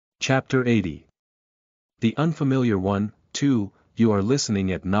Chapter 80. The Unfamiliar One, 2, you are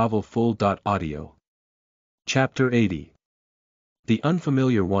listening at novelfull.audio. Chapter 80. The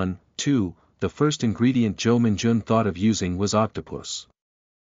Unfamiliar One, 2, the first ingredient Zhou Minjun thought of using was octopus.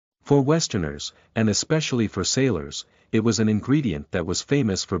 For Westerners, and especially for sailors, it was an ingredient that was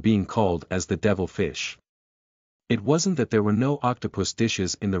famous for being called as the devil fish. It wasn't that there were no octopus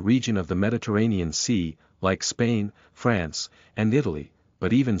dishes in the region of the Mediterranean Sea, like Spain, France, and Italy,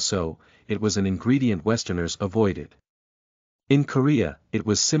 but even so, it was an ingredient Westerners avoided. In Korea, it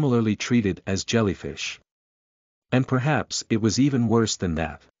was similarly treated as jellyfish. And perhaps it was even worse than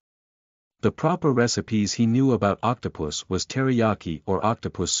that. The proper recipes he knew about octopus was teriyaki or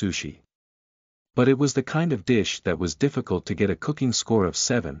octopus sushi. But it was the kind of dish that was difficult to get a cooking score of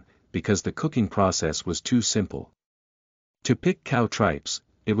 7, because the cooking process was too simple. To pick cow tripes,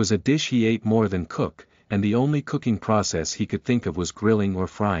 it was a dish he ate more than cook, and the only cooking process he could think of was grilling or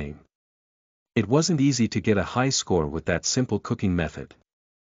frying. It wasn't easy to get a high score with that simple cooking method.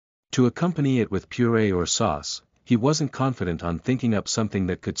 To accompany it with puree or sauce, he wasn't confident on thinking up something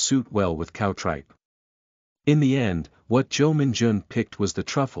that could suit well with cow tripe. In the end, what Zhou Minjun picked was the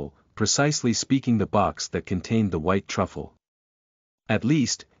truffle, precisely speaking the box that contained the white truffle. At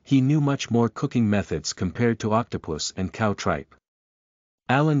least, he knew much more cooking methods compared to octopus and cow tripe.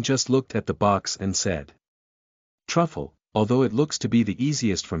 Alan just looked at the box and said, "Truffle, although it looks to be the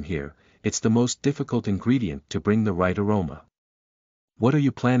easiest from here, it's the most difficult ingredient to bring the right aroma. What are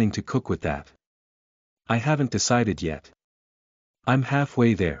you planning to cook with that?" "I haven't decided yet. I'm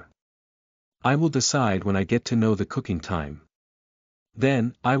halfway there. I will decide when I get to know the cooking time.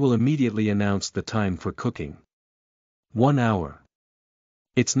 Then, I will immediately announce the time for cooking. 1 hour.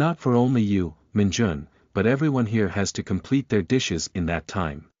 It's not for only you, Minjun, but everyone here has to complete their dishes in that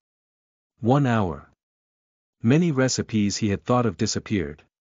time. 1 hour. Many recipes he had thought of disappeared.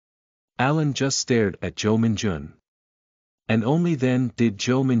 Alan just stared at Zhou Minjun. And only then did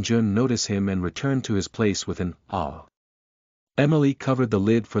Zhou Minjun notice him and return to his place with an "ah." Emily covered the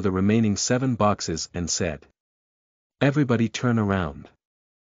lid for the remaining 7 boxes and said, "Everybody turn around.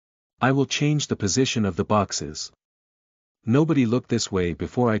 I will change the position of the boxes. Nobody look this way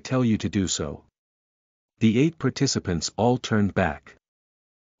before I tell you to do so." The 8 participants all turned back.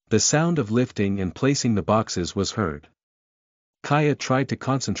 The sound of lifting and placing the boxes was heard. Kaya tried to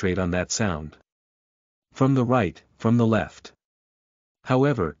concentrate on that sound. From the right, from the left.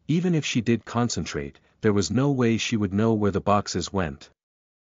 However, even if she did concentrate, there was no way she would know where the boxes went.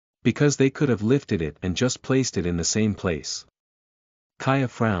 Because they could have lifted it and just placed it in the same place. Kaya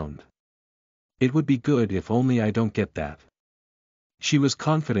frowned. "It would be good if only I don't get that." She was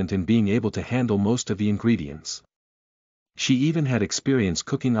confident in being able to handle most of the ingredients. She even had experience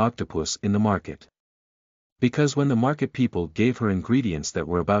cooking octopus in the market. Because when the market people gave her ingredients that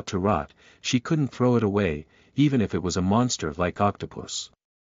were about to rot, she couldn't throw it away, even if it was a monster like octopus.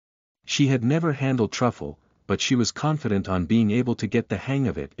 She had never handled truffle, but she was confident on being able to get the hang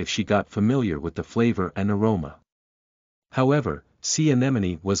of it if she got familiar with the flavor and aroma. However, sea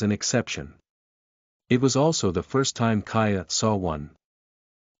anemone was an exception. It was also the first time Kaya saw one.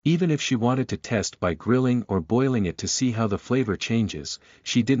 Even if she wanted to test by grilling or boiling it to see how the flavor changes,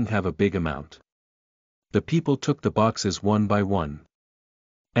 she didn't have a big amount. The people took the boxes one by one.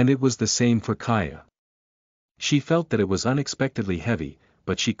 And it was the same for Kaya. She felt that it was unexpectedly heavy,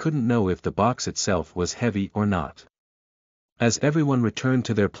 but she couldn't know if the box itself was heavy or not. As everyone returned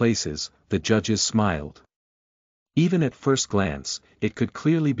to their places, the judges smiled. Even at first glance, it could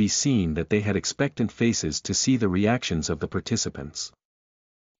clearly be seen that they had expectant faces to see the reactions of the participants.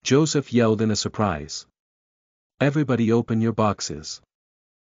 Joseph yelled in a surprise. "Everybody open your boxes."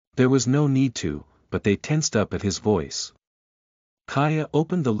 There was no need to, but they tensed up at his voice. Kaya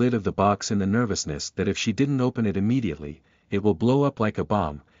opened the lid of the box in the nervousness that if she didn't open it immediately, it will blow up like a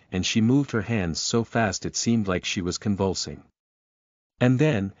bomb, and she moved her hands so fast it seemed like she was convulsing. And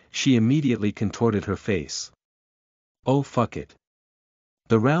then, she immediately contorted her face. Oh fuck it.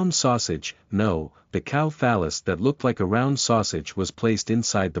 The round sausage, no, the cow phallus that looked like a round sausage was placed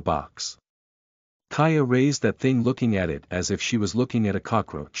inside the box. Kaya raised that thing looking at it as if she was looking at a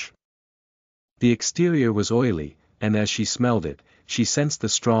cockroach. The exterior was oily, and as she smelled it, she sensed the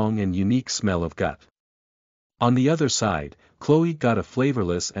strong and unique smell of gut. On the other side, Chloe got a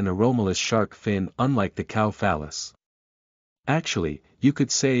flavorless and aromaless shark fin unlike the cow phallus. Actually, you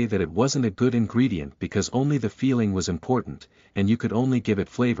could say that it wasn't a good ingredient because only the feeling was important, and you could only give it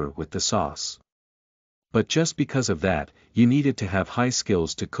flavor with the sauce. But just because of that, you needed to have high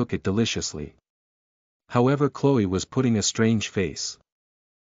skills to cook it deliciously. However, Chloe was putting a strange face.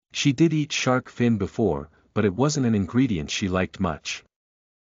 She did eat shark fin before, but it wasn't an ingredient she liked much.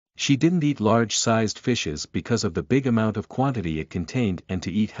 She She didn't eat large-sized fishes because of the big amount of quantity it contained and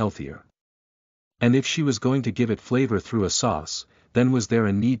to eat healthier. And if she was going to give it flavor through a sauce, then was there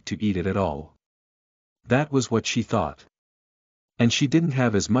a need to eat it at all? That was what she thought. And she didn't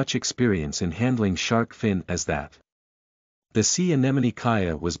have as much experience in handling shark fin as that. The sea anemone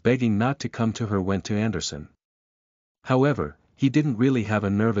Kaya was begging not to come to her went to Anderson. However, he didn't really have a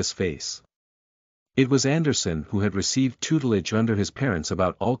nervous face. It was Anderson who had received tutelage under his parents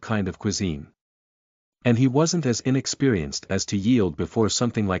about all kind of cuisine. And he wasn't as inexperienced as to yield before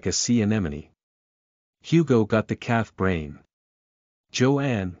something like a sea anemone. Hugo got the calf brain.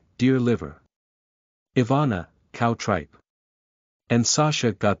 Joanne, deer liver. Ivana, cow tripe. And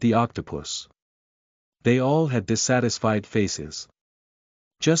Sasha got the octopus. They all had dissatisfied faces.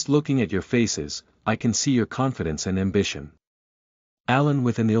 Just looking at your faces, I can see your confidence and ambition. Alan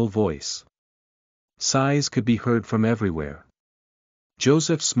with an ill voice. Sighs could be heard from everywhere.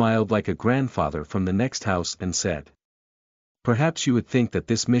 Joseph smiled like a grandfather from the next house and said, "Perhaps you would think that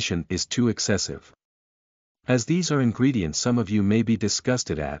this mission is too excessive. As these are ingredients some of you may be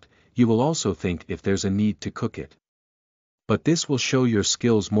disgusted at, you will also think if there's a need to cook it. But this will show your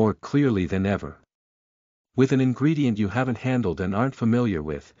skills more clearly than ever. With an ingredient you haven't handled and aren't familiar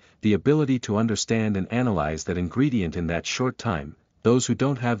with, the ability to understand and analyze that ingredient in that short time, those who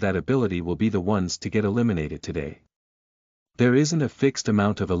don't have that ability will be the ones to get eliminated today. There isn't a fixed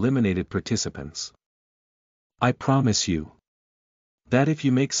amount of eliminated participants. I promise you that if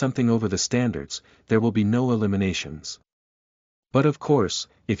you make something over the standards, there will be no eliminations. But of course,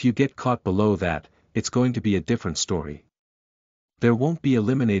 if you get caught below that, it's going to be a different story. There won't be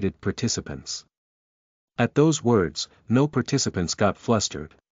eliminated participants." At those words, no participants got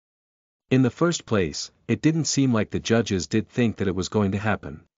flustered. In the first place, it didn't seem like the judges did think that it was going to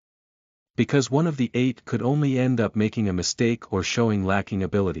happen. Because one of the 8 could only end up making a mistake or showing lacking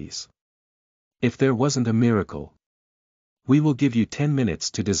abilities. If there wasn't a miracle. We will give you 10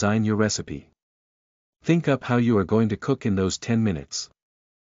 minutes to design your recipe. Think up how you are going to cook in those 10 minutes.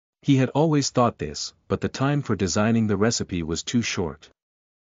 He had always thought this, but the time for designing the recipe was too short.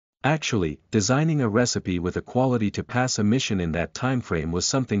 Actually, designing a recipe with a quality to pass a mission in that time frame was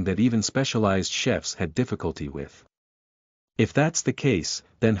something that even specialized chefs had difficulty with. If that's the case,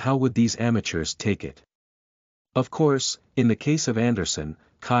 then how would these amateurs take it? Of course, in the case of Anderson,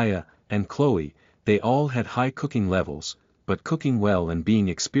 Kaya, and Chloe, they all had high cooking levels, but cooking well and being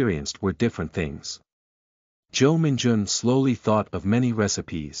experienced were different things. Jo Minjun slowly thought of many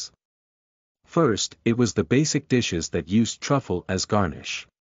recipes. First, it was the basic dishes that used truffle as garnish.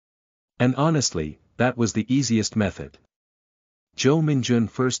 And honestly, that was the easiest method. Jo Minjun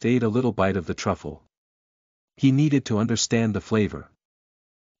first ate a little bite of the truffle. He needed to understand the flavor.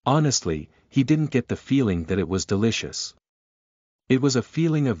 Honestly, he didn't get the feeling that it was delicious. It was a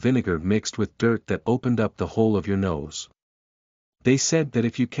feeling of vinegar mixed with dirt that opened up the hole of your nose. They said that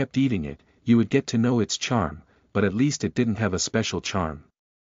if you kept eating it, you would get to know its charm, but at least it didn't have a special charm.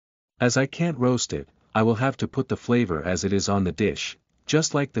 As I can't roast it, I will have to put the flavor as it is on the dish.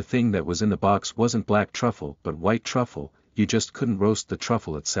 Just like the thing that was in the box wasn't black truffle but white truffle, you just couldn't roast the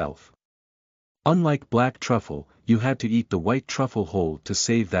truffle itself. Unlike black truffle, you had to eat the white truffle whole to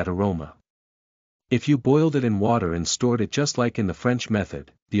save that aroma. If you boiled it in water and stored it just like in the French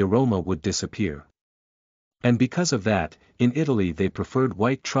method, the aroma would disappear. And because of that, in Italy they preferred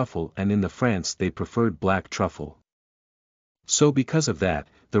white truffle and in France they preferred black truffle. So because of that,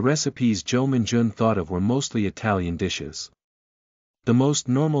 the recipes Jo Minjun thought of were mostly Italian dishes. The most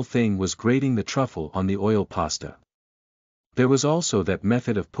normal thing was grating the truffle on the oil pasta. There was also that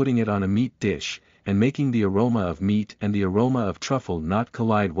method of putting it on a meat dish, and making the aroma of meat and the aroma of truffle not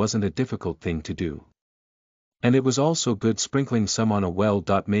collide wasn't a difficult thing to do. And it was also good sprinkling some on a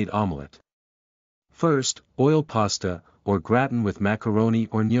well-made omelette. First, oil pasta, or gratin with macaroni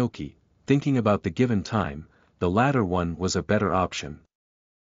or gnocchi, thinking about the given time, the latter one was a better option.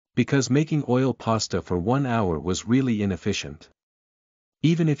 Because making oil pasta for 1 hour was really inefficient.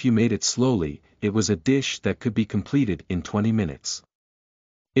 Even if you made it slowly, it was a dish that could be completed in 20 minutes.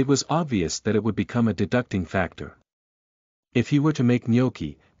 It was obvious that it would become a deducting factor. If he were to make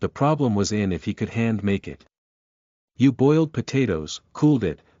gnocchi, the problem was in if he could hand make it. You boiled potatoes, cooled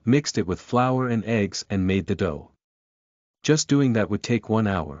it, mixed it with flour and eggs and made the dough. Just doing that would take 1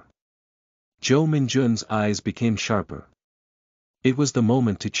 hour. Jo Minjun's eyes became sharper. It was the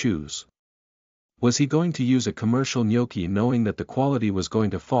moment to choose. Was he going to use a commercial gnocchi knowing that the quality was going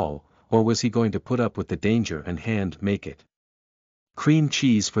to fall, or was he going to put up with the danger and hand make it? Cream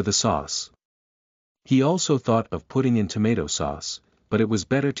cheese for the sauce. He also thought of putting in tomato sauce, but it was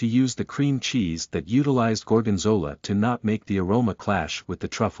better to use the cream cheese that utilized gorgonzola to not make the aroma clash with the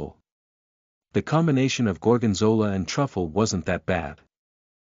truffle. The combination of gorgonzola and truffle wasn't that bad.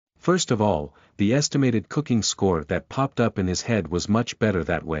 First of all, the estimated cooking score that popped up in his head was much better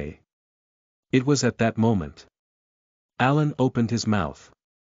that way. It was at that moment. Alan opened his mouth.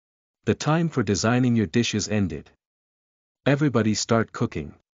 The time for designing your dishes ended. Everybody start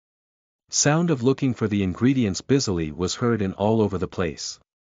cooking. Sound of looking for the ingredients busily was heard in all over the place.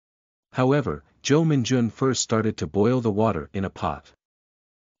 However, Jo Min-jun first started to boil the water in a pot.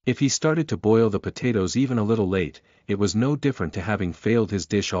 If he started to boil the potatoes even a little late, it was no different to having failed his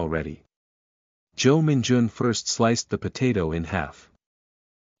dish already. Jo Min-jun first sliced the potato in half.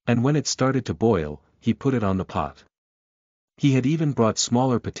 And when it started to boil, he put it on the pot. He had even brought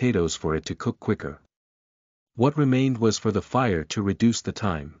smaller potatoes for it to cook quicker. What remained was for the fire to reduce the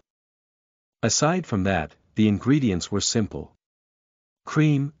time. Aside from that, the ingredients were simple.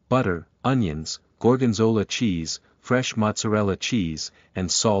 Cream, butter, onions, gorgonzola cheese, fresh mozzarella cheese,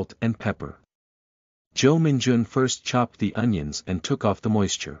 and salt and pepper. Jo Min-jun first chopped the onions and took off the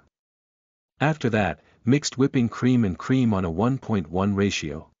moisture. After that, mixed whipping cream and cream on a 1:1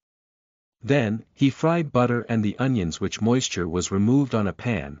 ratio. Then, he fried butter and the onions, which moisture was removed on a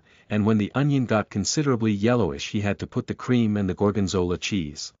pan, and when the onion got considerably yellowish he had to put the cream and the gorgonzola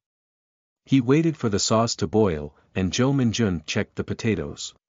cheese. He waited for the sauce to boil, and Jo Min-jun checked the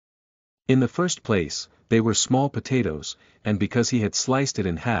potatoes. In the first place, they were small potatoes, and because he had sliced it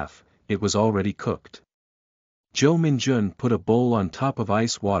in half, it was already cooked. Jo Min-jun put a bowl on top of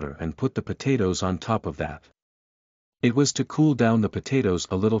ice water and put the potatoes on top of that. It was to cool down the potatoes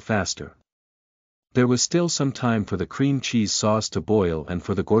a little faster. There was still some time for the cream cheese sauce to boil and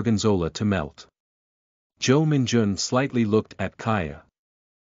for the gorgonzola to melt. Jo Min-jun slightly looked at Kaya.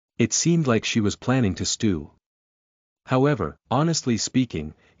 It seemed like she was planning to stew. However, honestly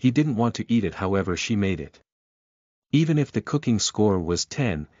speaking, he didn't want to eat it however she made it. Even if the cooking score was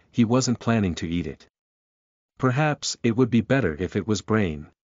 10, he wasn't planning to eat it. Perhaps it would be better if it was brain.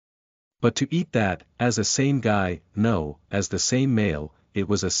 But to eat that, as a sane guy, no, as the same male, it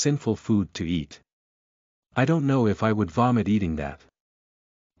was a sinful food to eat. I don't know if I would vomit eating that.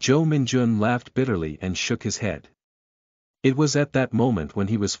 Jo Min-jun laughed bitterly and shook his head. It was at that moment when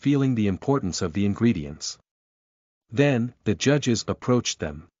he was feeling the importance of the ingredients. Then, the judges approached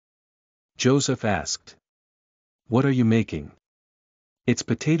them. Joseph asked. What are you making? It's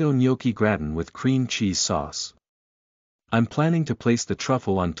potato gnocchi gratin with cream cheese sauce. I'm planning to place the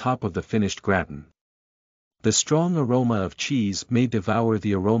truffle on top of the finished gratin. The strong aroma of cheese may devour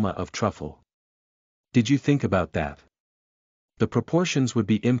the aroma of truffle. Did you think about that? The proportions would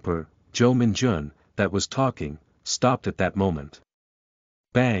be imper. Jo Min-jun, that was talking, stopped at that moment.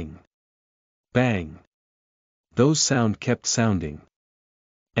 Bang! Bang! Those sounds kept sounding.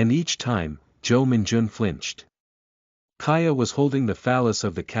 And each time, Jo Min-jun flinched. Kaya was holding the phallus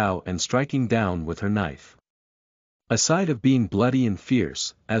of the cow and striking down with her knife. Aside of being bloody and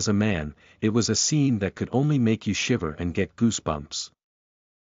fierce, as a man, it was a scene that could only make you shiver and get goosebumps.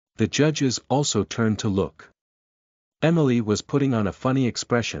 The judges also turned to look. Emily was putting on a funny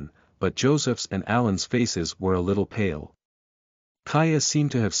expression, but Joseph's and Alan's faces were a little pale. Kaya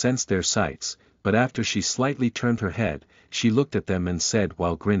seemed to have sensed their sights, but after she slightly turned her head, she looked at them and said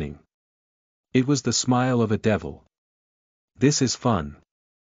while grinning. It was the smile of a devil. This is fun.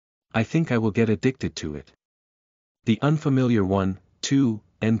 I think I will get addicted to it. The Unfamiliar 1, 2,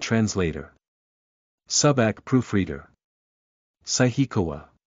 End Translator. Subak Proofreader. Saihikawa.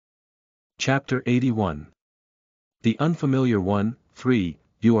 Chapter 81. The Unfamiliar 1, 3,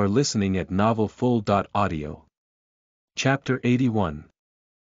 You are listening at novelfull.audio. Chapter 81.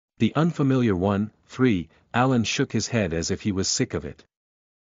 The Unfamiliar 1, 3, Alan shook his head as if he was sick of it.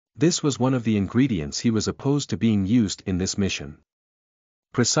 This was one of the ingredients he was opposed to being used in this mission.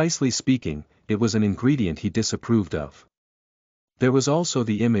 Precisely speaking, it was an ingredient he disapproved of. There was also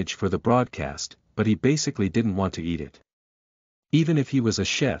the image for the broadcast, but he basically didn't want to eat it. Even if he was a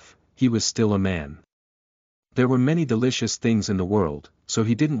chef, he was still a man. There were many delicious things in the world, so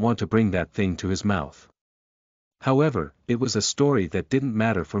he didn't want to bring that thing to his mouth. However, it was a story that didn't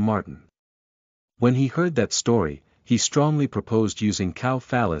matter for Martin. When he heard that story, he strongly proposed using cow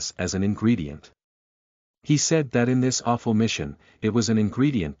phallus as an ingredient. He said that in this awful mission, it was an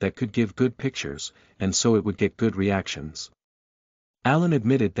ingredient that could give good pictures, and so it would get good reactions. Alan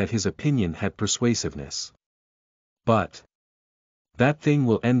admitted that his opinion had persuasiveness. But that thing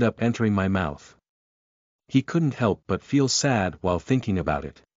will end up entering my mouth. He couldn't help but feel sad while thinking about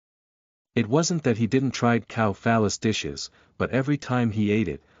it. It wasn't that he didn't try cow phallus dishes, but every time he ate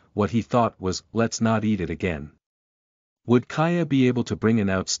it, what he thought was, let's not eat it again. Would Kaya be able to bring an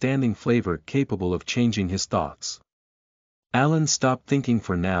outstanding flavor capable of changing his thoughts? Alan stopped thinking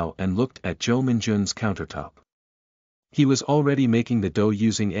for now and looked at Jo Min-jun's countertop. He was already making the dough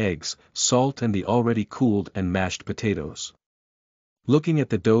using eggs, salt and the already cooled and mashed potatoes. Looking at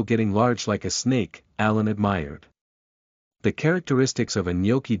the dough getting large like a snake, Alan admired. The characteristics of a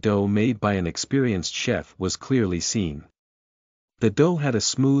gnocchi dough made by an experienced chef was clearly seen. The dough had a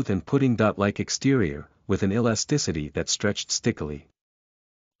smooth and pudding dot-like exterior, with an elasticity that stretched stickily.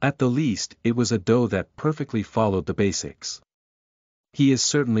 At the least, it was a dough that perfectly followed the basics. He is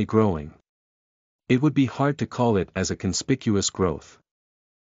certainly growing. It would be hard to call it as a conspicuous growth.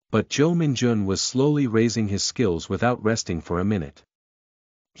 But Jo Min-jun was slowly raising his skills without resting for a minute.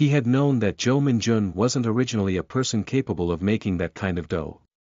 He had known that Jo Min-jun wasn't originally a person capable of making that kind of dough.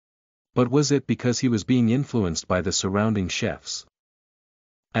 But was it because he was being influenced by the surrounding chefs?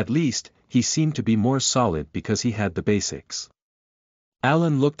 At least, he seemed to be more solid because he had the basics.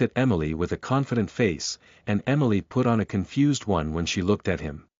 Alan looked at Emily with a confident face, and Emily put on a confused one when she looked at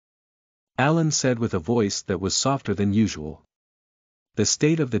him. Alan said with a voice that was softer than usual. The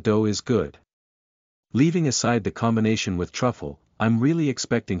state of the dough is good. Leaving aside the combination with truffle, I'm really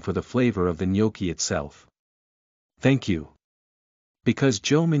expecting for the flavor of the gnocchi itself. Thank you. Because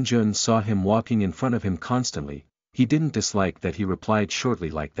Jo Min-jun saw him walking in front of him constantly, he didn't dislike that he replied shortly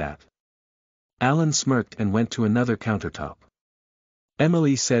like that. Alan smirked and went to another countertop.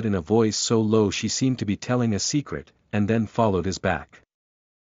 Emily said in a voice so low she seemed to be telling a secret, and then followed his back.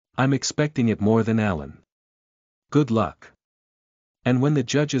 I'm expecting it more than Alan. Good luck. And when the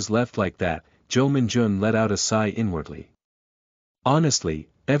judges left like that, Jo Min-jun let out a sigh inwardly. Honestly,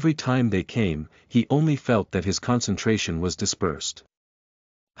 every time they came, he only felt that his concentration was dispersed.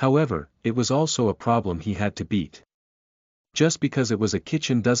 However, it was also a problem he had to beat. Just because it was a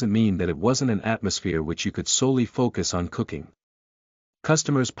kitchen doesn't mean that it wasn't an atmosphere which you could solely focus on cooking.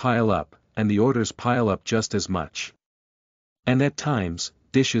 Customers pile up, and the orders pile up just as much. And at times,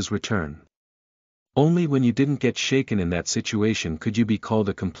 dishes return. Only when you didn't get shaken in that situation could you be called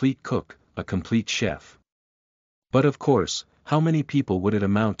a complete cook, a complete chef. But of course, how many people would it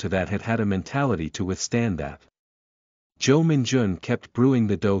amount to that had had a mentality to withstand that? Jo Min-jun kept brewing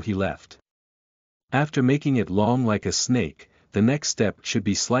the dough he left. After making it long like a snake, the next step should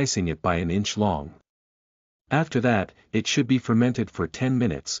be slicing it by an inch long. After that, it should be fermented for 10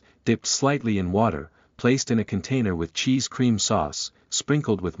 minutes, dipped slightly in water, placed in a container with cheese cream sauce,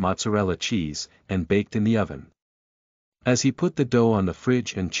 sprinkled with mozzarella cheese, and baked in the oven. As he put the dough on the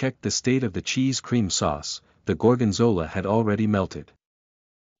fridge and checked the state of the cheese cream sauce, the gorgonzola had already melted.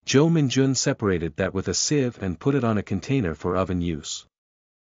 Jo Min-jun separated that with a sieve and put it on a container for oven use.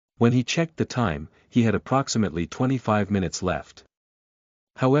 When he checked the time, he had approximately 25 minutes left.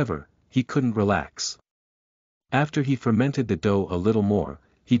 However, he couldn't relax. After he fermented the dough a little more,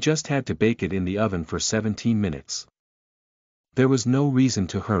 he just had to bake it in the oven for 17 minutes. There was no reason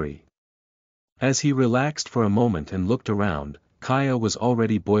to hurry. As he relaxed for a moment and looked around, Kaya was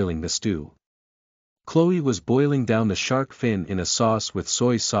already boiling the stew. Chloe was boiling down the shark fin in a sauce with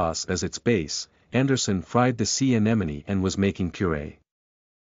soy sauce as its base, Anderson fried the sea anemone and was making puree.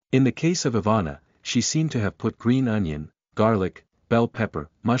 In the case of Ivana, she seemed to have put green onion, garlic, bell pepper,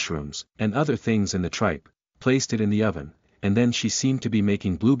 mushrooms, and other things in the tripe, placed it in the oven, and then she seemed to be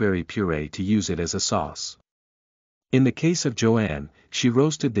making blueberry puree to use it as a sauce. In the case of Joanne, she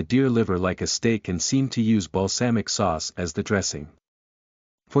roasted the deer liver like a steak and seemed to use balsamic sauce as the dressing.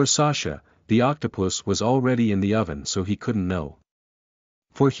 For Sasha, the octopus was already in the oven so he couldn't know.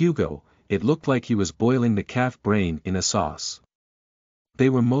 For Hugo, it looked like he was boiling the calf brain in a sauce. They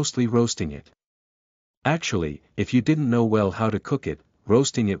were mostly roasting it. Actually, if you didn't know well how to cook it,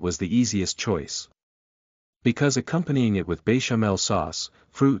 roasting it was the easiest choice. Because accompanying it with bechamel sauce,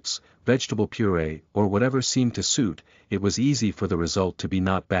 fruits, vegetable puree, or whatever seemed to suit, it was easy for the result to be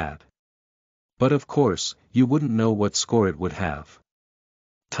not bad. But of course, you wouldn't know what score it would have.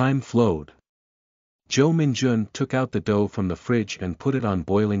 Time flowed. Jo Min-jun took out the dough from the fridge and put it on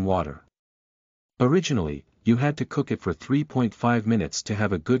boiling water. Originally, you had to cook it for 3.5 minutes to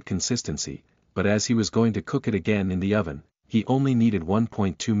have a good consistency, but as he was going to cook it again in the oven, he only needed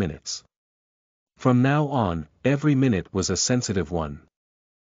 1.2 minutes. From now on, every minute was a sensitive one.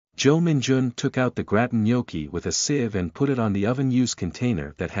 Jo Min-jun took out the gratin gnocchi with a sieve and put it on the oven use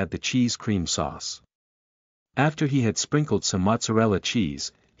container that had the cheese cream sauce. After he had sprinkled some mozzarella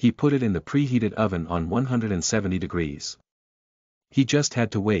cheese, he put it in the preheated oven on 170 degrees. He just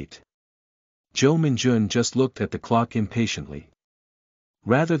had to wait. Jo Min-jun just looked at the clock impatiently.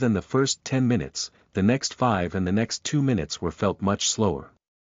 Rather than the first 10 minutes, the next 5 and the next 2 minutes were felt much slower.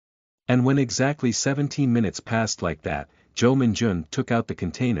 And when exactly 17 minutes passed like that, Jo Min-jun took out the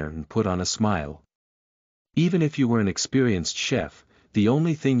container and put on a smile. Even if you were an experienced chef, the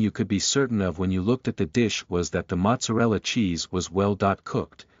only thing you could be certain of when you looked at the dish was that the mozzarella cheese was well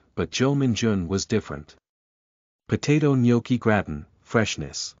cooked, but Jo Min-jun was different. Potato gnocchi gratin,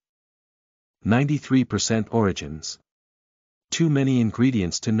 freshness. 93% origins. Too many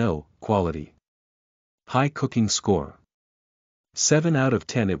ingredients to know, quality. High cooking score. 7 out of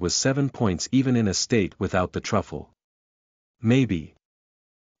 10. It was 7 points even in a state without the truffle. Maybe.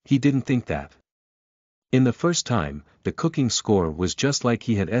 He didn't think that. In the first time, the cooking score was just like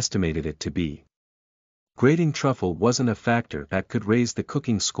he had estimated it to be. Grating truffle wasn't a factor that could raise the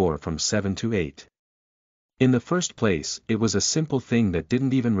cooking score from 7 to 8. In the first place, it was a simple thing that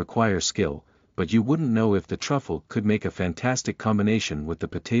didn't even require skill, but you wouldn't know if the truffle could make a fantastic combination with the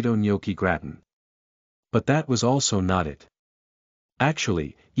potato gnocchi gratin. But that was also not it.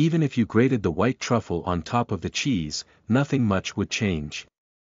 Actually, even if you grated the white truffle on top of the cheese, nothing much would change.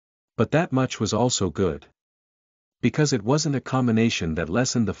 But that much was also good. Because it wasn't a combination that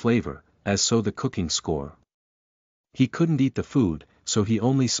lessened the flavor, as so the cooking score. He couldn't eat the food, so he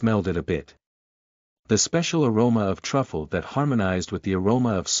only smelled it a bit. The special aroma of truffle that harmonized with the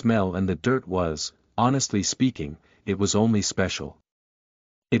aroma of smell and the dirt was, honestly speaking, it was only special.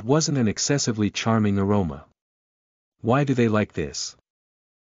 It wasn't an excessively charming aroma. Why do they like this?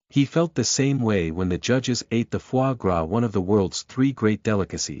 He felt the same way when the judges ate the foie gras, one of the world's 3 great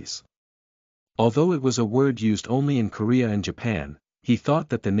delicacies. Although it was a word used only in Korea and Japan, he thought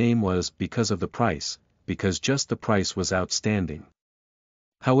that the name was because of the price, because just the price was outstanding.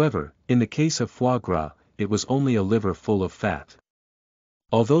 However, in the case of foie gras, it was only a liver full of fat.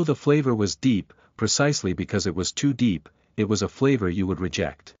 Although the flavor was deep, precisely because it was too deep, it was a flavor you would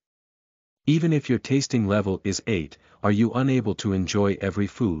reject. Even if your tasting level is 8, are you unable to enjoy every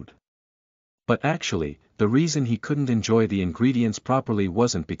food? But actually, the reason he couldn't enjoy the ingredients properly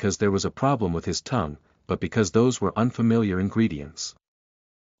wasn't because there was a problem with his tongue, but because those were unfamiliar ingredients.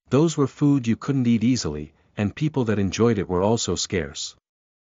 Those were food you couldn't eat easily, and people that enjoyed it were also scarce.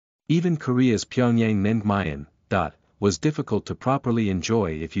 Even Korea's Pyongyang naengmyeon was difficult to properly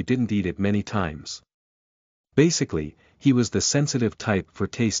enjoy if you didn't eat it many times. Basically, he was the sensitive type for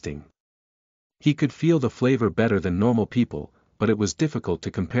tasting. He could feel the flavor better than normal people, but it was difficult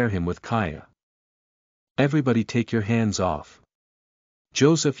to compare him with Kaya. Everybody take your hands off.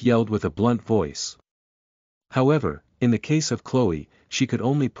 Joseph yelled with a blunt voice. However, in the case of Chloe, she could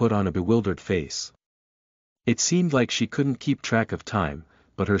only put on a bewildered face. It seemed like she couldn't keep track of time,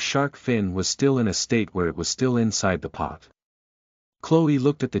 but her shark fin was still in a state where it was still inside the pot. Chloe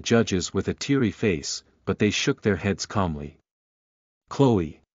looked at the judges with a teary face, but they shook their heads calmly.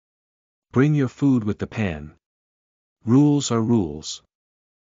 Chloe. Bring your food with the pan. Rules are rules.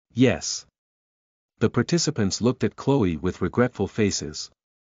 Yes. The participants looked at Chloe with regretful faces.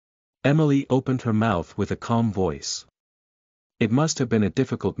 Emily opened her mouth with a calm voice. It must have been a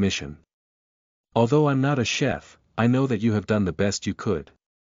difficult mission. Although I'm not a chef, I know that you have done the best you could.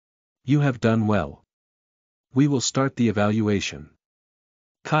 You have done well. We will start the evaluation.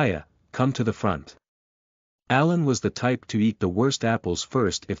 Kaya, come to the front. Alan was the type to eat the worst apples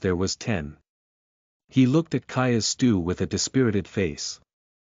first if there was 10. He looked at Kaya's stew with a dispirited face.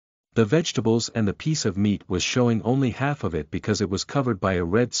 The vegetables and the piece of meat was showing only half of it because it was covered by a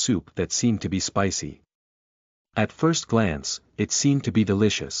red soup that seemed to be spicy. At first glance, it seemed to be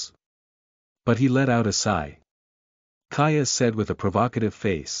delicious. But he let out a sigh. Kaya said with a provocative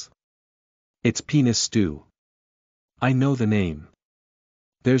face. It's penis stew. I know the name.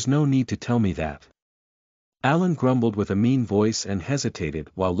 There's no need to tell me that. Alan grumbled with a mean voice and hesitated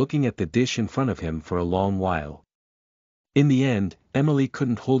while looking at the dish in front of him for a long while. In the end, Emily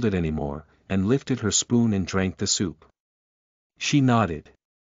couldn't hold it anymore, and lifted her spoon and drank the soup. She nodded.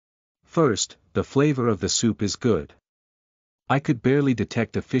 First, the flavor of the soup is good. I could barely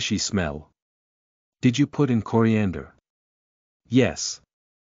detect a fishy smell. Did you put in coriander? Yes.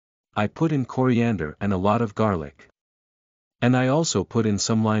 I put in coriander and a lot of garlic. And I also put in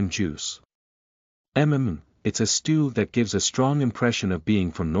some lime juice. It's a stew that gives a strong impression of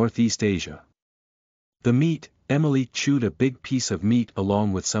being from Northeast Asia. The meat, Emily chewed a big piece of meat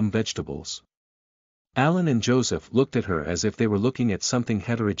along with some vegetables. Alan and Joseph looked at her as if they were looking at something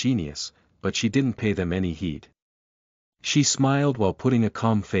heterogeneous, but she didn't pay them any heed. She smiled while putting a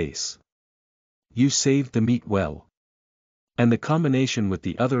calm face. You saved the meat well. And the combination with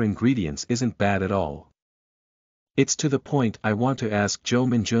the other ingredients isn't bad at all. It's to the point I want to ask Jo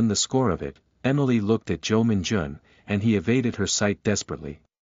Min-jun the score of it. Emily looked at Jo Min-jun, and he evaded her sight desperately.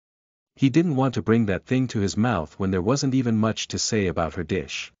 He didn't want to bring that thing to his mouth when there wasn't even much to say about her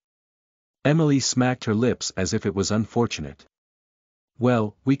dish. Emily smacked her lips as if it was unfortunate.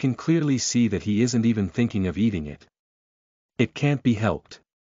 Well, we can clearly see that he isn't even thinking of eating it. It can't be helped.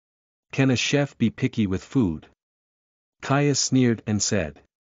 Can a chef be picky with food? Kaya sneered and said.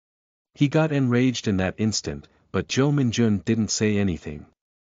 He got enraged in that instant, but Jo Minjun didn't say anything.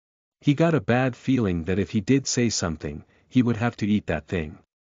 He got a bad feeling that if he did say something, he would have to eat that thing.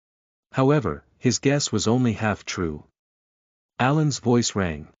 However, his guess was only half true. Alan's voice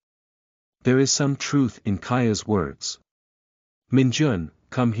rang. There is some truth in Kaya's words. Minjun,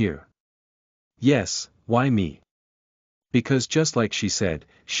 come here. Yes, why me? Because just like she said,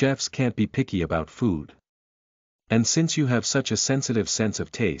 chefs can't be picky about food. And since you have such a sensitive sense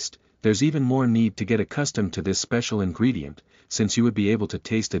of taste, there's even more need to get accustomed to this special ingredient, since you would be able to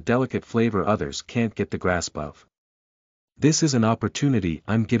taste a delicate flavor others can't get the grasp of. This is an opportunity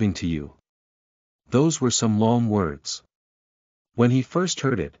I'm giving to you. Those were some long words. When he first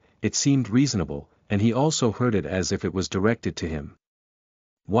heard it, it seemed reasonable, and he also heard it as if it was directed to him.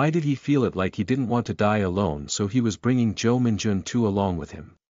 Why did he feel it like he didn't want to die alone, so he was bringing Jo Minjun too along with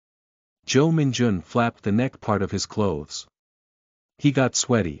him? Jo Minjun flapped the neck part of his clothes. He got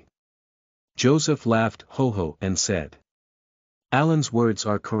sweaty. Joseph laughed ho-ho and said. Alan's words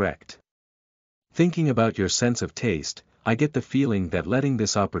are correct. Thinking about your sense of taste, I get the feeling that letting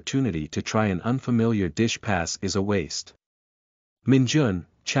this opportunity to try an unfamiliar dish pass is a waste. Minjun,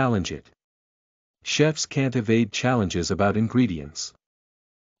 challenge it. Chefs can't evade challenges about ingredients.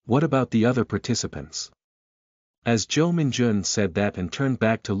 What about the other participants? As Jo Minjun said that and turned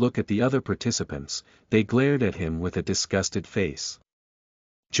back to look at the other participants, they glared at him with a disgusted face.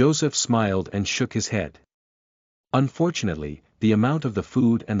 Joseph smiled and shook his head. Unfortunately, the amount of the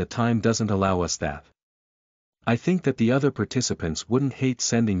food and the time doesn't allow us that. I think that the other participants wouldn't hate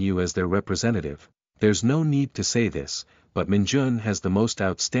sending you as their representative. There's no need to say this, but Minjun has the most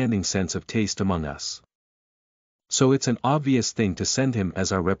outstanding sense of taste among us. So it's an obvious thing to send him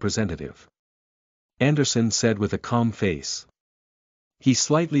as our representative. Anderson said with a calm face. He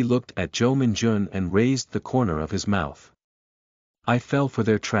slightly looked at Jo Minjun and raised the corner of his mouth. I fell for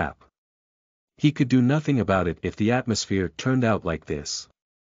their trap. He could do nothing about it if the atmosphere turned out like this.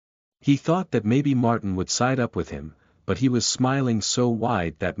 He thought that maybe Martin would side up with him, but he was smiling so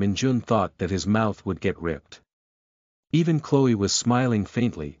wide that Minjun thought that his mouth would get ripped. Even Chloe was smiling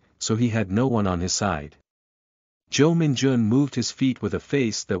faintly, so he had no one on his side. Jo Minjun moved his feet with a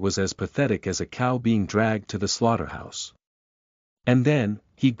face that was as pathetic as a cow being dragged to the slaughterhouse. And then,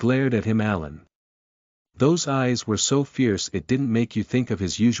 he glared at him. Alan. Those eyes were so fierce it didn't make you think of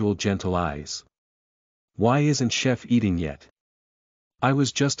his usual gentle eyes. Why isn't Chef eating yet? I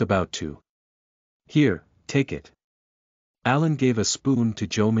was just about to. Here, take it. Alan gave a spoon to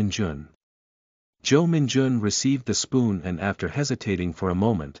Jo Minjun. Jo Minjun received the spoon and after hesitating for a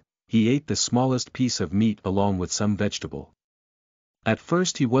moment, he ate the smallest piece of meat along with some vegetable. At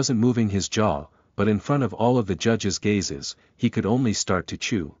first he wasn't moving his jaw, but in front of all of the judges' gazes, he could only start to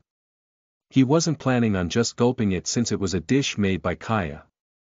chew. He wasn't planning on just gulping it since it was a dish made by Kaya.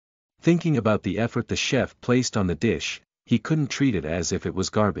 Thinking about the effort the chef placed on the dish, he couldn't treat it as if it was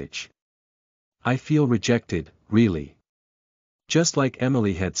garbage. I feel rejected, really. Just like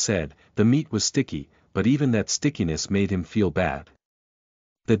Emily had said, the meat was sticky, but even that stickiness made him feel bad.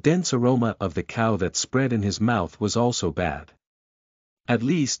 The dense aroma of the cow that spread in his mouth was also bad. At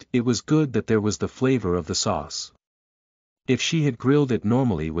least, it was good that there was the flavor of the sauce. If she had grilled it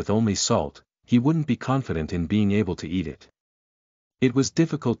normally with only salt, he wouldn't be confident in being able to eat it. It was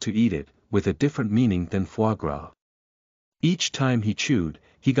difficult to eat it, with a different meaning than foie gras. Each time he chewed,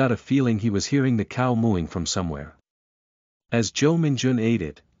 he got a feeling he was hearing the cow mooing from somewhere. As Jo Minjun ate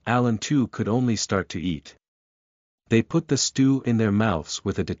it, Alan too could only start to eat. They put the stew in their mouths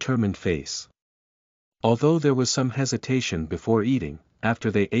with a determined face. Although there was some hesitation before eating,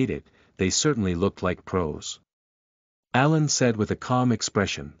 after they ate it, they certainly looked like pros. Alan said with a calm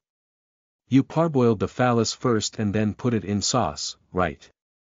expression. You parboiled the phallus first and then put it in sauce, right?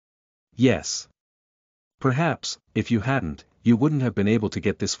 Yes. Perhaps, if you hadn't, you wouldn't have been able to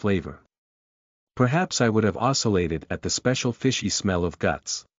get this flavor. Perhaps I would have oscillated at the special fishy smell of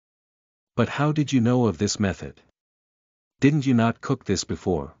guts. But how did you know of this method? Didn't you not cook this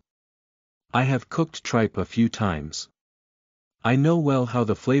before? I have cooked tripe a few times. I know well how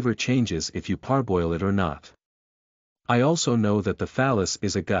the flavor changes if you parboil it or not. I also know that the phallus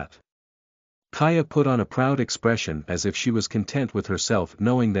is a gut. Kaya put on a proud expression as if she was content with herself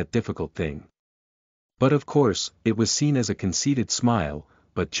knowing that difficult thing. But of course, it was seen as a conceited smile,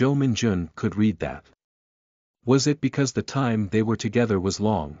 but Jo Minjun could read that. Was it because the time they were together was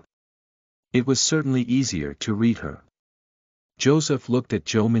long? It was certainly easier to read her. Joseph looked at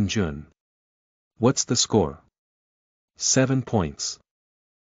Jo Minjun. What's the score? 7 points.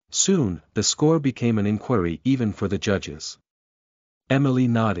 Soon, the score became an inquiry even for the judges. Emily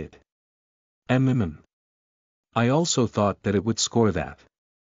nodded. I also thought that it would score that.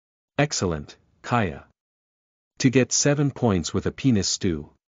 Excellent, Kaya. To get 7 points with a penis stew.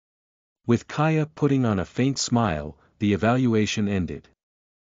 With Kaya putting on a faint smile, the evaluation ended.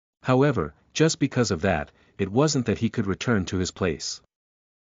 However, just because of that, it wasn't that he could return to his place.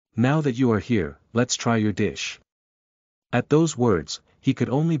 Now that you are here, let's try your dish. At those words, he could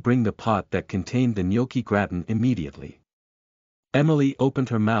only bring the pot that contained the gnocchi gratin immediately. Emily opened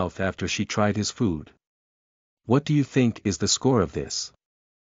her mouth after she tried his food. What do you think is the score of this?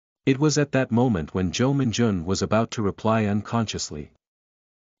 It was at that moment when Jo Min-jun was about to reply unconsciously.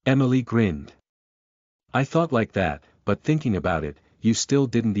 Emily grinned. I thought like that, but thinking about it, you still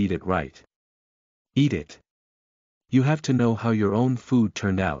didn't eat it right. Eat it. You have to know how your own food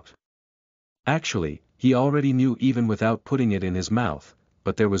turned out. Actually, he already knew even without putting it in his mouth,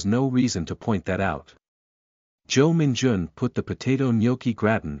 but there was no reason to point that out. Jo Min-jun put the potato gnocchi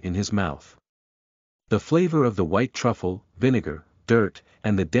gratin in his mouth. The flavor of the white truffle, vinegar, dirt,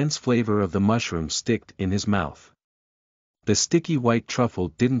 and the dense flavor of the mushroom sticked in his mouth. The sticky white truffle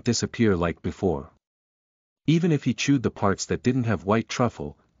didn't disappear like before. Even if he chewed the parts that didn't have white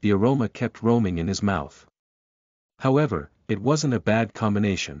truffle, the aroma kept roaming in his mouth. However, it wasn't a bad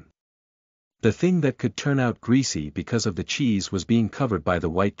combination. The thing that could turn out greasy because of the cheese was being covered by the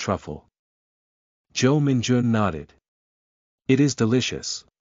white truffle. Jo Min-jun nodded. It is delicious.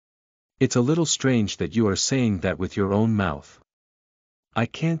 It's a little strange that you are saying that with your own mouth. I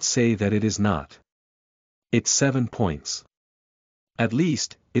can't say that it is not. It's 7 points. At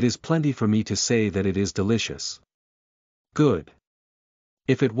least, it is plenty for me to say that it is delicious. Good.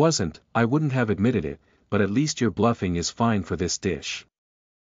 If it wasn't, I wouldn't have admitted it, but at least your bluffing is fine for this dish.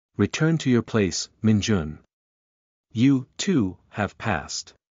 Return to your place, Min-jun. You, too, have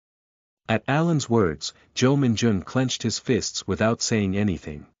passed. At Alan's words, Jo Min-jun clenched his fists without saying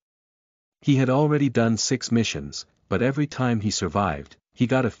anything. He had already done 6 missions, but every time he survived, he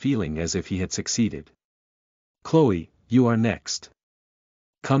got a feeling as if he had succeeded. Chloe, you are next.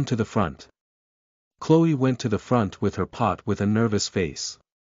 Come to the front. Chloe went to the front with her pot with a nervous face.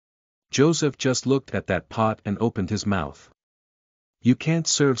 Joseph just looked at that pot and opened his mouth. You can't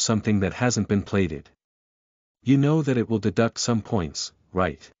serve something that hasn't been plated. You know that it will deduct some points,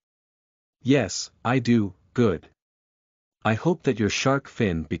 right? Yes, I do. Good. I hope that your shark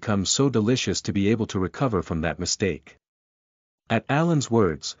fin becomes so delicious to be able to recover from that mistake. At Alan's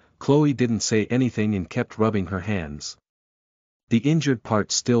words, Chloe didn't say anything and kept rubbing her hands. The injured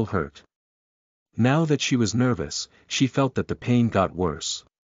part still hurt. Now that she was nervous, she felt that the pain got worse.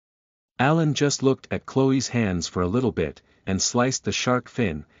 Alan just looked at Chloe's hands for a little bit, and sliced the shark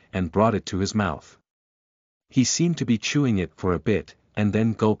fin, and brought it to his mouth. He seemed to be chewing it for a bit, and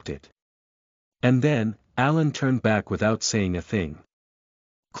then gulped it. And then, Alan turned back without saying a thing.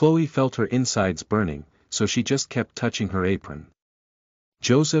 Chloe felt her insides burning, so she just kept touching her apron.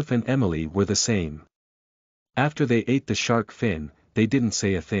 Joseph and Emily were the same. After they ate the shark fin, they didn't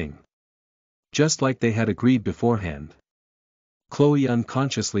say a thing. Just like they had agreed beforehand. Chloe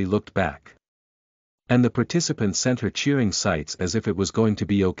unconsciously looked back. And the participants sent her cheering sights as if it was going to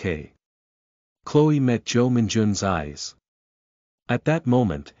be okay. Chloe met Jo Min-jun's eyes. At that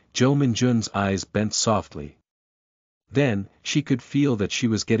moment, Jo Min-jun's eyes bent softly. Then, she could feel that she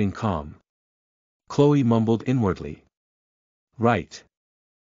was getting calm. Chloe mumbled inwardly. Right.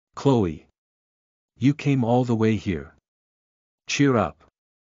 Chloe. You came all the way here. Cheer up.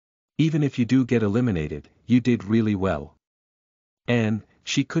 Even if you do get eliminated, you did really well. And,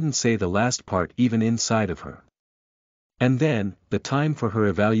 she couldn't say the last part even inside of her. And then, the time for her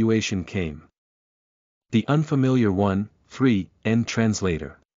evaluation came. The Unfamiliar One, 3, End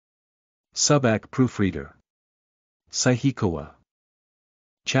Translator. Subak Proofreader. Saihikawa.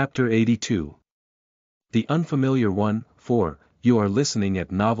 Chapter 82. The Unfamiliar One, 4, you are listening at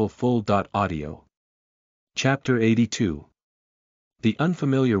novelfull.audio. Chapter 82. The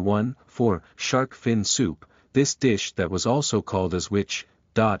Unfamiliar One, 4, Shark Fin Soup. This dish that was also called as witch,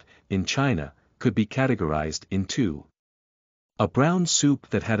 in China, could be categorized in 2. A brown soup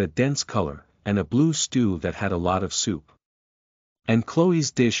that had a dense color, and a blue stew that had a lot of soup. And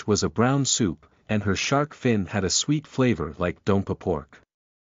Chloe's dish was a brown soup, and her shark fin had a sweet flavor like dompa pork.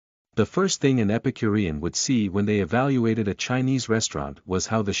 The first thing an Epicurean would see when they evaluated a Chinese restaurant was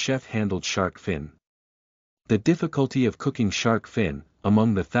how the chef handled shark fin. The difficulty of cooking shark fin,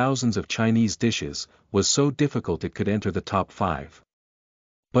 among the thousands of Chinese dishes, was so difficult it could enter the top 5.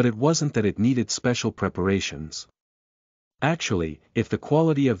 But it wasn't that it needed special preparations. Actually, if the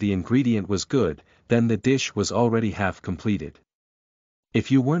quality of the ingredient was good, then the dish was already half completed. If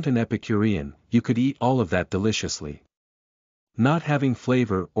you weren't an Epicurean, you could eat all of that deliciously. Not having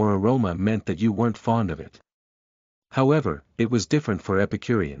flavor or aroma meant that you weren't fond of it. However, it was different for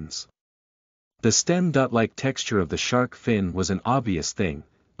Epicureans. The stem-like texture of the shark fin was an obvious thing,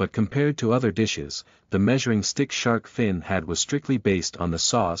 but compared to other dishes, the measuring stick shark fin had was strictly based on the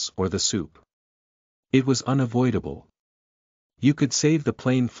sauce or the soup. It was unavoidable. You could save the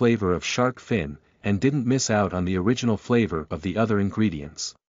plain flavor of shark fin, and didn't miss out on the original flavor of the other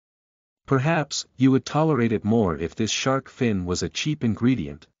ingredients. Perhaps, you would tolerate it more if this shark fin was a cheap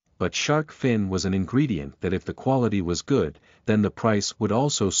ingredient, but shark fin was an ingredient that if the quality was good, then the price would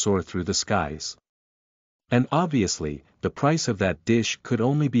also soar through the skies. And obviously, the price of that dish could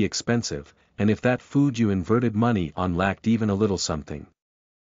only be expensive, and if that food you inverted money on lacked even a little something.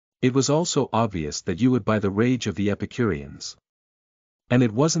 It was also obvious that you would buy the rage of the Epicureans. And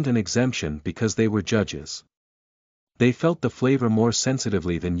it wasn't an exemption because they were judges. They felt the flavor more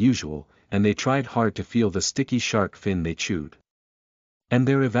sensitively than usual, and they tried hard to feel the sticky shark fin they chewed. And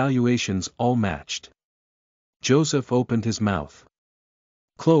their evaluations all matched. Joseph opened his mouth.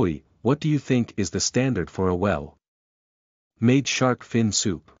 Chloe, what do you think is the standard for a well-made shark fin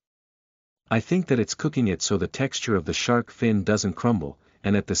soup? I think that it's cooking it so the texture of the shark fin doesn't crumble,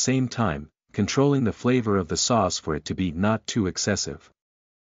 and at the same time, controlling the flavor of the sauce for it to be not too excessive.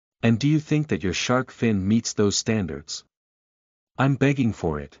 And do you think that your shark fin meets those standards? I'm begging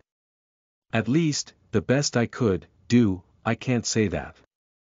for it. At least, the best I could do, I can't say that.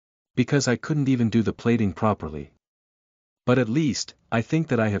 Because I couldn't even do the plating properly. But at least, I think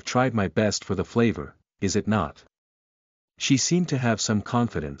that I have tried my best for the flavor, is it not? She seemed to have some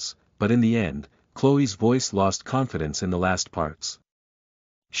confidence, but in the end, Chloe's voice lost confidence in the last parts.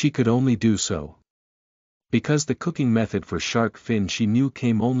 She could only do so. Because the cooking method for shark fin she knew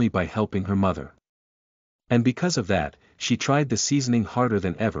came only by helping her mother. And because of that, she tried the seasoning harder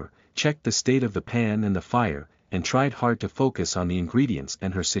than ever, checked the state of the pan and the fire, and tried hard to focus on the ingredients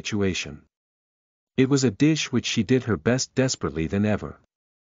and her situation. It was a dish which she did her best desperately than ever.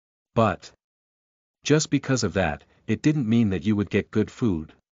 But just because of that, it didn't mean that you would get good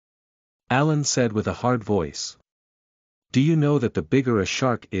food. Alan said with a hard voice. Do you know that the bigger a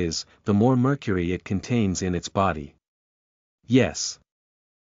shark is, the more mercury it contains in its body? Yes.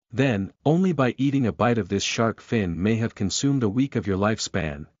 Then, only by eating a bite of this shark fin may have consumed a week of your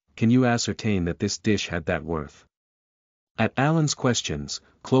lifespan, can you ascertain that this dish had that worth? At Alan's questions,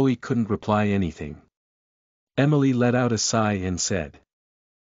 Chloe couldn't reply anything. Emily let out a sigh and said.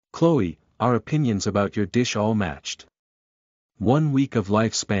 Chloe, our opinions about your dish all matched. 1 week of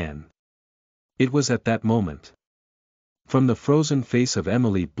lifespan. It was at that moment. From the frozen face of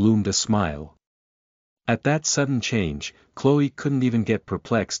Emily bloomed a smile. At that sudden change, Chloe couldn't even get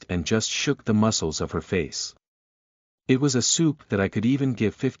perplexed and just shook the muscles of her face. It was a soup that I could even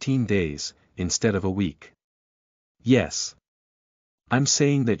give 15 days, instead of a week. Yes. I'm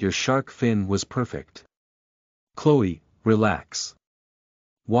saying that your shark fin was perfect. Chloe, relax.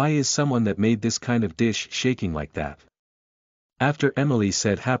 Why is someone that made this kind of dish shaking like that? After Emily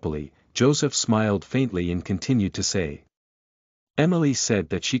said happily, Joseph smiled faintly and continued to say. Emily said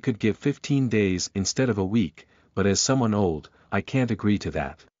that she could give 15 days instead of a week, but as someone old, I can't agree to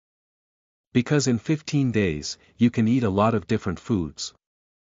that. Because in 15 days, you can eat a lot of different foods.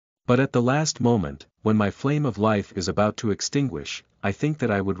 But at the last moment, when my flame of life is about to extinguish, I think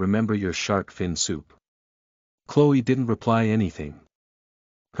that I would remember your shark fin soup. Chloe didn't reply anything.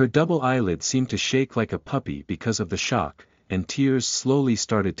 Her double eyelid seemed to shake like a puppy because of the shock, and tears slowly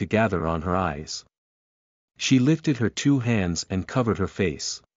started to gather on her eyes. She lifted her 2 hands and covered her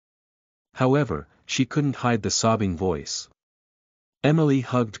face. However, she couldn't hide the sobbing voice. Emily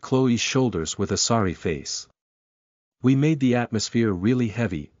hugged Chloe's shoulders with a sorry face. We made the atmosphere really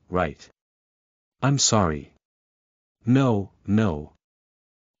heavy, right? I'm sorry. No, no.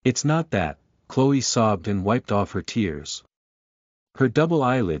 It's not that, Chloe sobbed and wiped off her tears. Her double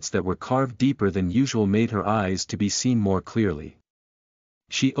eyelids that were carved deeper than usual made her eyes to be seen more clearly.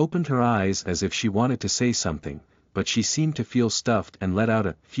 She opened her eyes as if she wanted to say something, but she seemed to feel stuffed and let out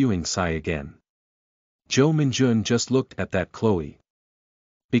a fewing sigh again. Jo Minjun just looked at that Chloe.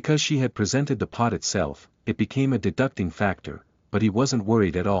 Because she had presented the pot itself, it became a deducting factor, but he wasn't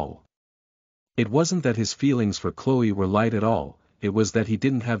worried at all. It wasn't that his feelings for Chloe were light at all, it was that he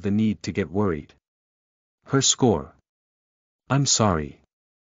didn't have the need to get worried. Her score. I'm sorry.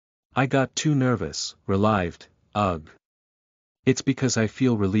 I got too nervous, relieved, ugh. It's because I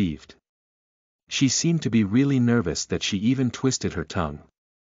feel relieved. She seemed to be really nervous that she even twisted her tongue.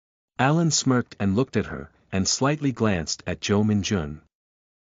 Alan smirked and looked at her, and slightly glanced at Jo Minjun.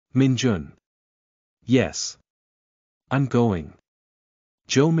 Minjun. Yes. I'm going.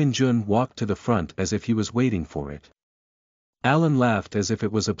 Zhou Minjun walked to the front as if he was waiting for it. Alan laughed as if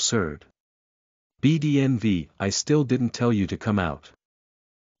it was absurd. BDNV, I still didn't tell you to come out.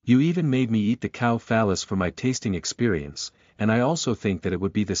 You even made me eat the cow phallus for my tasting experience, and I also think that it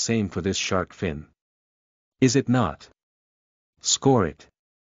would be the same for this shark fin. Is it not? Score it.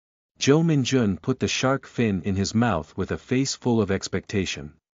 Zhou Minjun put the shark fin in his mouth with a face full of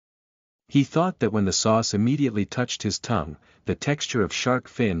expectation. He thought that when the sauce immediately touched his tongue, the texture of shark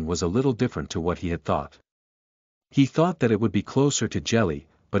fin was a little different to what he had thought. He thought that it would be closer to jelly,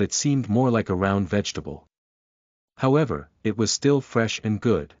 but it seemed more like a round vegetable. However, it was still fresh and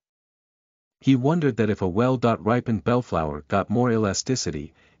good. He wondered that if a well-ripened bellflower got more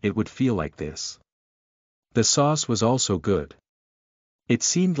elasticity, it would feel like this. The sauce was also good. It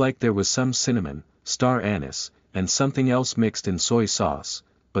seemed like there was some cinnamon, star anise, and something else mixed in soy sauce,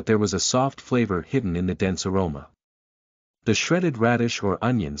 but there was a soft flavor hidden in the dense aroma. The shredded radish or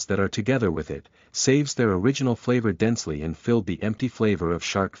onions that are together with it, saves their original flavor densely and filled the empty flavor of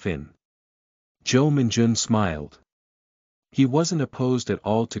shark fin. Zhou Minjun smiled. He wasn't opposed at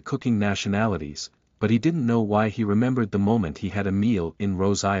all to cooking nationalities, but he didn't know why he remembered the moment he had a meal in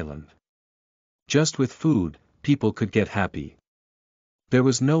Rose Island. Just with food, people could get happy. There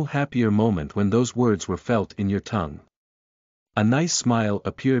was no happier moment when those words were felt in your tongue. A nice smile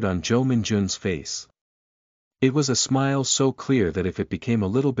appeared on Zhou Minjun's face. It was a smile so clear that if it became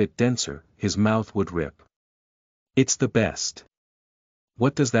a little bit denser, his mouth would rip. It's the best.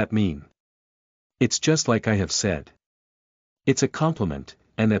 What does that mean? It's just like I have said. It's a compliment,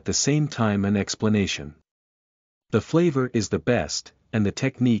 and at the same time an explanation. The flavor is the best, and the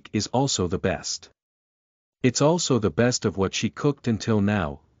technique is also the best. It's also the best of what she cooked until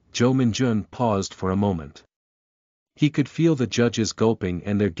now. Zhou Minjun paused for a moment. He could feel the judges gulping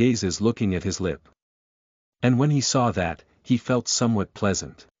and their gazes looking at his lip. And when he saw that, he felt somewhat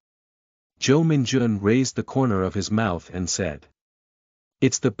pleasant. Zhou Minjun raised the corner of his mouth and said,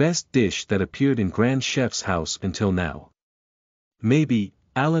 "It's the best dish that appeared in Grand Chef's house until now." Maybe.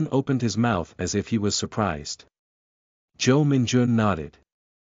 Alan opened his mouth as if he was surprised. Zhou Minjun nodded.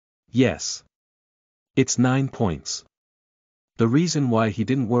 Yes. It's 9 points. The reason why he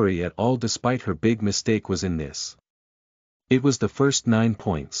didn't worry at all despite her big mistake was in this. It was the first 9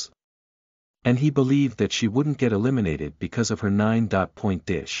 points. And he believed that she wouldn't get eliminated because of her 9-point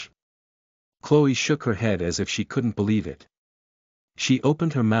dish. Chloe shook her head as if she couldn't believe it. She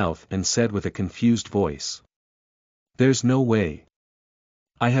opened her mouth and said with a confused voice. "There's no way.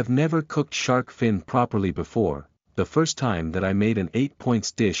 I have never cooked shark fin properly before. The first time that I made an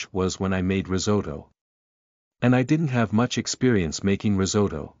 8-point dish was when I made risotto. And I didn't have much experience making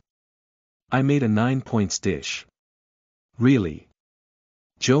risotto. I made a 9-point dish." Really?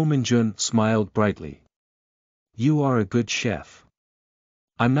 Zhou Minjun smiled brightly. You are a good chef.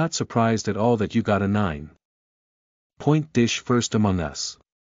 I'm not surprised at all that you got a 9-point dish first among us.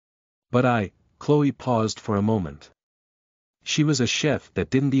 But Chloe paused for a moment. She was a chef that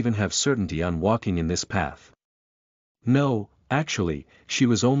didn't even have certainty on walking in this path. No, actually, she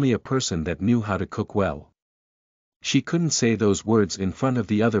was only a person that knew how to cook well. She couldn't say those words in front of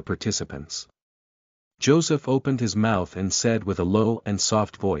the other participants. Joseph opened his mouth and said with a low and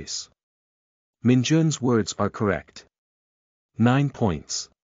soft voice. Minjun's words are correct. 9 points.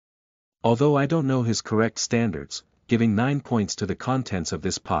 Although I don't know his correct standards, giving 9 points to the contents of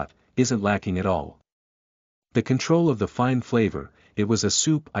this pot isn't lacking at all. The control of the fine flavor, it was a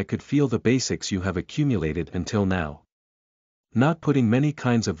soup. I could feel the basics you have accumulated until now. Not putting many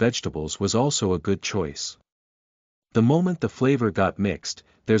kinds of vegetables was also a good choice. The moment the flavor got mixed,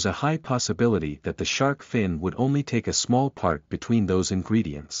 there's a high possibility that the shark fin would only take a small part between those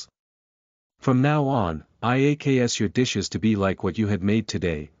ingredients. From now on, IAKS your dishes to be like what you had made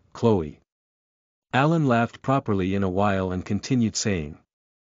today, Chloe. Alan laughed properly in a while and continued saying.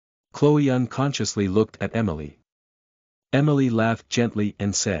 Chloe unconsciously looked at Emily. Emily laughed gently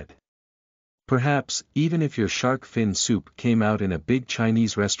and said. Perhaps, even if your shark fin soup came out in a big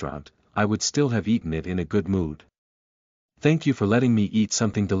Chinese restaurant, I would still have eaten it in a good mood. Thank you for letting me eat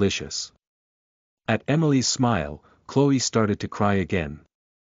something delicious. At Emily's smile, Chloe started to cry again.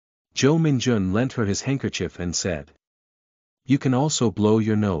 Zhou Minjun lent her his handkerchief and said. You can also blow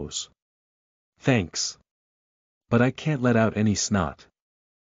your nose. Thanks. But I can't let out any snot.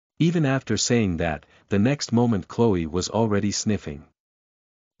 Even after saying that, the next moment Chloe was already sniffing.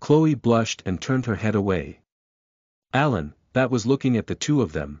 Chloe blushed and turned her head away. Alan, that was looking at the two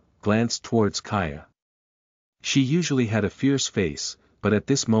of them, glanced towards Kaya. She usually had a fierce face, but at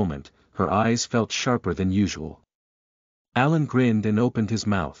this moment, her eyes felt sharper than usual. Alan grinned and opened his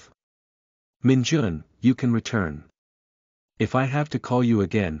mouth. Minjun, you can return. If I have to call you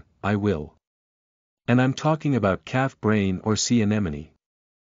again, I will. And I'm talking about calf brain or sea anemone.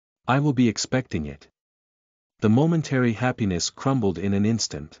 I will be expecting it. The momentary happiness crumbled in an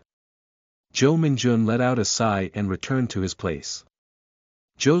instant. Jo Minjun let out a sigh and returned to his place.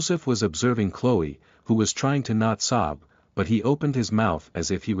 Joseph was observing Chloe, who was trying to not sob, but he opened his mouth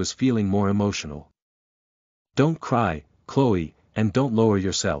as if he was feeling more emotional. Don't cry, Chloe, and don't lower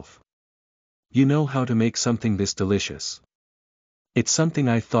yourself. You know how to make something this delicious. It's something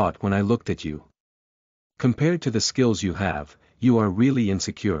I thought when I looked at you. Compared to the skills you have, you are really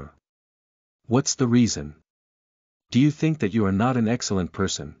insecure. What's the reason? Do you think that you are not an excellent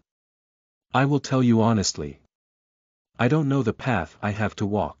person? I will tell you honestly. I don't know the path I have to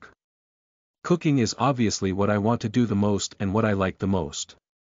walk. Cooking is obviously what I want to do the most and what I like the most.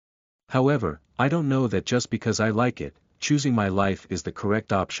 However, I don't know that just because I like it, choosing my life is the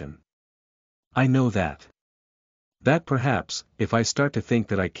correct option. I know that. That perhaps, if I start to think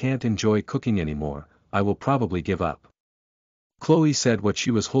that I can't enjoy cooking anymore, I will probably give up. Chloe said what she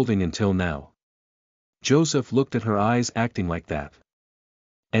was holding until now. Joseph looked at her eyes acting like that.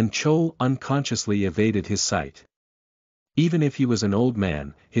 And Chol unconsciously evaded his sight. Even if he was an old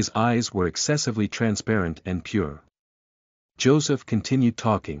man, his eyes were excessively transparent and pure. Joseph continued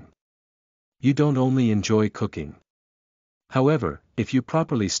talking. You don't only enjoy cooking. However, if you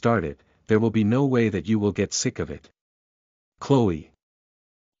properly start it, there will be no way that you will get sick of it. Chloe.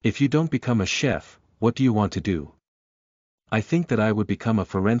 If you don't become a chef, what do you want to do? I think that I would become a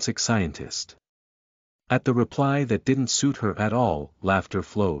forensic scientist. At the reply that didn't suit her at all, laughter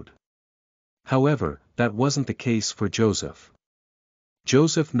flowed. However, that wasn't the case for Joseph.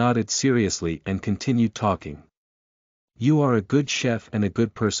 Joseph nodded seriously and continued talking. You are a good chef and a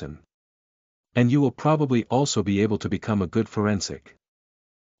good person. And you will probably also be able to become a good forensic.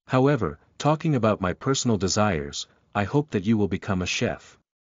 However, talking about my personal desires, I hope that you will become a chef.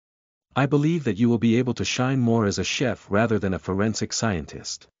 I believe that you will be able to shine more as a chef rather than a forensic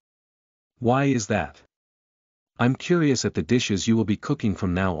scientist. Why is that? I'm curious at the dishes you will be cooking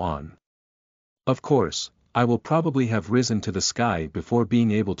from now on. Of course, I will probably have risen to the sky before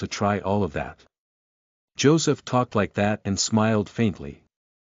being able to try all of that. Joseph talked like that and smiled faintly.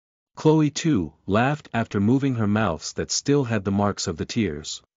 Chloe too, laughed after moving her mouths that still had the marks of the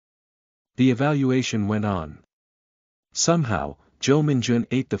tears. The evaluation went on. Somehow, Jo Minjun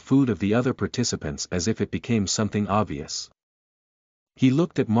ate the food of the other participants as if it became something obvious. He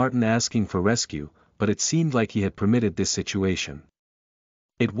looked at Martin asking for rescue, but it seemed like he had permitted this situation.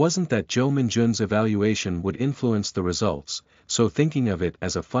 It wasn't that Jo Minjun's evaluation would influence the results, so thinking of it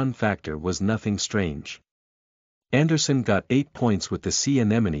as a fun factor was nothing strange. Anderson got 8 points with the sea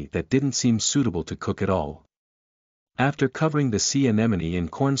anemone that didn't seem suitable to cook at all. After covering the sea anemone in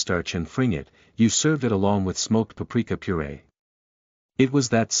cornstarch and frying it, you served it along with smoked paprika puree. It was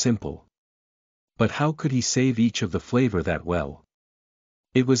that simple. But how could he save each of the flavor that well?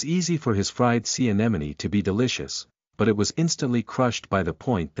 It was easy for his fried sea anemone to be delicious, but it was instantly crushed by the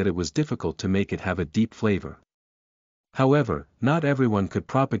point that it was difficult to make it have a deep flavor. However, not everyone could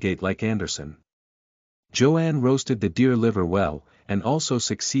propagate like Anderson. Joanne roasted the deer liver well, and also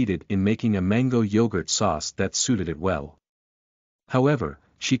succeeded in making a mango yogurt sauce that suited it well. However,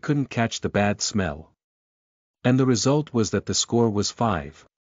 she couldn't catch the bad smell. And the result was that the score was 5.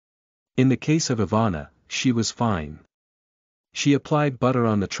 In the case of Ivana, she was fine. She applied butter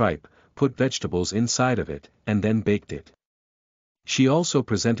on the tripe, put vegetables inside of it, and then baked it. She also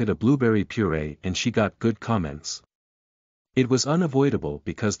presented a blueberry puree and she got good comments. It was unavoidable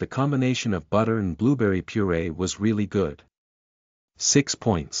because the combination of butter and blueberry puree was really good. 6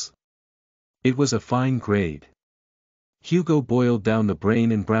 points. It was a fine grade. Hugo boiled down the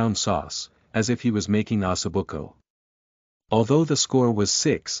brain in brown sauce, as if he was making ossobuco. Although the score was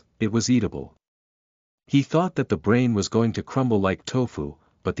 6, it was eatable. He thought that the brain was going to crumble like tofu,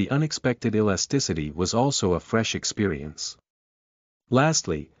 but the unexpected elasticity was also a fresh experience.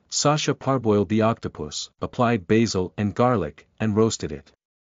 Lastly, Sasha parboiled the octopus, applied basil and garlic, and roasted it.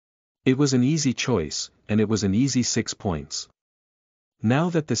 It was an easy choice, and it was an easy 6 points.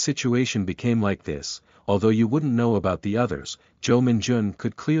 Now that the situation became like this, although you wouldn't know about the others, Jo Minjun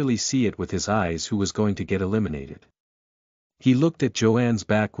could clearly see it with his eyes who was going to get eliminated. He looked at Joanne's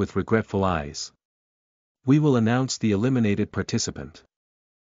back with regretful eyes. We will announce the eliminated participant.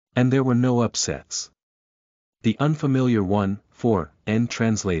 And there were no upsets. The unfamiliar 1-4 End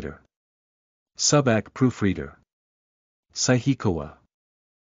translator. Subak proofreader. Saihikawa.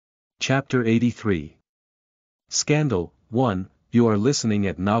 Chapter 83. Scandal 1. You are listening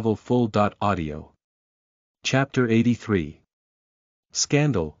at novelfull.audio. Chapter 83.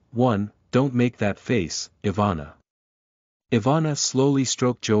 Scandal 1. Don't make that face, Ivana. Ivana slowly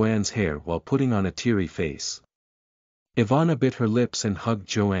stroked Joanne's hair while putting on a teary face. Ivana bit her lips and hugged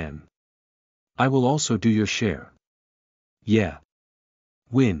Joanne. I will also do your share. Yeah.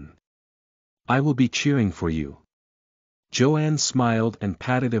 Win. I will be cheering for you. Joanne smiled and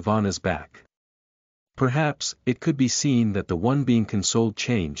patted Ivana's back. Perhaps, it could be seen that the one being consoled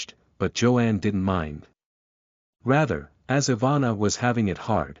changed, but Joanne didn't mind. Rather, as Ivana was having it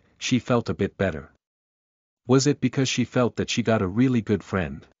hard, she felt a bit better. Was it because she felt that she got a really good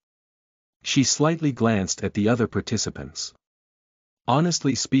friend? She slightly glanced at the other participants.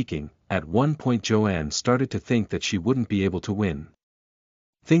 Honestly speaking, at one point Joanne started to think that she wouldn't be able to win.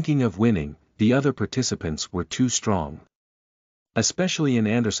 Thinking of winning, the other participants were too strong. Especially in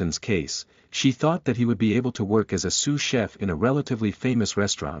Anderson's case, she thought that he would be able to work as a sous chef in a relatively famous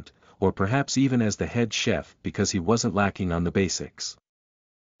restaurant, or perhaps even as the head chef because he wasn't lacking on the basics.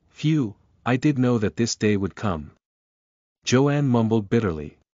 Phew, I did know that this day would come. Joanne mumbled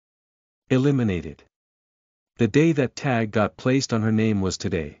bitterly. Eliminated. The day that tag got placed on her name was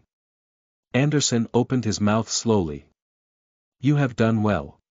today. Anderson opened his mouth slowly. You have done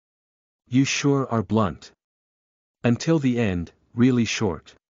well. You sure are blunt. Until the end, really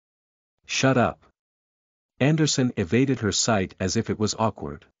short. Shut up. Anderson evaded her sight as if it was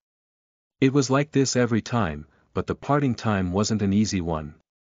awkward. It was like this every time, but the parting time wasn't an easy one.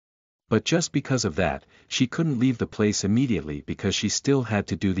 But just because of that, she couldn't leave the place immediately because she still had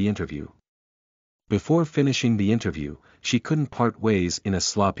to do the interview. Before finishing the interview, she couldn't part ways in a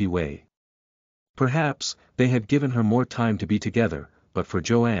sloppy way. Perhaps, they had given her more time to be together, but for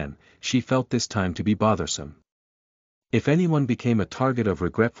Joanne, she felt this time to be bothersome. If anyone became a target of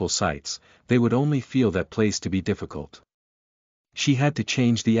regretful sights, they would only feel that place to be difficult. She had to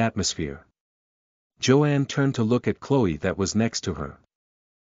change the atmosphere. Joanne turned to look at Chloe that was next to her.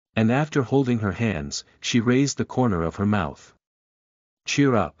 And after holding her hands, she raised the corner of her mouth.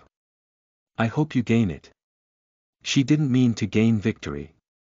 Cheer up. I hope you gain it. She didn't mean to gain victory.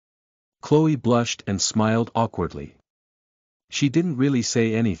 Chloe blushed and smiled awkwardly. She didn't really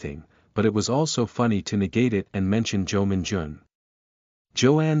say anything, but it was also funny to negate it and mention Jo Min-jun.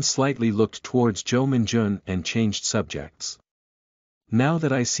 Joanne slightly looked towards Jo Min-jun and changed subjects. Now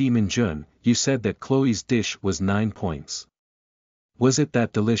that I see Min-jun, you said that Chloe's dish was 9 points. Was it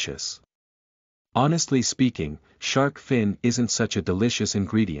that delicious? Honestly speaking, shark fin isn't such a delicious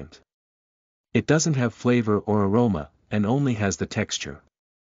ingredient. It doesn't have flavor or aroma, and only has the texture.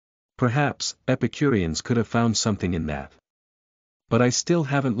 Perhaps, Epicureans could have found something in that. But I still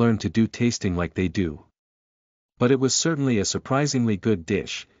haven't learned to do tasting like they do. But it was certainly a surprisingly good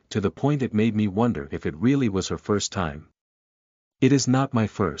dish, to the point it made me wonder if it really was her first time. It is not my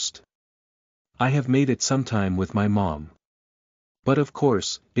first. I have made it sometime with my mom. But of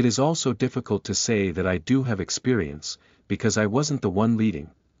course, it is also difficult to say that I do have experience, because I wasn't the one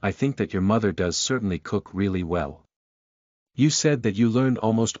leading. I think that your mother does certainly cook really well. You said that you learned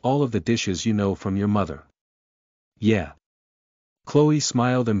almost all of the dishes you know from your mother. Yeah. Chloe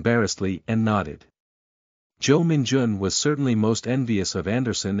smiled embarrassedly and nodded. Jo Min-jun was certainly most envious of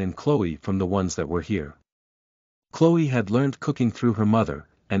Anderson and Chloe from the ones that were here. Chloe had learned cooking through her mother,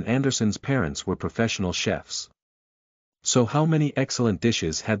 and Anderson's parents were professional chefs. So how many excellent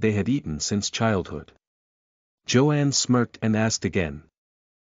dishes had they eaten since childhood? Joanne smirked and asked again.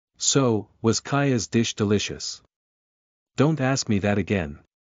 So, was Kaya's dish delicious? Don't ask me that again.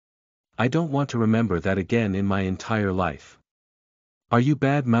 I don't want to remember that again in my entire life. Are you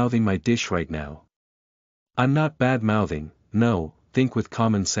bad-mouthing my dish right now? I'm not bad-mouthing, no, think with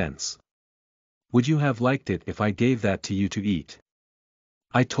common sense. Would you have liked it if I gave that to you to eat?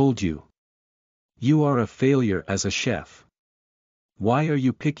 I told you. You are a failure as a chef. Why are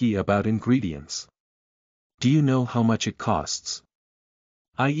you picky about ingredients? Do you know how much it costs?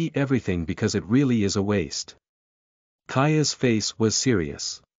 I eat everything because it really is a waste. Kaya's face was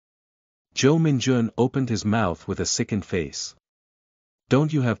serious. Jo Min-jun opened his mouth with a sickened face.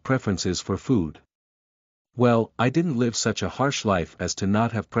 Don't you have preferences for food? Well, I didn't live such a harsh life as to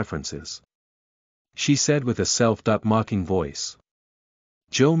not have preferences. She said with a self-mocking voice.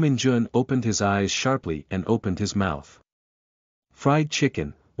 Jo Min-jun opened his eyes sharply and opened his mouth. Fried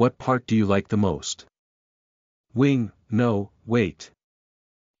chicken, what part do you like the most? Wing, no, wait.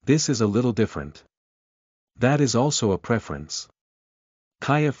 This is a little different. That is also a preference.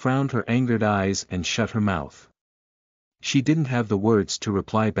 Kaya frowned her angered eyes and shut her mouth. She didn't have the words to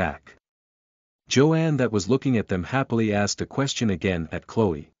reply back. Joanne that was looking at them happily asked a question again at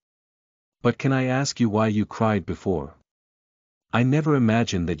Chloe. But can I ask you why you cried before? I never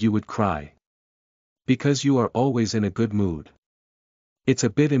imagined that you would cry. Because you are always in a good mood. It's a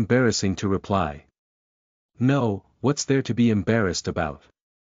bit embarrassing to reply. No, what's there to be embarrassed about?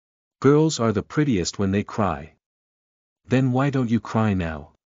 Girls are the prettiest when they cry. Then why don't you cry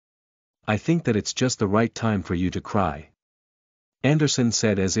now? I think that it's just the right time for you to cry. Anderson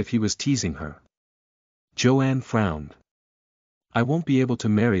said as if he was teasing her. Joanne frowned. I won't be able to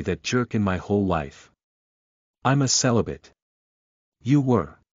marry that jerk in my whole life. I'm a celibate. You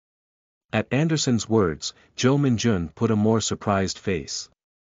were. At Anderson's words, Jo Min-jun put a more surprised face.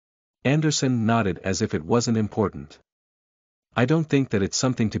 Anderson nodded as if it wasn't important. I don't think that it's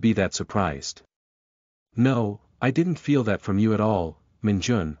something to be that surprised. No, I didn't feel that from you at all,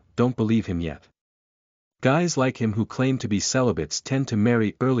 Min-jun, don't believe him yet. Guys like him who claim to be celibates tend to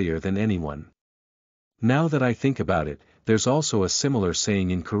marry earlier than anyone. Now that I think about it, there's also a similar saying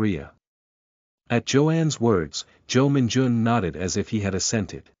in Korea. At Joanne's words, Jo Min-jun nodded as if he had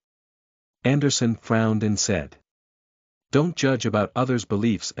assented. Anderson frowned and said. Don't judge about others'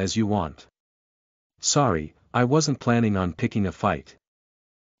 beliefs as you want. Sorry, I wasn't planning on picking a fight.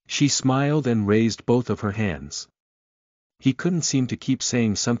 She smiled and raised both of her hands. He couldn't seem to keep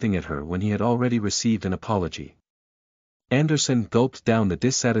saying something at her when he had already received an apology. Anderson gulped down the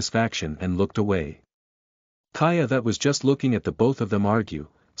dissatisfaction and looked away. Kaya, that was just looking at the both of them argue,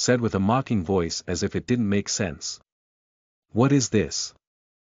 said with a mocking voice as if it didn't make sense. What is this?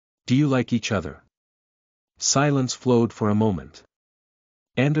 Do you like each other? Silence flowed for a moment.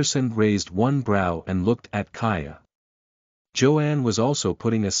 Anderson raised one brow and looked at Kaya. Joanne was also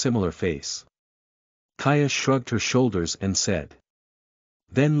putting a similar face. Kaya shrugged her shoulders and said.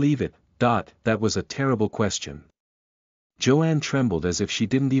 Then leave it, that was a terrible question. Joanne trembled as if she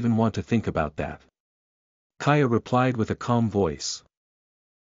didn't even want to think about that. Kaya replied with a calm voice.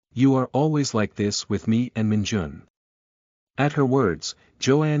 You are always like this with me and Min-jun. At her words,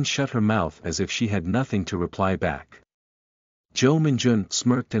 Joanne shut her mouth as if she had nothing to reply back. Jo Min-jun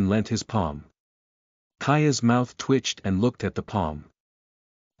smirked and lent his palm. Kaya's mouth twitched and looked at the palm.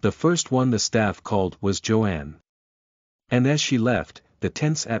 The first one the staff called was Joanne. And as she left, the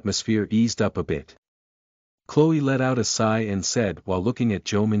tense atmosphere eased up a bit. Chloe let out a sigh and said while looking at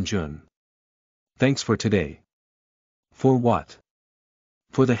Jo Min-jun. Thanks for today. For what?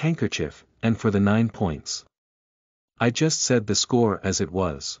 For the handkerchief, and for the 9 points. I just said the score as it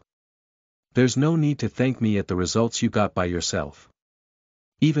was. There's no need to thank me at the results you got by yourself.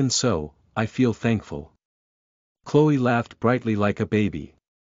 Even so, I feel thankful. Chloe laughed brightly like a baby.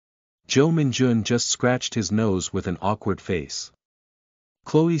 Jo Min-jun just scratched his nose with an awkward face.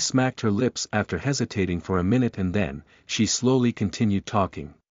 Chloe smacked her lips after hesitating for a minute and then, she slowly continued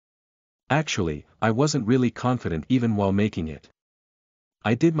talking. Actually, I wasn't really confident even while making it.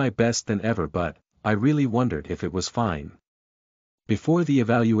 I did my best than ever, but I really wondered if it was fine. Before the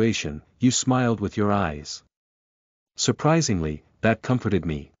evaluation, you smiled with your eyes. Surprisingly, that comforted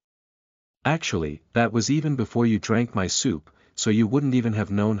me. Actually, that was even before you drank my soup, so you wouldn't even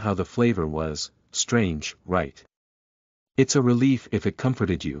have known how the flavor was. Strange, right? It's a relief if it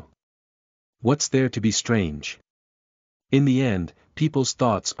comforted you. What's there to be strange? In the end, people's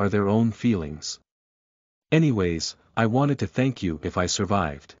thoughts are their own feelings. Anyways, I wanted to thank you if I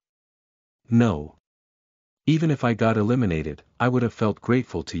survived. No. Even if I got eliminated, I would have felt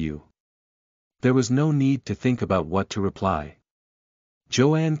grateful to you. There was no need to think about what to reply.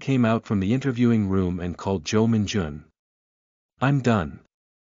 Joanne came out from the interviewing room and called Jo Min-jun. I'm done.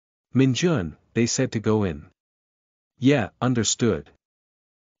 Min-jun, they said to go in. Yeah, understood.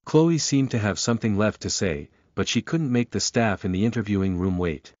 Chloe seemed to have something left to say, but she couldn't make the staff in the interviewing room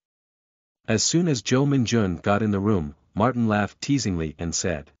wait. As soon as Jo Min-jun got in the room, Martin laughed teasingly and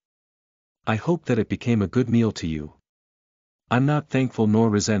said. I hope that it became a good meal to you. I'm not thankful nor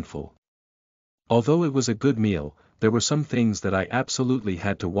resentful. Although it was a good meal, there were some things that I absolutely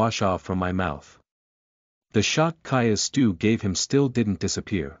had to wash off from my mouth. The shock Kaya's stew gave him still didn't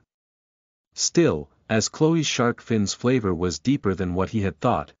disappear. Still, as Chloe's shark fin's flavor was deeper than what he had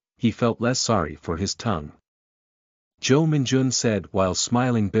thought, he felt less sorry for his tongue. Jo Min-jun said while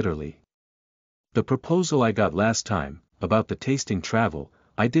smiling bitterly. The proposal I got last time, about the tasting travel,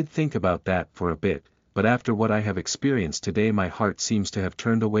 I did think about that for a bit, but after what I have experienced today my heart seems to have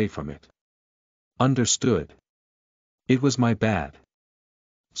turned away from it. Understood. It was my bad.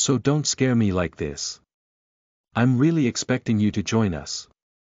 So don't scare me like this. I'm really expecting you to join us.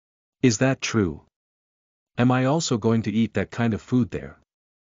 Is that true? Am I also going to eat that kind of food there?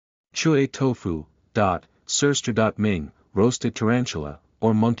 Chue tofu, sirster ming, roasted tarantula,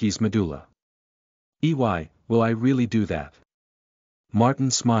 or monkey's medulla. Will I really do that?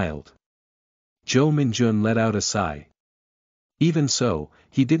 Martin smiled. Jo Min-jun let out a sigh. Even so,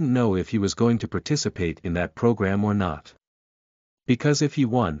 he didn't know if he was going to participate in that program or not. Because if he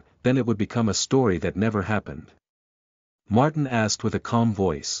won, then it would become a story that never happened. Martin asked with a calm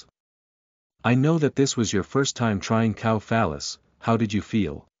voice. I know that this was your first time trying cow phallus, how did you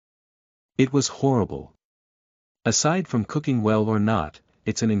feel? It was horrible. Aside from cooking well or not,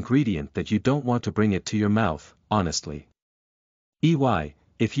 it's an ingredient that you don't want to bring it to your mouth, honestly.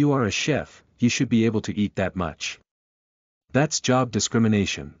 If you are a chef, you should be able to eat that much. That's job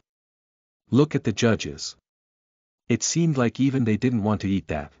discrimination. Look at the judges. It seemed like even they didn't want to eat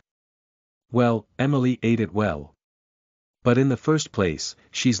that. Well, Emily ate it well. But in the first place,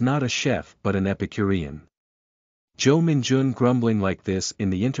 she's not a chef but an Epicurean. Joe Minjun grumbling like this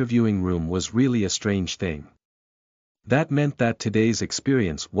in the interviewing room was really a strange thing. That meant that today's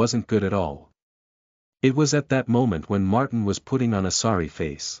experience wasn't good at all. It was at that moment when Martin was putting on a sorry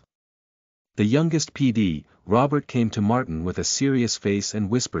face. The youngest PD, Robert, came to Martin with a serious face and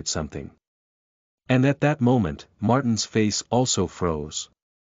whispered something. And at that moment, Martin's face also froze.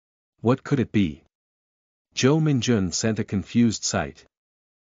 What could it be? Joe Minjun sent a confused sight.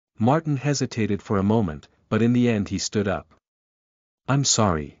 Martin hesitated for a moment, but in the end he stood up. I'm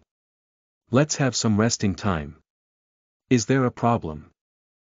sorry. Let's have some resting time. Is there a problem?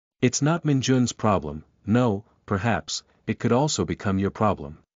 It's not Minjun's problem, no, perhaps, it could also become your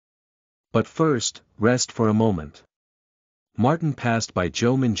problem. But first, rest for a moment. Martin passed by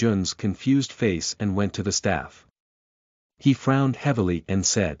Joe Minjun's confused face and went to the staff. He frowned heavily and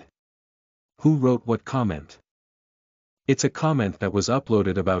said. Who wrote what comment? It's a comment that was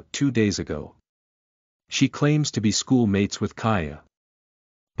uploaded about 2 days ago. She claims to be schoolmates with Kaya.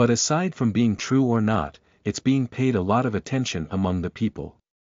 But aside from being true or not, it's being paid a lot of attention among the people.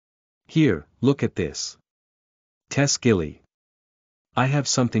 Here, look at this. Tess Gilly. I have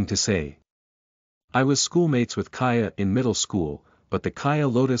something to say. I was schoolmates with Kaya in middle school, but the Kaya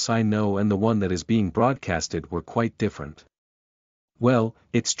Lotus I know and the one that is being broadcasted were quite different. Well,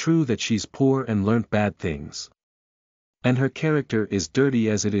 it's true that she's poor and learnt bad things. And her character is dirty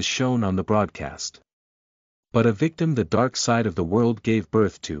as it is shown on the broadcast. But a victim the dark side of the world gave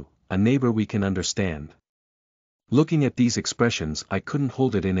birth to, a neighbor we can understand. Looking at these expressions I couldn't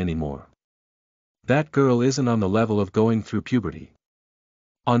hold it in anymore. That girl isn't on the level of going through puberty.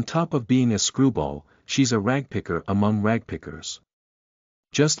 On top of being a screwball, she's a ragpicker among ragpickers.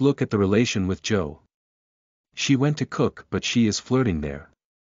 Just look at the relation with Joe. She went to cook but she is flirting there.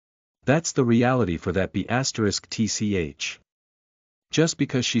 That's the reality for that B*TCH. Just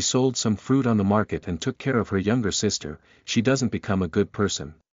because she sold some fruit on the market and took care of her younger sister, she doesn't become a good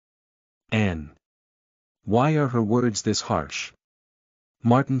person. Anne. Why are her words this harsh?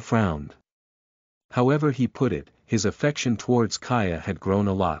 Martin frowned. However he put it, his affection towards Kaya had grown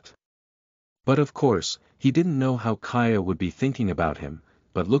a lot. But of course, he didn't know how Kaya would be thinking about him,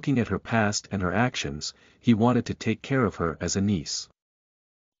 but looking at her past and her actions, he wanted to take care of her as a niece.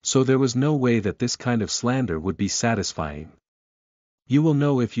 So there was no way that this kind of slander would be satisfying. You will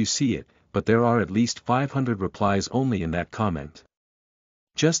know if you see it, but there are at least 500 replies only in that comment.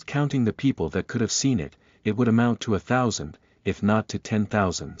 Just counting the people that could have seen it, it would amount to 1,000, if not to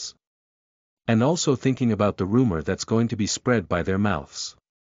 10,000s. And also thinking about the rumor that's going to be spread by their mouths.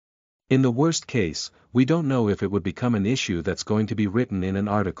 In the worst case, we don't know if it would become an issue that's going to be written in an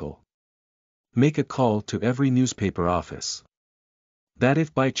article. Make a call to every newspaper office. That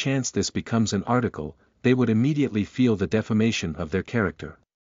if by chance this becomes an article, they would immediately feel the defamation of their character.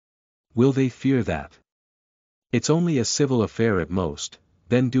 Will they fear that? It's only a civil affair at most,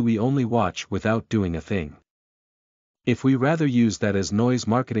 then do we only watch without doing a thing? If we rather use that as noise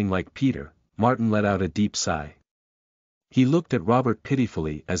marketing like Peter, Martin let out a deep sigh. He looked at Robert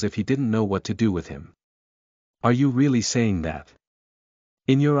pitifully as if he didn't know what to do with him. Are you really saying that?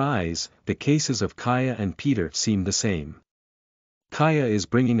 In your eyes, the cases of Kaya and Peter seem the same. Kaya is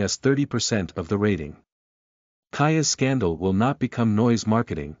bringing us 30% of the rating. Kaya's scandal will not become noise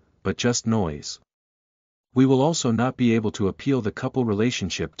marketing, but just noise. We will also not be able to appeal the couple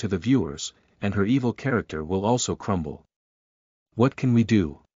relationship to the viewers, and her evil character will also crumble. What can we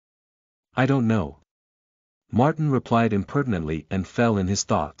do? I don't know. Martin replied impertinently and fell in his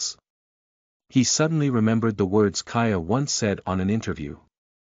thoughts. He suddenly remembered the words Kaya once said on an interview.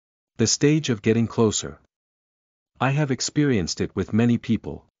 The stage of getting closer. I have experienced it with many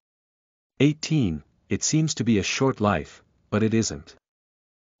people. 18, it seems to be a short life, but it isn't.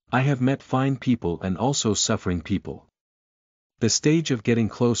 I have met fine people and also suffering people. The stage of getting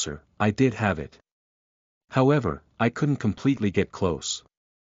closer, I did have it. However, I couldn't completely get close.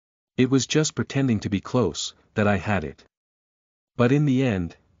 It was just pretending to be close, that I had it. But in the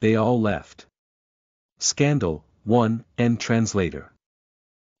end, they all left. Scandal, 1, End translator.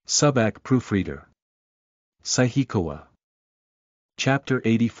 Subak proofreader. Saihikawa. Chapter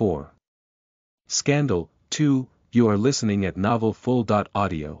 84. Scandal, 2, you are listening at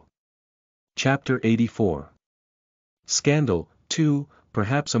novelfull.audio. Chapter 84. Scandal. 2.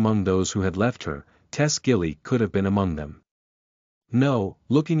 Perhaps among those who had left her, Tess Gilly could have been among them. No,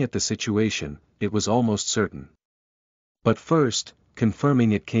 looking at the situation, it was almost certain. But first,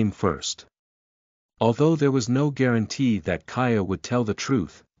 confirming it came first. Although there was no guarantee that Kaya would tell the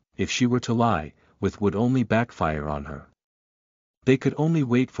truth, if she were to lie, it would only backfire on her. They could only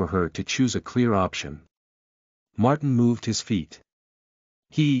wait for her to choose a clear option. Martin moved his feet.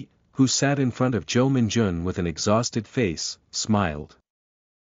 He, who sat in front of Jo Min-jun with an exhausted face, smiled.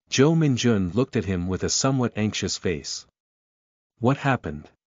 Jo Min-jun looked at him with a somewhat anxious face. What happened?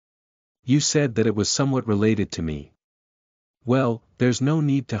 You said that it was somewhat related to me. Well, there's no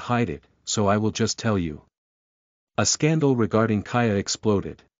need to hide it, so I will just tell you. A scandal regarding Kaya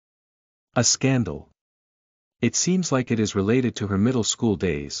exploded. A scandal. It seems like it is related to her middle school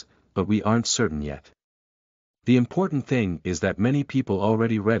days, but we aren't certain yet. The important thing is that many people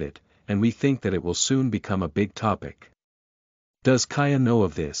already read it, and we think that it will soon become a big topic. Does Kaya know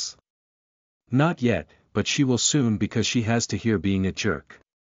of this? Not yet, but she will soon because she has to hear being a jerk.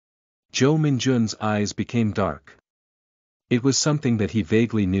 Jo Min-jun's eyes became dark. It was something that he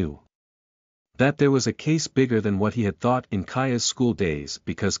vaguely knew. That there was a case bigger than what he had thought in Kaya's school days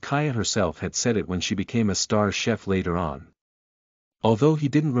because Kaya herself had said it when she became a star chef later on. Although he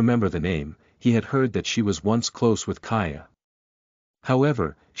didn't remember the name, he had heard that she was once close with Kaya.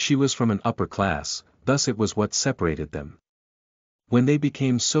 However, she was from an upper class, thus it was what separated them. When they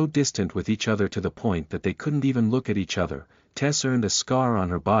became so distant with each other to the point that they couldn't even look at each other, Tess earned a scar on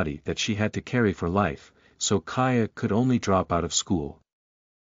her body that she had to carry for life, so Kaya could only drop out of school.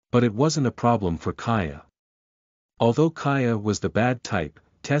 But it wasn't a problem for Kaya. Although Kaya was the bad type,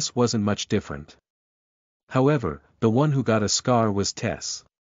 Tess wasn't much different. However, the one who got a scar was Tess.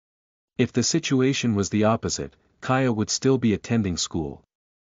 If the situation was the opposite, Kaya would still be attending school.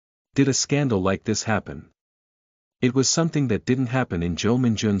 Did a scandal like this happen? It was something that didn't happen in Jo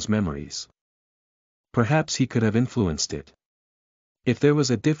Min-jun's memories. Perhaps he could have influenced it. If there was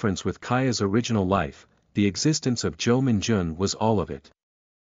a difference with Kaya's original life, the existence of Jo Min-jun was all of it.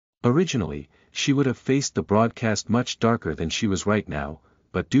 Originally, she would have faced the broadcast much darker than she was right now,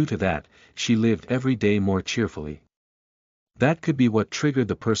 but due to that, she lived every day more cheerfully. That could be what triggered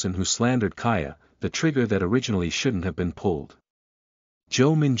the person who slandered Kaya, the trigger that originally shouldn't have been pulled.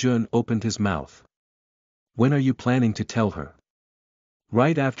 Jo Min-jun opened his mouth. When are you planning to tell her?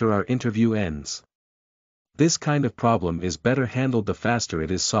 Right after our interview ends. This kind of problem is better handled the faster it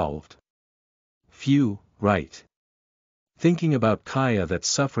is solved. Phew, right. Thinking about Kaya that's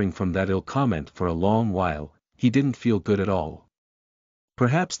suffering from that ill comment for a long while, he didn't feel good at all.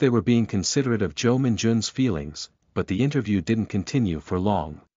 Perhaps they were being considerate of Jo Min-jun's feelings, but the interview didn't continue for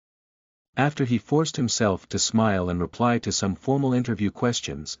long. After he forced himself to smile and reply to some formal interview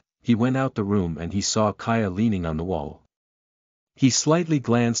questions, he went out the room and he saw Kaya leaning on the wall. He slightly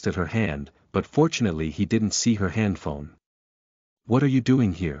glanced at her hand, but fortunately he didn't see her handphone. What are you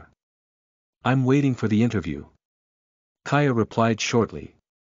doing here? I'm waiting for the interview. Kaya replied shortly.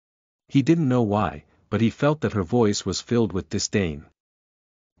 He didn't know why, but he felt that her voice was filled with disdain.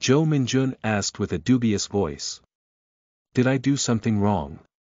 Jo Min-jun asked with a dubious voice. Did I do something wrong?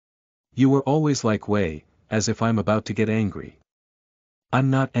 You were always like way, as if I'm about to get angry. I'm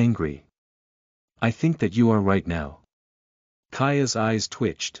not angry. I think that you are right now. Kaya's eyes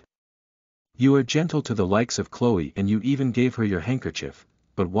twitched. You are gentle to the likes of Chloe and you even gave her your handkerchief,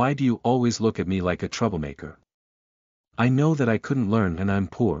 but why do you always look at me like a troublemaker? I know that I couldn't learn and I'm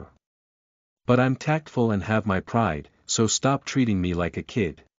poor. But I'm tactful and have my pride, so stop treating me like a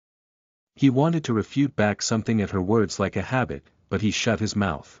kid. He wanted to refute back something at her words like a habit, but he shut his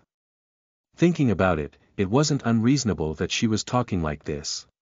mouth. Thinking about it, it wasn't unreasonable that she was talking like this.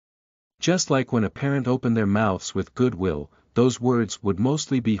 Just like when a parent opened their mouths with goodwill, those words would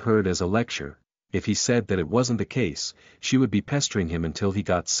mostly be heard as a lecture. If he said that it wasn't the case, she would be pestering him until he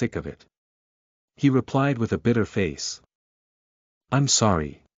got sick of it. He replied with a bitter face. I'm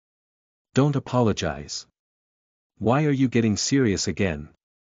sorry. Don't apologize. Why are you getting serious again?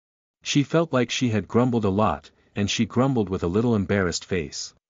 She felt like she had grumbled a lot, and she grumbled with a little embarrassed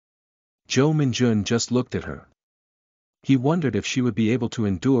face. Jo Min-jun just looked at her. He wondered if she would be able to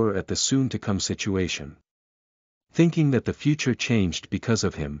endure at the soon-to-come situation. Thinking that the future changed because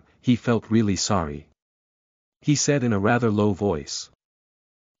of him, he felt really sorry. He said in a rather low voice.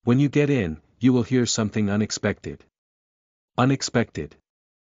 When you get in, you will hear something unexpected. Unexpected.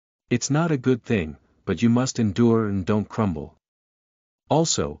 It's not a good thing, but you must endure and don't crumble.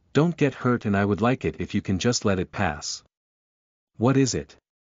 Also, don't get hurt and I would like it if you can just let it pass. What is it?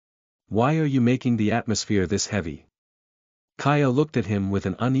 Why are you making the atmosphere this heavy? Kaya looked at him with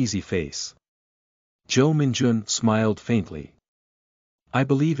an uneasy face. Jo Minjun smiled faintly. I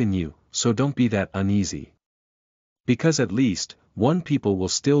believe in you, so don't be that uneasy. Because at least, one people will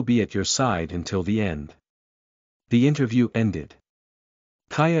still be at your side until the end. The interview ended.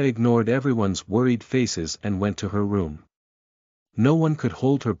 Kaya ignored everyone's worried faces and went to her room. No one could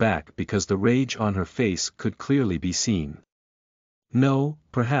hold her back because the rage on her face could clearly be seen. No,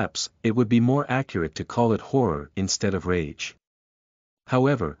 perhaps, it would be more accurate to call it horror instead of rage.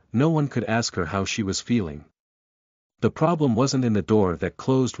 However, no one could ask her how she was feeling. The problem wasn't in the door that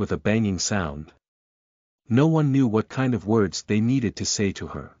closed with a banging sound. No one knew what kind of words they needed to say to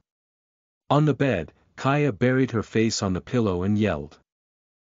her. On the bed, Kaya buried her face on the pillow and yelled.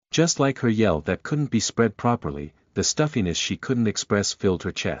 Just like her yell that couldn't be spread properly, the stuffiness she couldn't express filled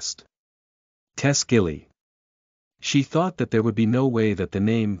her chest. Tess Gilly. She thought that there would be no way that the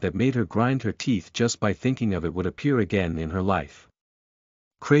name that made her grind her teeth just by thinking of it would appear again in her life.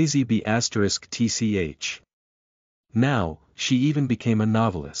 Crazy B*TCH. Now, she even became a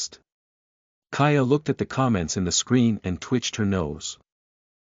novelist. Kaya looked at the comments in the screen and twitched her nose.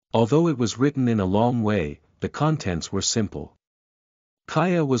 Although it was written in a long way, the contents were simple.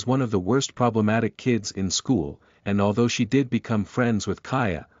 Kaya was one of the worst problematic kids in school, and although she did become friends with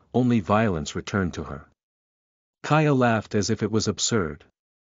Kaya, only violence returned to her. Kaya laughed as if it was absurd.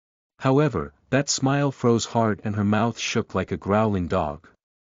 However, that smile froze hard and her mouth shook like a growling dog.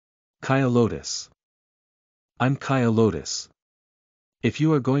 Kaya Lotus. I'm Kaya Lotus. If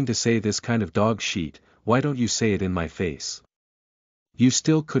you are going to say this kind of dog shit, why don't you say it in my face? You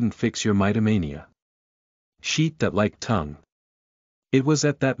still couldn't fix your mytomania. Sheet that like tongue. It was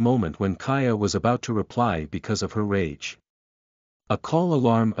at that moment when Kaya was about to reply because of her rage. A call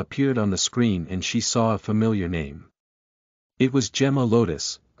alarm appeared on the screen and she saw a familiar name. It was Gemma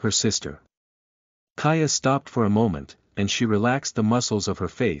Lotus, her sister. Kaya stopped for a moment, and she relaxed the muscles of her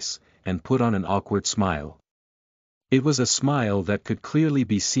face, and put on an awkward smile. It was a smile that could clearly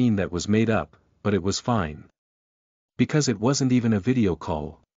be seen that was made up, but it was fine. Because it wasn't even a video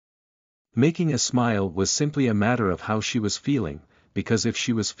call. Making a smile was simply a matter of how she was feeling, because if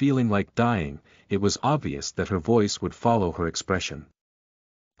she was feeling like dying, it was obvious that her voice would follow her expression.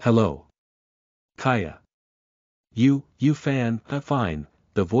 Hello. Kaya. You fan, fine,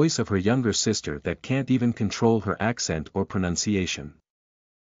 the voice of her younger sister that can't even control her accent or pronunciation.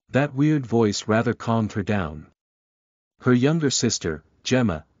 That weird voice rather calmed her down. Her younger sister,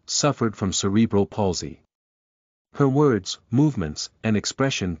 Gemma, suffered from cerebral palsy. Her words, movements, and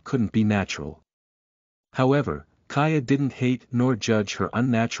expression couldn't be natural. However, Kaya didn't hate nor judge her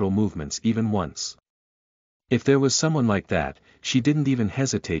unnatural movements even once. If there was someone like that, she didn't even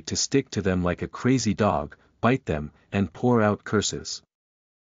hesitate to stick to them like a crazy dog, bite them, and pour out curses.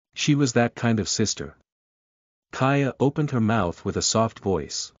 She was that kind of sister. Kaya opened her mouth with a soft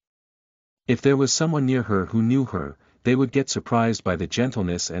voice. If there was someone near her who knew her, they would get surprised by the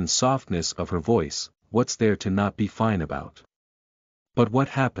gentleness and softness of her voice. What's there to not be fine about? But what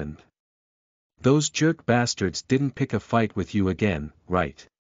happened? Those jerk bastards didn't pick a fight with you again, right?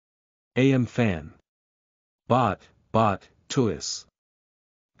 AM fan. Bot, Tuis.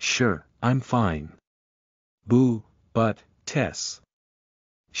 Sure, I'm fine. Boo, but, Tess.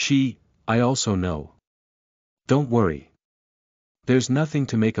 I also know. Don't worry. There's nothing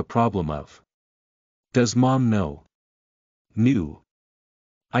to make a problem of. Does mom know? Knew.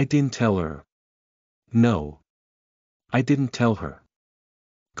 I didn't tell her. No. I didn't tell her.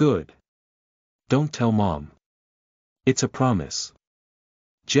 Good. Don't tell mom. It's a promise.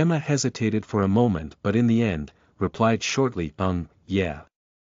 Gemma hesitated for a moment but in the end, replied shortly, yeah.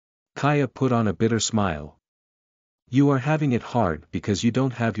 Kaya put on a bitter smile. You are having it hard because you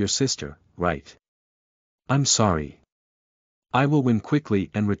don't have your sister, right? I'm sorry. I will win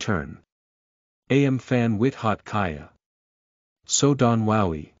quickly and return. AM fan wit hot Kaya. So Don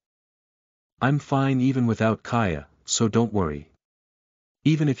Wowie. I'm fine even without Kaya, so don't worry.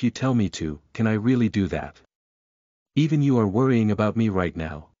 Even if you tell me to, can I really do that? Even you are worrying about me right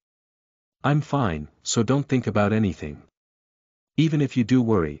now. I'm fine, so don't think about anything. Even if you do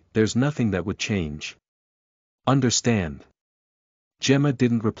worry, there's nothing that would change. Understand? Gemma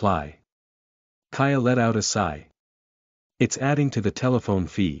didn't reply. Kaya let out a sigh. It's adding to the telephone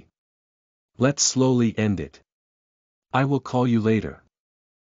fee. Let's slowly end it. I will call you later.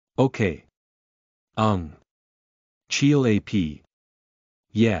 Okay. Chill AP.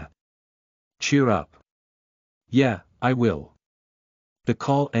 Yeah. Cheer up. Yeah, I will. The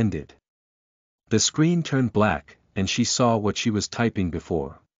call ended. The screen turned black, and she saw what she was typing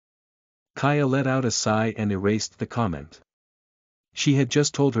before. Kaya let out a sigh and erased the comment. She had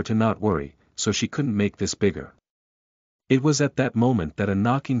just told her to not worry, so she couldn't make this bigger. It was at that moment that a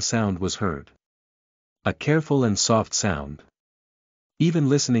knocking sound was heard. A careful and soft sound. Even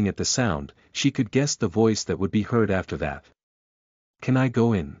listening at the sound, she could guess the voice that would be heard after that. "Can I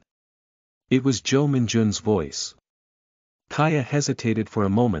go in?" It was Jo Minjun's voice. Kaya hesitated for a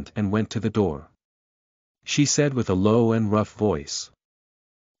moment and went to the door. She said with a low and rough voice.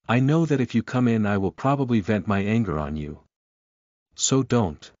 "I know that if you come in I will probably vent my anger on you. So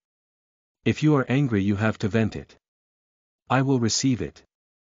don't. If you are angry you have to vent it. I will receive it."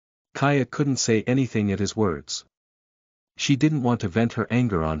 Kaya couldn't say anything at his words. She didn't want to vent her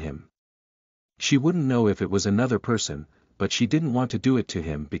anger on him. She wouldn't know if it was another person, but she didn't want to do it to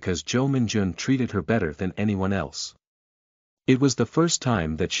him because Jo Minjun treated her better than anyone else. It was the first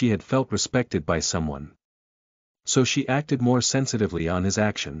time that she had felt respected by someone. So she acted more sensitively on his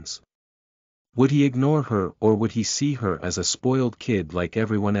actions. Would he ignore her or would he see her as a spoiled kid like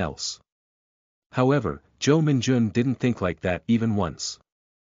everyone else? However, Jo Minjun didn't think like that even once.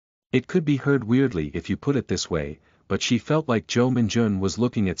 It could be heard weirdly if you put it this way, but she felt like Jo Minjun was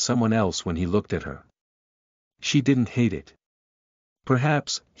looking at someone else when he looked at her. She didn't hate it.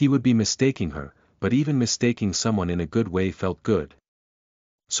 Perhaps, he would be mistaking her, but even mistaking someone in a good way felt good.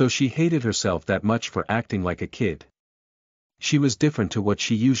 So she hated herself that much for acting like a kid. She was different to what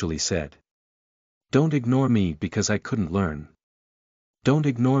she usually said. "Don't ignore me because I couldn't learn. Don't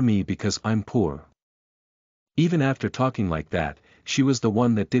ignore me because I'm poor." Even after talking like that, she was the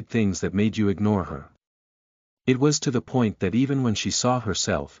one that did things that made you ignore her. It was to the point that even when she saw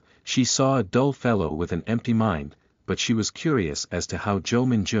herself, she saw a dull fellow with an empty mind, but she was curious as to how Jo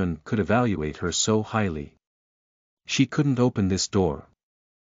Minjun could evaluate her so highly. She couldn't open this door.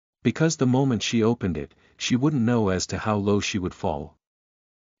 Because the moment she opened it, she wouldn't know as to how low she would fall.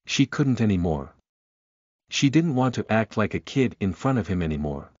 She couldn't anymore. She didn't want to act like a kid in front of him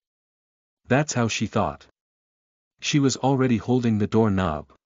anymore. That's how she thought. She was already holding the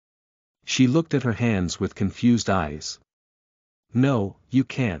doorknob. She looked at her hands with confused eyes. "No, you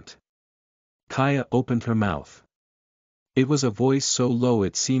can't." Kaya opened her mouth. It was a voice so low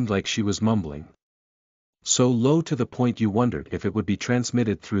it seemed like she was mumbling. So low to the point you wondered if it would be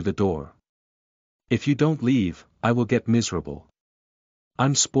transmitted through the door. "If you don't leave, I will get miserable.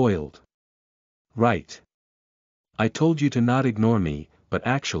 I'm spoiled." "Right. I told you to not ignore me, but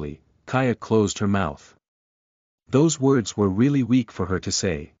actually," Kaya closed her mouth. Those words were really weak for her to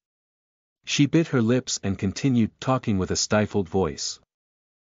say. She bit her lips and continued talking with a stifled voice.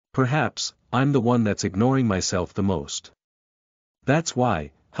 "Perhaps, I'm the one that's ignoring myself the most. That's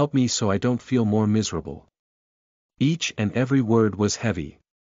why, help me so I don't feel more miserable." Each and every word was heavy.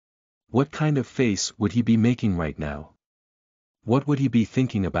 What kind of face would he be making right now? What would he be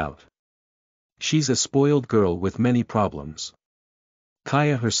thinking about? She's a spoiled girl with many problems.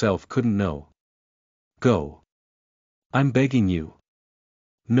 Kaya herself couldn't know. "Go. I'm begging you."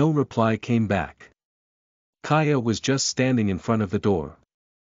 No reply came back. Kaya was just standing in front of the door.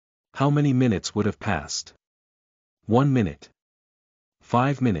 How many minutes would have passed? 1 minute.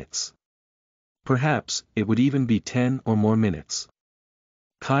 5 minutes. Perhaps, it would even be 10 or more minutes.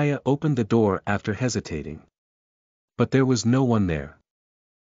 Kaya opened the door after hesitating. But there was no one there.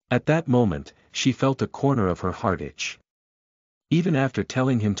 At that moment, she felt a corner of her heart itch. Even after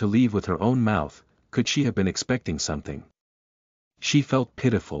telling him to leave with her own mouth, could she have been expecting something? She felt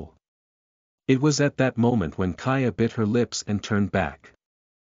pitiful. It was at that moment when Kaya bit her lips and turned back.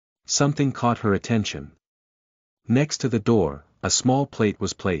 Something caught her attention. Next to the door, a small plate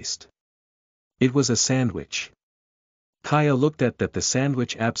was placed. It was a sandwich. Kaya looked at the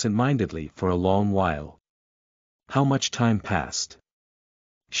sandwich absent-mindedly for a long while. How much time passed?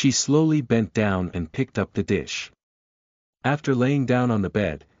 She slowly bent down and picked up the dish. After laying down on the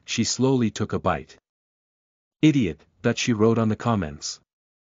bed, she slowly took a bite. "Idiot," that she wrote on the comments.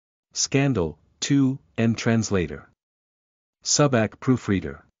 Scandal, 2, End translator. Subak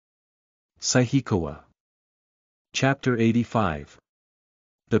proofreader. Saihikawa. Chapter 85.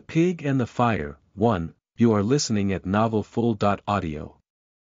 The Pig and the Fire, 1, you are listening at novelfull.audio.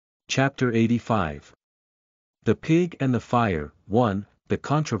 Chapter 85. The Pig and the Fire, 1, the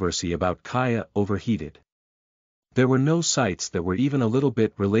controversy about Kaya overheated. There were no sites that were even a little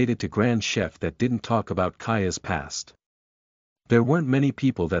bit related to Grand Chef that didn't talk about Kaya's past. There weren't many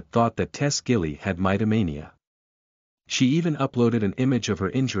people that thought that Tess Gilly had mytomania. She even uploaded an image of her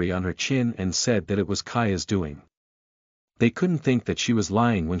injury on her chin and said that it was Kaya's doing. They couldn't think that she was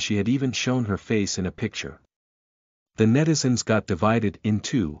lying when she had even shown her face in a picture. The netizens got divided in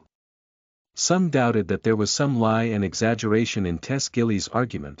two. Some doubted that there was some lie and exaggeration in Tess Gilly's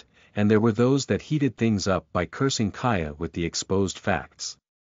argument, and there were those that heated things up by cursing Kaya with the exposed facts.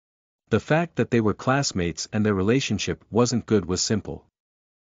 The fact that they were classmates and their relationship wasn't good was simple.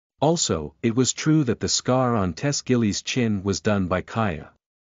 Also, it was true that the scar on Tess Gillies' chin was done by Kaya.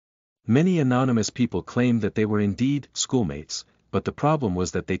 Many anonymous people claimed that they were indeed schoolmates, but the problem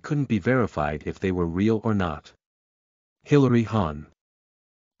was that they couldn't be verified if they were real or not. Hilary Hahn.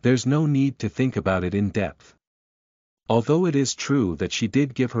 There's no need to think about it in depth. Although it is true that she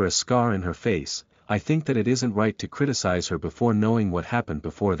did give her a scar in her face, I think that it isn't right to criticize her before knowing what happened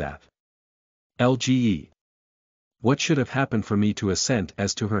before that. LGE. What should have happened for me to assent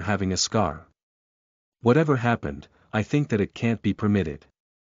as to her having a scar? Whatever happened, I think that it can't be permitted.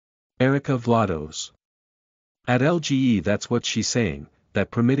 Erica Vlados. At LGE, that's what she's saying,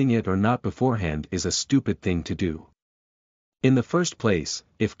 that permitting it or not beforehand is a stupid thing to do. In the first place,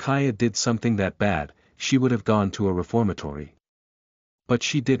 if Kaya did something that bad, she would have gone to a reformatory. But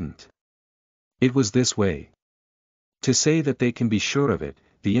she didn't. It was this way. To say that they can be sure of it,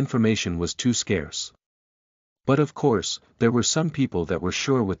 the information was too scarce. But of course, there were some people that were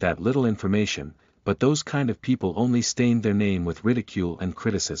sure with that little information, but those kind of people only stained their name with ridicule and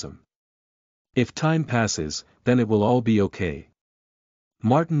criticism. If time passes, then it will all be okay.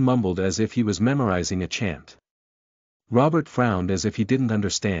 Martin mumbled as if he was memorizing a chant. Robert frowned as if he didn't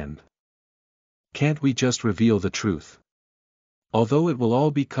understand. Can't we just reveal the truth? Although it will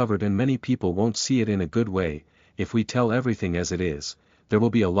all be covered and many people won't see it in a good way, if we tell everything as it is, there will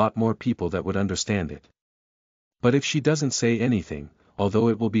be a lot more people that would understand it. But if she doesn't say anything, although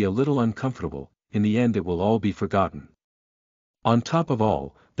it will be a little uncomfortable, in the end it will all be forgotten. On top of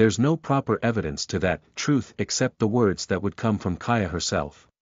all, there's no proper evidence to that truth except the words that would come from Kaya herself.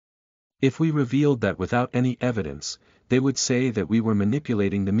 If we revealed that without any evidence, they would say that we were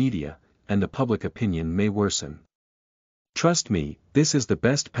manipulating the media, and the public opinion may worsen. Trust me, this is the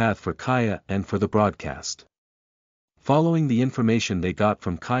best path for Kaya and for the broadcast. Following the information they got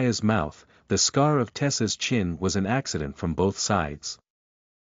from Kaya's mouth, the scar of Tessa's chin was an accident from both sides.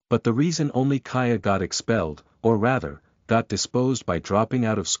 But the reason only Kaya got expelled, or rather, got disposed by dropping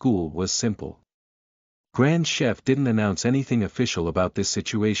out of school was simple. Grand Chef didn't announce anything official about this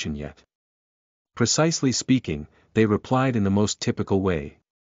situation yet. Precisely speaking, they replied in the most typical way.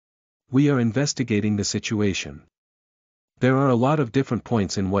 We are investigating the situation. There are a lot of different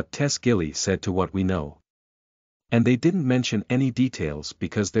points in what Tess Gillies said to what we know. And they didn't mention any details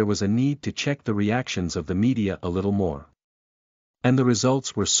because there was a need to check the reactions of the media a little more. And the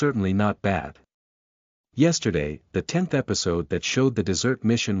results were certainly not bad. Yesterday, the 10th episode that showed the dessert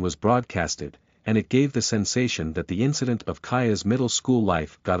mission was broadcasted, and it gave the sensation that the incident of Kaya's middle school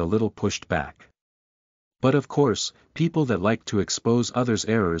life got a little pushed back. But of course, people that like to expose others'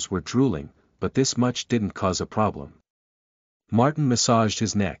 errors were drooling, but this much didn't cause a problem. Martin massaged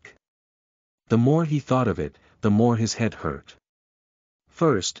his neck. The more he thought of it, the more his head hurt.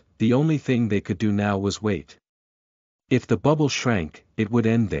 First, the only thing they could do now was wait. If the bubble shrank, it would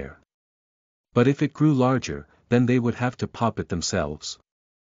end there. But if it grew larger, then they would have to pop it themselves.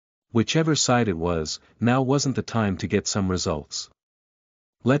 Whichever side it was, now wasn't the time to get some results.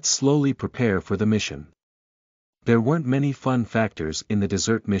 Let's slowly prepare for the mission. There weren't many fun factors in the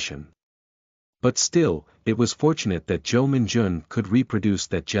dessert mission. But still, it was fortunate that Jo Min-jun could reproduce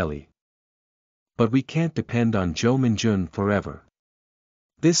that jelly. But we can't depend on Jo Min-jun forever.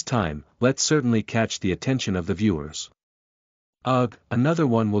 This time, let's certainly catch the attention of the viewers. Ugh, another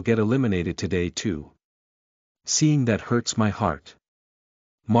one will get eliminated today too. Seeing that hurts my heart.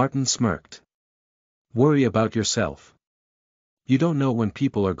 Martin smirked. Worry about yourself. You don't know when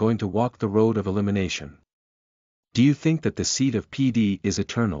people are going to walk the road of elimination. Do you think that the seat of PD is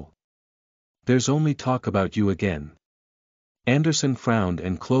eternal? There's only talk about you again. Anderson frowned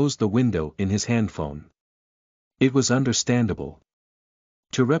and closed the window in his handphone. It was understandable.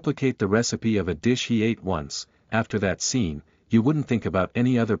 To replicate the recipe of a dish he ate once, after that scene, you wouldn't think about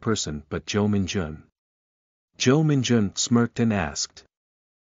any other person but Jo Min-jun. Jo Min-jun smirked and asked.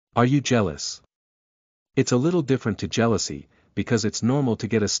 Are you jealous? It's a little different to jealousy, because it's normal to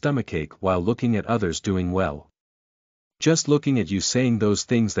get a stomachache while looking at others doing well. Just looking at you saying those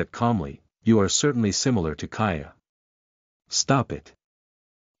things that calmly, you are certainly similar to Kaya. Stop it.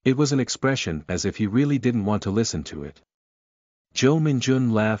 It was an expression as if he really didn't want to listen to it. Jo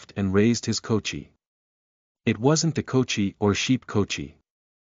Min-jun laughed and raised his kochi. It wasn't the kochi or sheep kochi.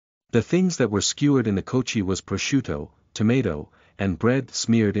 The things that were skewered in the kochi was prosciutto, tomato, and bread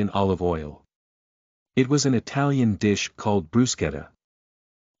smeared in olive oil. It was an Italian dish called bruschetta.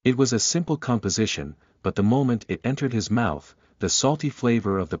 It was a simple composition, but the moment it entered his mouth, the salty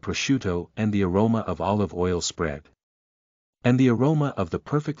flavor of the prosciutto and the aroma of olive oil spread. And the aroma of the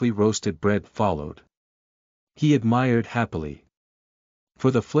perfectly roasted bread followed. He admired happily.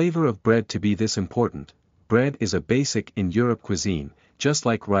 For the flavor of bread to be this important, bread is a basic in Europe cuisine, just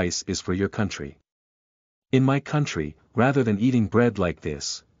like rice is for your country. In my country, rather than eating bread like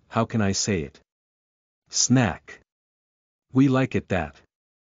this, how can I say it? Snack. We like it that.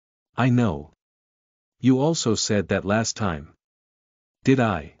 I know. You also said that last time. Did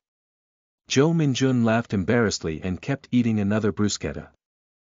I? Zhou Minjun laughed embarrassedly and kept eating another bruschetta.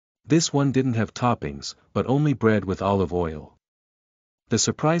 This one didn't have toppings, but only bread with olive oil. The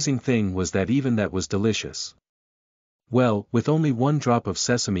surprising thing was that even that was delicious. Well, with only one drop of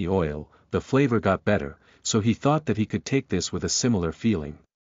sesame oil, the flavor got better, so he thought that he could take this with a similar feeling.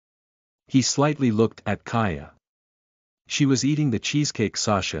 He slightly looked at Kaya. She was eating the cheesecake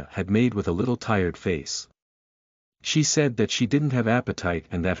Sasha had made with a little tired face. She said that she didn't have appetite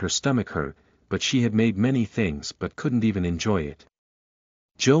and that her stomach hurt, but she had made many things but couldn't even enjoy it.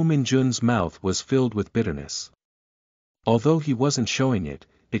 Zhou Minjun's mouth was filled with bitterness. Although he wasn't showing it,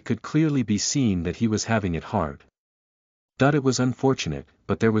 it could clearly be seen that he was having it hard. It was unfortunate,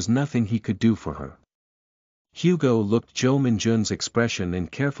 but there was nothing he could do for her. Hugo looked Zhou Minjun's expression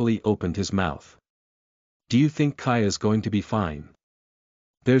and carefully opened his mouth. Do you think Kaya's going to be fine?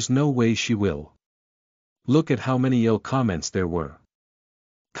 There's no way she will. Look at how many ill comments there were.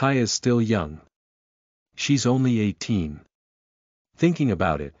 Kaya's still young. She's only 18. Thinking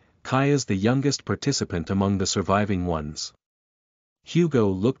about it, Kaya's the youngest participant among the surviving ones. Hugo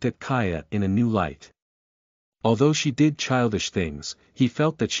looked at Kaya in a new light. Although she did childish things, he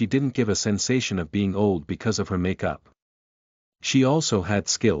felt that she didn't give a sensation of being old because of her makeup. She also had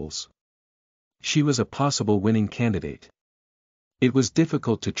skills. She was a possible winning candidate. It was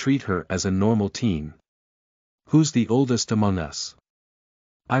difficult to treat her as a normal teen. Who's the oldest among us?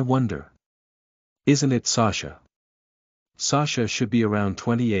 I wonder. Isn't it Sasha? Sasha should be around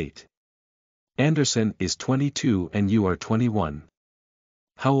 28. Anderson is 22 and you are 21.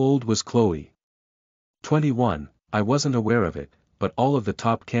 How old was Chloe? 21, I wasn't aware of it, but all of the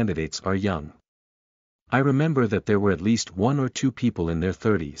top candidates are young. I remember that there were at least 1 or 2 people in their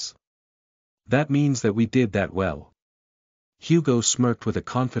 30s. That means that we did that well. Hugo smirked with a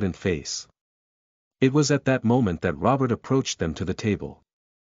confident face. It was at that moment that Robert approached them to the table.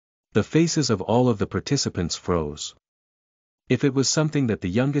 The faces of all of the participants froze. If it was something that the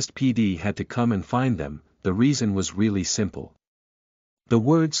youngest PD had to come and find them, the reason was really simple. The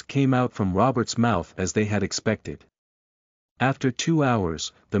words came out from Robert's mouth as they had expected. After 2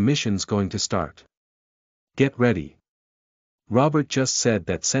 hours, the mission's going to start. Get ready. Robert just said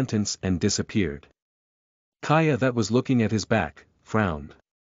that sentence and disappeared. Kaya, that was looking at his back, frowned.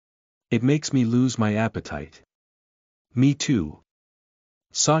 It makes me lose my appetite. Me too.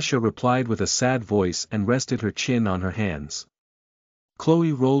 Sasha replied with a sad voice and rested her chin on her hands.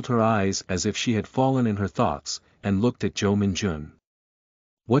 Chloe rolled her eyes as if she had fallen in her thoughts, and looked at Zhou Minjun.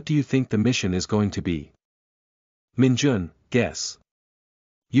 What do you think the mission is going to be? Minjun, guess.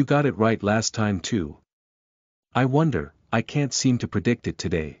 You got it right last time too. I wonder, I can't seem to predict it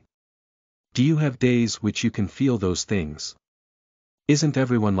today. Do you have days which you can feel those things? Isn't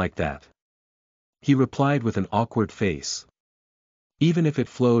everyone like that? He replied with an awkward face. Even if it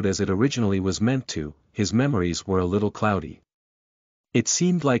flowed as it originally was meant to, his memories were a little cloudy. It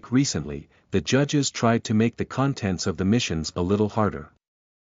seemed like recently, the judges tried to make the contents of the missions a little harder.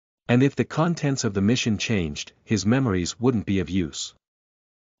 And if the contents of the mission changed, his memories wouldn't be of use.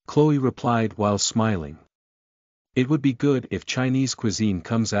 Chloe replied while smiling. It would be good if Chinese cuisine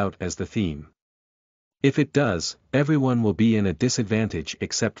comes out as the theme. If it does, everyone will be in a disadvantage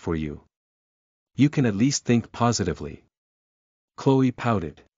except for you. You can at least think positively. Chloe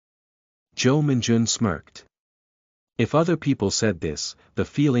pouted. Zhou Minjun smirked. If other people said this, the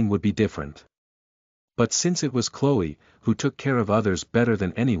feeling would be different. But since it was Chloe, who took care of others better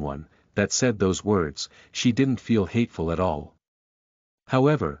than anyone, that said those words, she didn't feel hateful at all.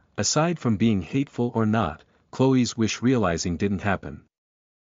 However, aside from being hateful or not, Chloe's wish realizing didn't happen.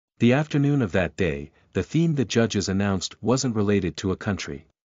 The afternoon of that day, the theme the judges announced wasn't related to a country.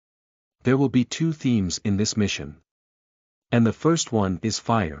 There will be 2 themes in this mission. And the first one is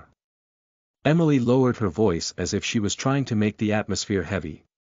fire. Emily lowered her voice as if she was trying to make the atmosphere heavy.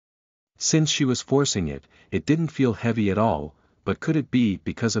 Since she was forcing it, it didn't feel heavy at all, but could it be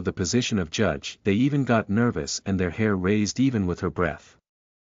because of the position of judge? They even got nervous and their hair raised even with her breath.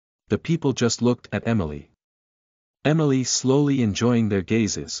 The people just looked at Emily. Emily slowly enjoying their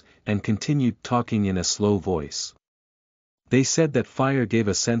gazes, and continued talking in a slow voice. They said that fire gave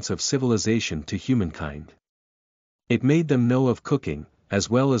a sense of civilization to humankind. It made them know of cooking, as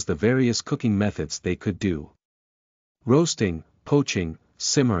well as the various cooking methods they could do. Roasting, poaching,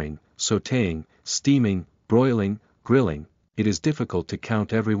 simmering, sautéing, steaming, broiling, grilling, it is difficult to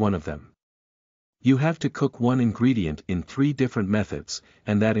count every one of them. You have to cook one ingredient in 3 different methods,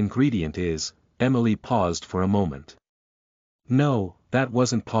 and that ingredient is, Emily paused for a moment. No, that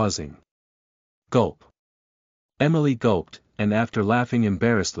wasn't pausing. Gulp. Emily gulped, and after laughing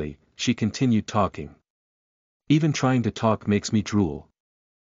embarrassedly, she continued talking. Even trying to talk makes me drool.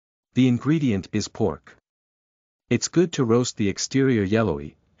 The ingredient is pork. It's good to roast the exterior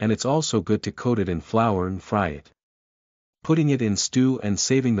yellowy, and it's also good to coat it in flour and fry it. Putting it in stew and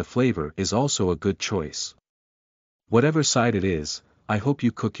saving the flavor is also a good choice. Whatever side it is, I hope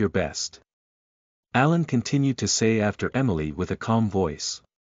you cook your best. Alan continued to say after Emily with a calm voice.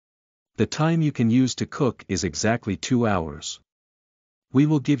 The time you can use to cook is exactly 2 hours. We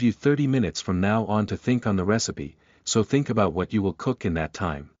will give you 30 minutes from now on to think on the recipe, so think about what you will cook in that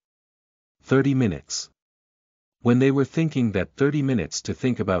time. 30 minutes. When they were thinking that 30 minutes to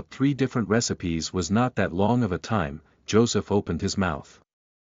think about 3 different recipes was not that long of a time, Joseph opened his mouth.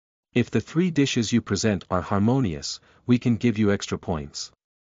 If the 3 dishes you present are harmonious, we can give you extra points.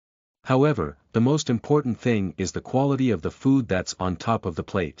 However, the most important thing is the quality of the food that's on top of the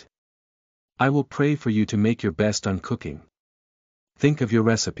plate. I will pray for you to make your best on cooking. Think of your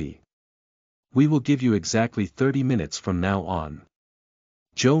recipe. We will give you exactly 30 minutes from now on.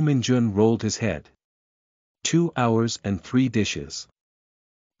 Jo Minjun rolled his head. 2 hours and 3 dishes.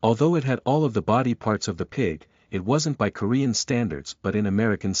 Although it had all of the body parts of the pig, it wasn't by Korean standards but in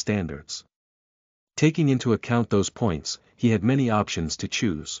American standards. Taking into account those points, he had many options to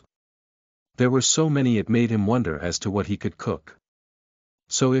choose. There were so many it made him wonder as to what he could cook.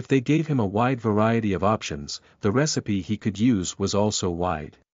 So if they gave him a wide variety of options, the recipe he could use was also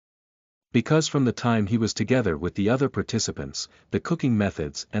wide. Because from the time he was together with the other participants, the cooking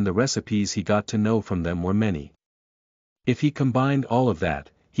methods and the recipes he got to know from them were many. If he combined all of that,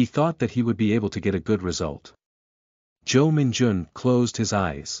 he thought that he would be able to get a good result. Jo Minjun closed his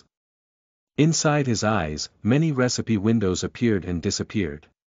eyes. Inside his eyes, many recipe windows appeared and disappeared.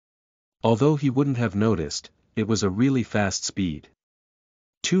 Although he wouldn't have noticed, it was a really fast speed.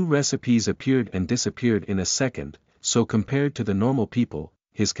 2 recipes appeared and disappeared in a second, so compared to the normal people,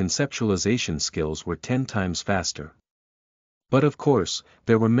 his conceptualization skills were 10 times faster. But of course,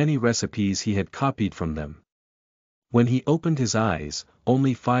 there were many recipes he had copied from them. When he opened his eyes,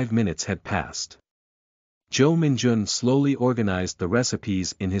 only 5 minutes had passed. Jo Minjun slowly organized the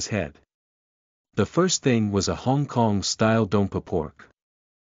recipes in his head. The first thing was a Hong Kong-style dompa pork.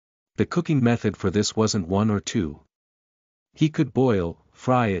 The cooking method for this wasn't 1 or 2. He could boil,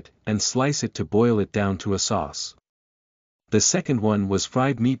 fry it, and slice it to boil it down to a sauce. The second one was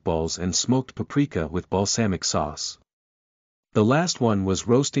fried meatballs and smoked paprika with balsamic sauce. The last one was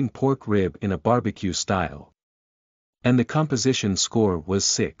roasting pork rib in a barbecue style. And the composition score was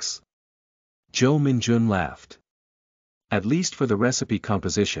 6. Jo Minjun laughed. At least for the recipe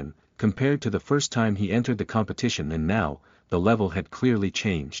composition, compared to the first time he entered the competition and now, the level had clearly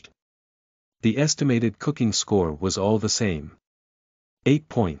changed. The estimated cooking score was all the same. 8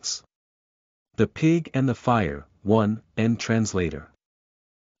 points. The Pig and the Fire, 1, End translator.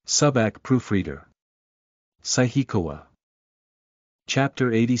 Subak proofreader. Saihikawa.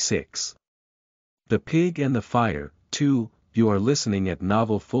 Chapter 86. The Pig and the Fire, 2, you are listening at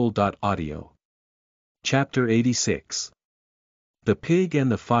novelfull.audio. Chapter 86. The Pig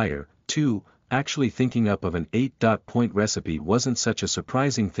and the Fire, 2, actually thinking up of an 8-point recipe wasn't such a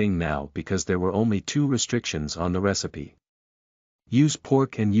surprising thing now because there were only 2 restrictions on the recipe. Use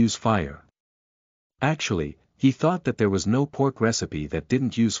pork and use fire. Actually, he thought that there was no pork recipe that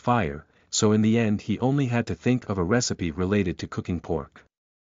didn't use fire, so in the end he only had to think of a recipe related to cooking pork.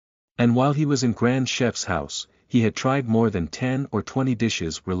 And while he was in Grand Chef's house, he had tried more than 10 or 20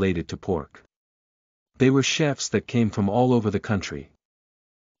 dishes related to pork. They were chefs that came from all over the country.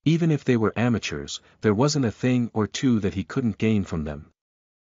 Even if they were amateurs, there wasn't a thing or 2 that he couldn't gain from them.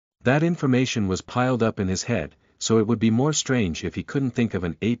 That information was piled up in his head, so it would be more strange if he couldn't think of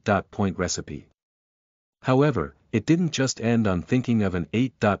an 8-point recipe. However, it didn't just end on thinking of an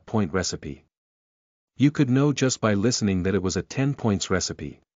 8-point recipe. You could know just by listening that it was a 10-points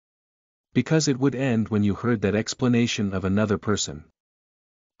recipe. Because it would end when you heard that explanation of another person.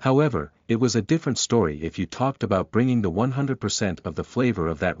 However, it was a different story if you talked about bringing the 100% of the flavor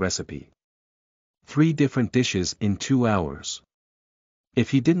of that recipe. 3 different dishes in 2 hours. If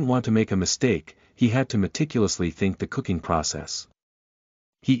he didn't want to make a mistake, he had to meticulously think the cooking process.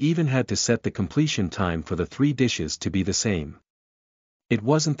 He even had to set the completion time for the 3 dishes to be the same. It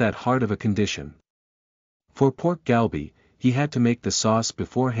wasn't that hard of a condition. For pork galbi, he had to make the sauce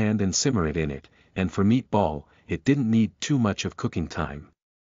beforehand and simmer it in it, and for meatball, it didn't need too much of cooking time.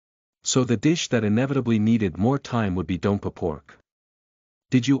 So the dish that inevitably needed more time would be dompa pork.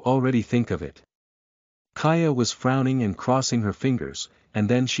 Did you already think of it? Kaya was frowning and crossing her fingers, and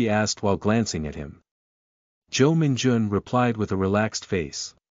then she asked while glancing at him. Jo Min-jun replied with a relaxed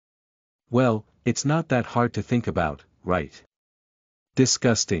face. Well, it's not that hard to think about, right?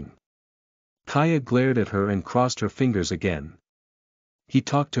 Disgusting. Kaya glared at her and crossed her fingers again. He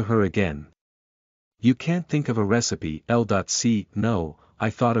talked to her again. You can't think of a recipe, L.C. No, I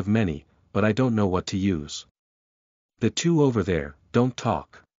thought of many, but I don't know what to use. The two over there, don't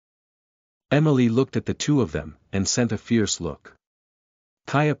talk. Emily looked at the two of them, and sent a fierce look.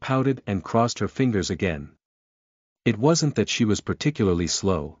 Kaya pouted and crossed her fingers again. It wasn't that she was particularly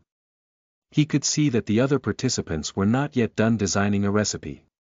slow. He could see that the other participants were not yet done designing a recipe.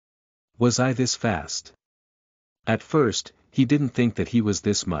 Was I this fast? At first, he didn't think that he was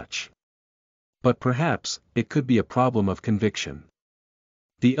this much. But perhaps, it could be a problem of conviction.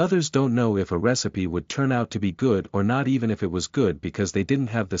 The others don't know if a recipe would turn out to be good or not, even if it was good, because they didn't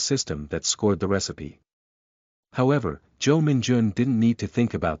have the system that scored the recipe. However, Jo Min-jun didn't need to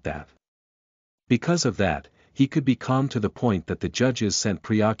think about that. Because of that, he could be calm to the point that the judges sent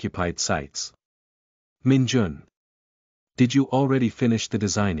preoccupied sights. Min-jun. Did you already finish the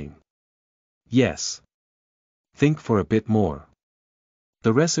designing? Yes. Think for a bit more.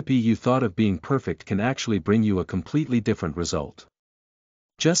 The recipe you thought of being perfect can actually bring you a completely different result.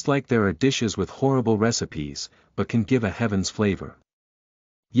 Just like there are dishes with horrible recipes, but can give a heaven's flavor.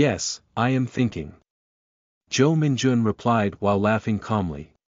 Yes, I am thinking. Jo Min-jun replied while laughing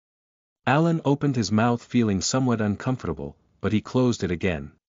calmly. Alan opened his mouth feeling somewhat uncomfortable, but he closed it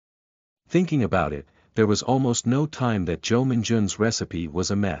again. Thinking about it, there was almost no time that Jo Min-jun's recipe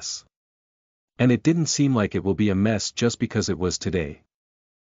was a mess. And it didn't seem like it will be a mess just because it was today.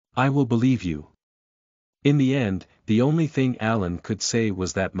 I will believe you. In the end, the only thing Alan could say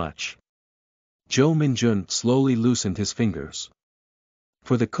was that much. Jo Min-jun slowly loosened his fingers.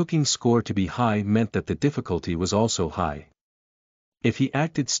 For the cooking score to be high meant that the difficulty was also high. If he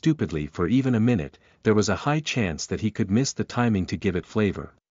acted stupidly for even a minute, there was a high chance that he could miss the timing to give it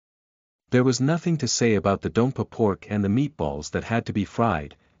flavor. There was nothing to say about the dompa pork and the meatballs that had to be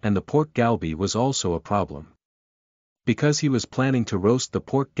fried, and the pork galbi was also a problem. Because he was planning to roast the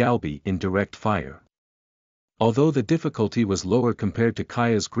pork galbi in direct fire. Although the difficulty was lower compared to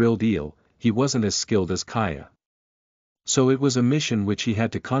Kaya's grilled eel, he wasn't as skilled as Kaya. So it was a mission which he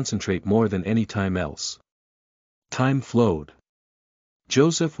had to concentrate more than any time else. Time flowed.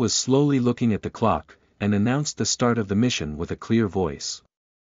 Joseph was slowly looking at the clock, and announced the start of the mission with a clear voice.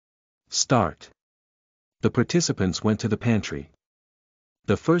 Start. The participants went to the pantry.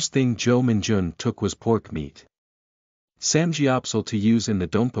 The first thing Jo Min-jun took was pork meat. Samgyeopsal to use in the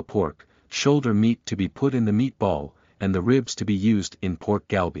dompa pork, shoulder meat to be put in the meatball, and the ribs to be used in pork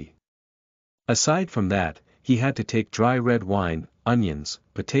galbi. Aside from that, he had to take dry red wine, onions,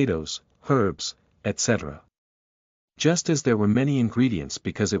 potatoes, herbs, etc. Just as there were many ingredients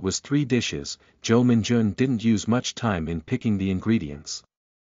because it was 3 dishes, Jo Min-jun didn't use much time in picking the ingredients.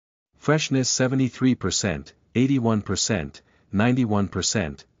 Freshness 73%, 81%,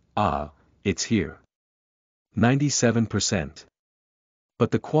 91%, it's here. 97%.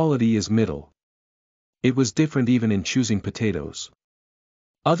 But the quality is middle. It was different even in choosing potatoes.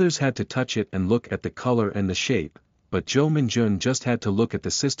 Others had to touch it and look at the color and the shape, but Jo Min-jun just had to look at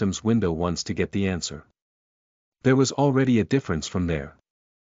the system's window once to get the answer. There was already a difference from there.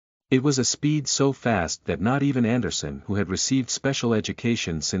 It was a speed so fast that not even Anderson, who had received special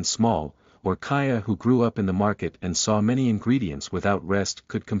education since small, or Kaya, who grew up in the market and saw many ingredients without rest,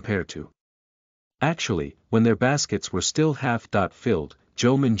 could compare to. Actually, when their baskets were still half filled,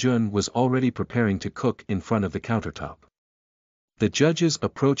 Jo Min-jun was already preparing to cook in front of the countertop. The judges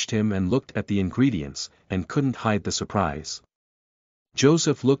approached him and looked at the ingredients, and couldn't hide the surprise.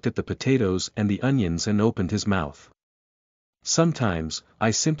 Joseph looked at the potatoes and the onions and opened his mouth. Sometimes,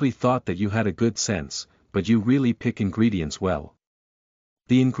 I simply thought that you had a good sense, but you really pick ingredients well.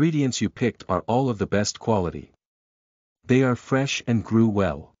 The ingredients you picked are all of the best quality. They are fresh and grew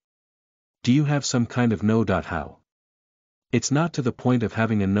well. Do you have some kind of know-how? It's not to the point of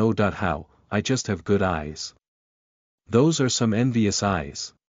having a know-how, I just have good eyes. Those are some envious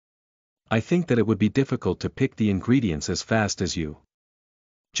eyes. I think that it would be difficult to pick the ingredients as fast as you.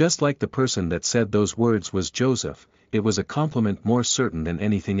 Just like the person that said those words was Joseph, it was a compliment more certain than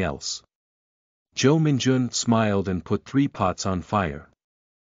anything else. Jo Min-jun smiled and put 3 pots on fire.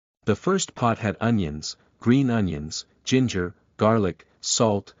 The first pot had onions, green onions, ginger, garlic,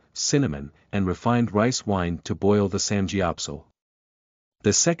 salt, cinnamon, and refined rice wine to boil the samgyeopsal.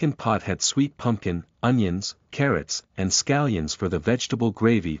 The second pot had sweet pumpkin, onions, carrots, and scallions for the vegetable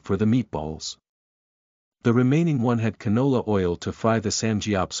gravy for the meatballs. The remaining one had canola oil to fry the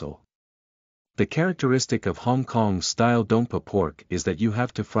samgyeopsal. The characteristic of Hong Kong-style dongpa pork is that you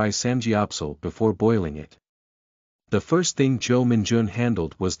have to fry samgyeopsal before boiling it. The first thing Jo Min-jun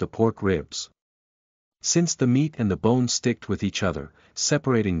handled was the pork ribs. Since the meat and the bone sticked with each other,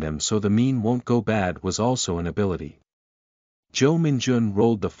 separating them so the meat won't go bad was also an ability. Jo Min-jun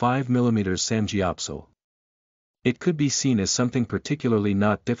rolled the 5mm samgyeopsal. It could be seen as something particularly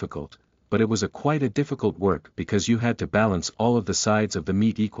not difficult, but it was quite a difficult work because you had to balance all of the sides of the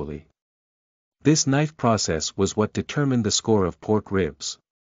meat equally. This knife process was what determined the score of pork ribs.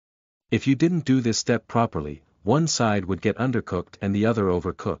 If you didn't do this step properly, one side would get undercooked and the other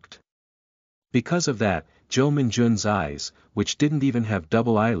overcooked. Because of that, Jo Min-jun's eyes, which didn't even have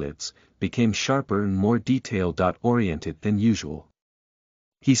double eyelids, became sharper and more detail-oriented than usual.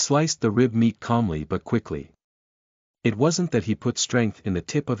 He sliced the rib meat calmly but quickly. It wasn't that he put strength in the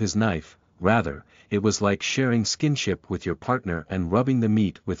tip of his knife, rather, it was like sharing skinship with your partner and rubbing the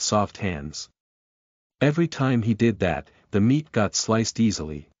meat with soft hands. Every time he did that, the meat got sliced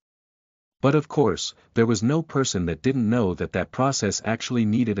easily. But of course, there was no person that didn't know that that process actually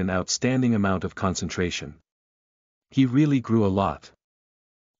needed an outstanding amount of concentration. He really grew a lot.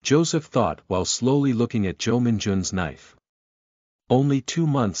 Joseph thought while slowly looking at Jo Min-jun's knife. Only 2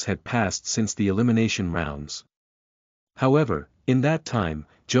 months had passed since the elimination rounds. However, in that time,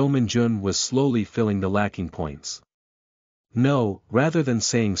 Jo Min-jun was slowly filling the lacking points. No, rather than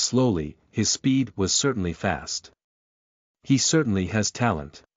saying slowly, his speed was certainly fast. He certainly has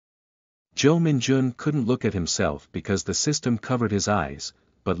talent. Jo Min-jun couldn't look at himself because the system covered his eyes,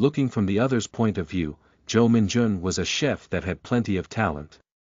 but looking from the other's point of view, Jo Min-jun was a chef that had plenty of talent.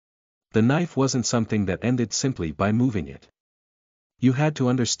 The knife wasn't something that ended simply by moving it. You had to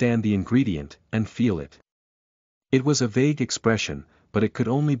understand the ingredient and feel it. It was a vague expression, but it could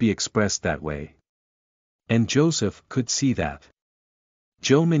only be expressed that way. And Joseph could see that.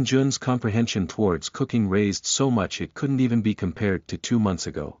 Jo Min-jun's comprehension towards cooking raised so much it couldn't even be compared to 2 months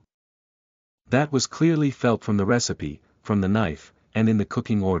ago. That was clearly felt from the recipe, from the knife, and in the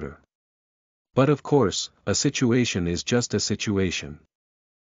cooking order. But of course, a situation is just a situation.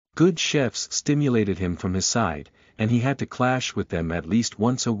 Good chefs stimulated him from his side, and he had to clash with them at least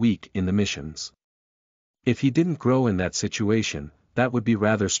once a week in the missions. If he didn't grow in that situation, that would be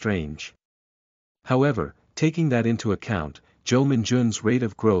rather strange. However, taking that into account, Jo Min-jun's rate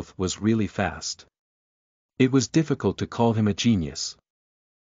of growth was really fast. It was difficult to call him a genius.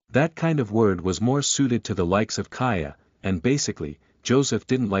 That kind of word was more suited to the likes of Kaya, and basically, Joseph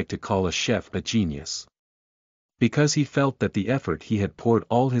didn't like to call a chef a genius. Because he felt that the effort he had poured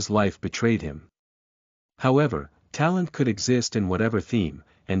all his life betrayed him. However, talent could exist in whatever theme,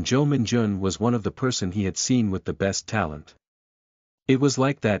 and Jo Min-jun was one of the person he had seen with the best talent. It was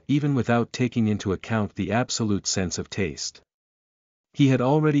like that even without taking into account the absolute sense of taste. He had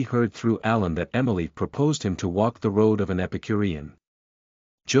already heard through Alan that Emily proposed him to walk the road of an Epicurean.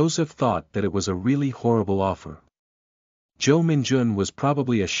 Joseph thought that it was a really horrible offer. Jo Min-jun was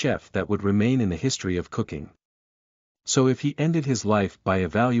probably a chef that would remain in the history of cooking. So if he ended his life by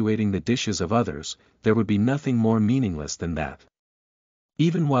evaluating the dishes of others, there would be nothing more meaningless than that.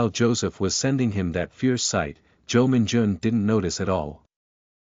 Even while Joseph was sending him that fierce sight, Jo Min-jun didn't notice at all.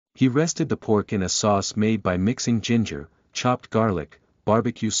 He rested the pork in a sauce made by mixing ginger, chopped garlic,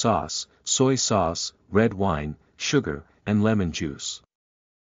 barbecue sauce, soy sauce, red wine, sugar, and lemon juice.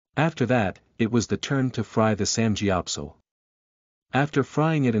 After that, it was the turn to fry the samgyeopsal. After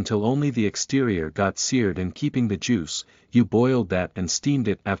frying it until only the exterior got seared and keeping the juice, you boiled that and steamed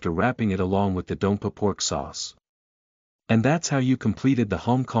it after wrapping it along with the dongpa pork sauce. And that's how you completed the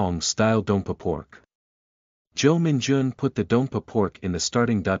Hong Kong-style dongpa pork. Jo Min-jun put the dongpa pork in the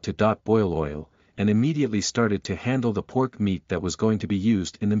starting to boil oil, and immediately started to handle the pork meat that was going to be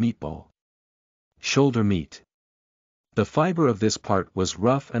used in the meatball. Shoulder meat. The fiber of this part was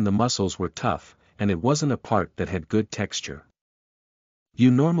rough and the muscles were tough, and it wasn't a part that had good texture. You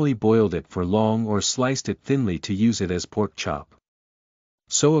normally boiled it for long or sliced it thinly to use it as pork chop.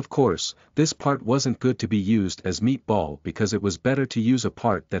 So of course, this part wasn't good to be used as meatball because it was better to use a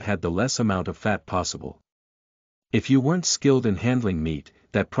part that had the less amount of fat possible. If you weren't skilled in handling meat,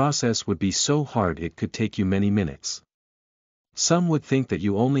 that process would be so hard it could take you many minutes. Some would think that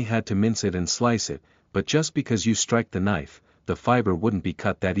you only had to mince it and slice it, but just because you strike the knife, the fiber wouldn't be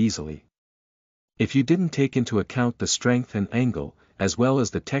cut that easily. If you didn't take into account the strength and angle, as well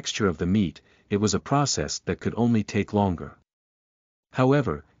as the texture of the meat, it was a process that could only take longer.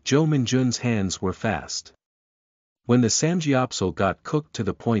 However, Jo Min-jun's hands were fast. When the samgyeopsal got cooked to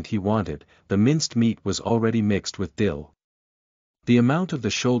the point he wanted, the minced meat was already mixed with dill. The amount of the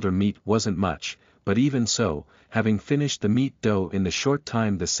shoulder meat wasn't much, but even so, having finished the meat dough in the short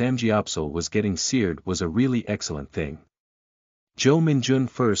time the samgyeopsal was getting seared was a really excellent thing. Jo Min-jun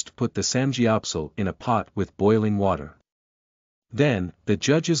first put the samgyeopsal in a pot with boiling water. Then, the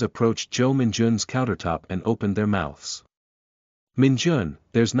judges approached Jo Min-jun's countertop and opened their mouths. "Min-jun,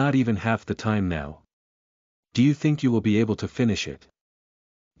 there's not even half the time now. Do you think you will be able to finish it?"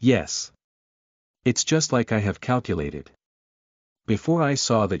 "Yes. It's just like I have calculated. Before I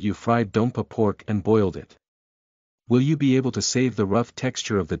saw that you fried donpa pork and boiled it. Will you be able to save the rough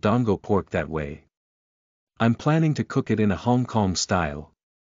texture of the dango pork that way? I'm planning to cook it in a Hong Kong style.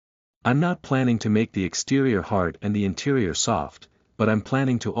 I'm not planning to make the exterior hard and the interior soft, but I'm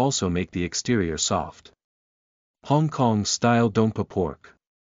planning to also make the exterior soft. Hong Kong style donpa pork.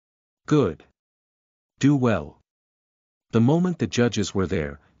 Good. Do well." The moment the judges were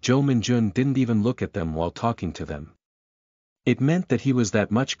there, Jo Min-jun didn't even look at them while talking to them. It meant that he was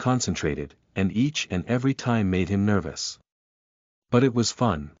that much concentrated, and each and every time made him nervous. But it was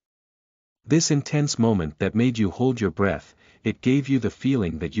fun. This intense moment that made you hold your breath, it gave you the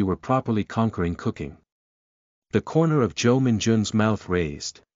feeling that you were properly conquering cooking. The corner of Jo Min-jun's mouth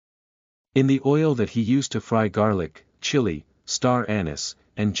raised. In the oil that he used to fry garlic, chili, star anise,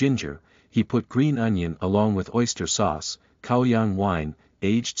 and ginger, he put green onion along with oyster sauce, Kaoyang wine,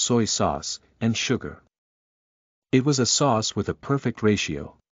 aged soy sauce, and sugar. It was a sauce with a perfect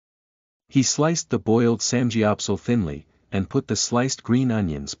ratio. He sliced the boiled samgyeopsal thinly, and put the sliced green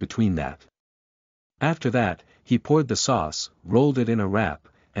onions between that. After that, he poured the sauce, rolled it in a wrap,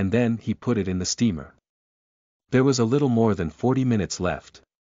 and then he put it in the steamer. There was a little more than 40 minutes left.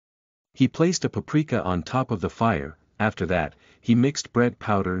 He placed a paprika on top of the fire. After that, he mixed bread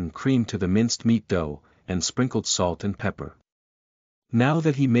powder and cream to the minced meat dough, and sprinkled salt and pepper. Now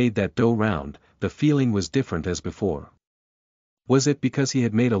that he made that dough round, the feeling was different as before. Was it because he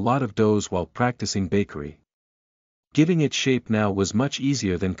had made a lot of doughs while practicing bakery? Giving it shape now was much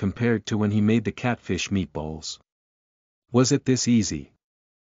easier than compared to when he made the catfish meatballs. Was it this easy?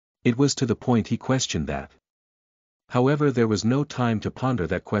 It was to the point he questioned that. However, there was no time to ponder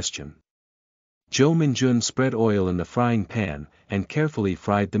that question. Jo Min-jun spread oil in the frying pan, and carefully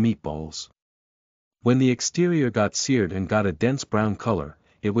fried the meatballs. When the exterior got seared and got a dense brown color,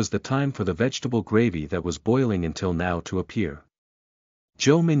 it was the time for the vegetable gravy that was boiling until now to appear.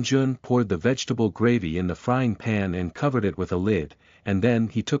 Jo Min-jun poured the vegetable gravy in the frying pan and covered it with a lid, and then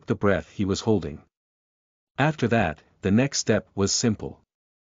he took the breath he was holding. After that, the next step was simple.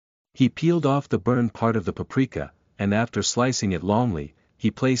 He peeled off the burned part of the paprika, and after slicing it longly,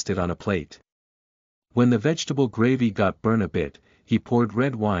 he placed it on a plate. When the vegetable gravy got burned a bit, he poured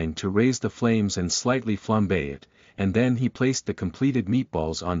red wine to raise the flames and slightly flambe it, and then he placed the completed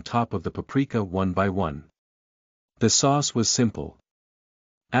meatballs on top of the paprika one by one. The sauce was simple.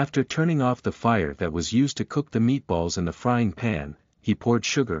 After turning off the fire that was used to cook the meatballs in the frying pan, he poured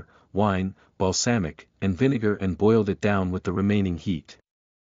sugar, wine, balsamic, and vinegar and boiled it down with the remaining heat.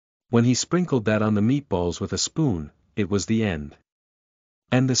 When he sprinkled that on the meatballs with a spoon, it was the end.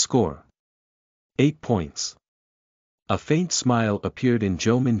 And the score? 8 points. A faint smile appeared in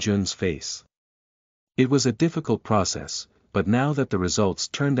Jo Min-jun's face. It was a difficult process, but now that the results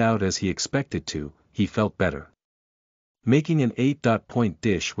turned out as he expected to, he felt better. Making an 8-point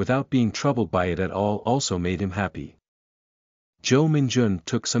dish without being troubled by it at all also made him happy. Jo Min-jun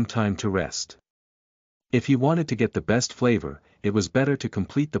took some time to rest. If he wanted to get the best flavor, it was better to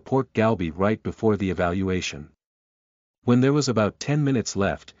complete the pork galbi right before the evaluation. When there was about 10 minutes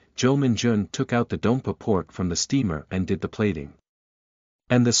left, Jo Min-jun took out the donpa pork from the steamer and did the plating.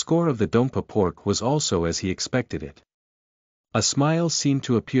 And the score of the donpa pork was also as he expected it. A smile seemed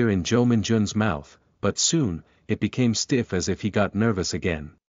to appear in Jo Min-jun's mouth, but soon, it became stiff as if he got nervous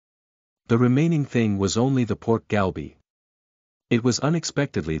again. The remaining thing was only the pork galbi. It was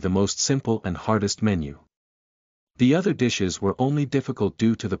unexpectedly the most simple and hardest menu. The other dishes were only difficult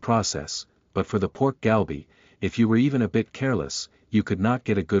due to the process, but for the pork galbi, if you were even a bit careless, you could not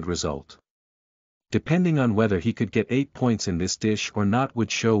get a good result. Depending on whether he could get 8 points in this dish or not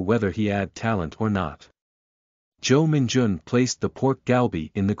would show whether he had talent or not. Jo Min-jun placed the pork galbi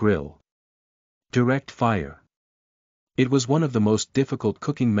in the grill. Direct fire. It was one of the most difficult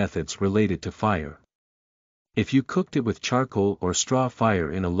cooking methods related to fire. If you cooked it with charcoal or straw fire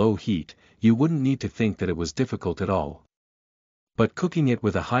in a low heat, you wouldn't need to think that it was difficult at all. But cooking it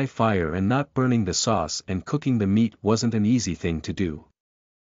with a high fire and not burning the sauce and cooking the meat wasn't an easy thing to do.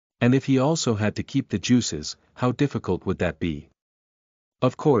 And if he also had to keep the juices, how difficult would that be?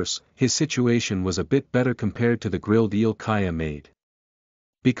 Of course, his situation was a bit better compared to the grilled eel Kaya made.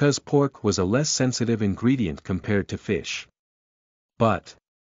 Because pork was a less sensitive ingredient compared to fish. But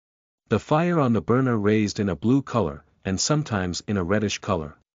the fire on the burner raised in a blue color, and sometimes in a reddish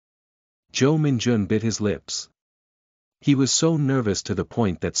color. Jo Min-jun bit his lips. He was so nervous to the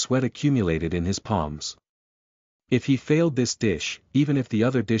point that sweat accumulated in his palms. If he failed this dish, even if the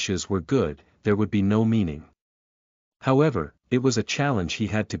other dishes were good, there would be no meaning. However, it was a challenge he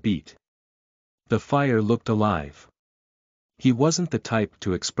had to beat. The fire looked alive. He wasn't the type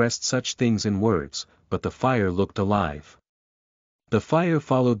to express such things in words, but the fire looked alive. The fire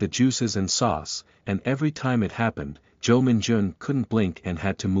followed the juices and sauce, and every time it happened, Jo Min-jun couldn't blink and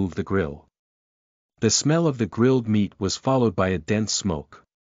had to move the grill. The smell of the grilled meat was followed by a dense smoke.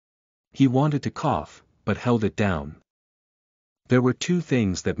 He wanted to cough, but held it down. There were two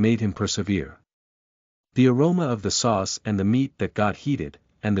things that made him persevere. The aroma of the sauce and the meat that got heated,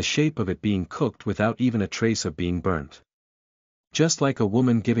 and the shape of it being cooked without even a trace of being burnt. Just like a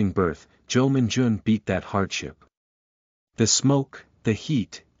woman giving birth, Jo Min-jun beat that hardship. The smoke, the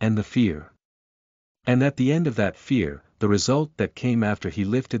heat, and the fear. And at the end of that fear, the result that came after he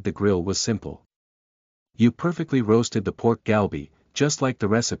lifted the grill was simple. You perfectly roasted the pork galbi, just like the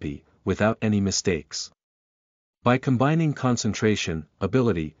recipe, without any mistakes. By combining concentration,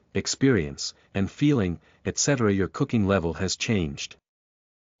 ability, experience, and feeling, etc., your cooking level has changed.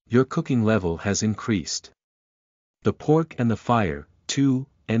 Your cooking level has increased. The Pork and the Fire, 2,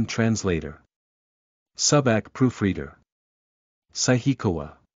 End Translator. Subak Proofreader.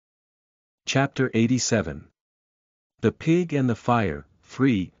 Saihikawa. Chapter 87. The Pig and the Fire,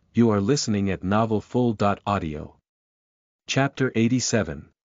 3, you are listening at novelfull.audio. Chapter 87.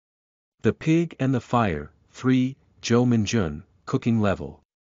 The Pig and the Fire, 3, Jo Min-jun, Cooking Level.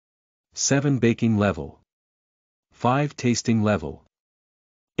 7 Baking Level. 5 Tasting Level.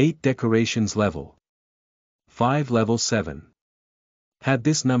 8 Decorations Level. 5 Level 7. Had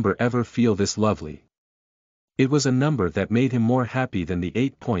this number ever feel this lovely? It was a number that made him more happy than the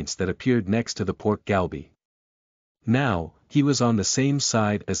 8 points that appeared next to the pork galbi. Now, he was on the same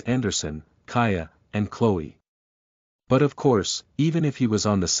side as Anderson, Kaya, and Chloe. But of course, even if he was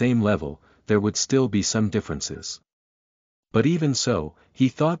on the same level, there would still be some differences. But even so, he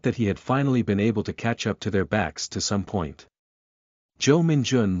thought that he had finally been able to catch up to their backs to some point. Jo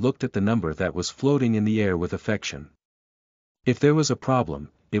Min-jun looked at the number that was floating in the air with affection. If there was a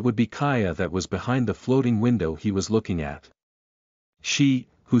problem, it would be Kaya that was behind the floating window he was looking at. She,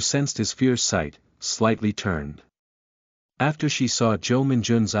 who sensed his fierce sight, slightly turned. After she saw Jo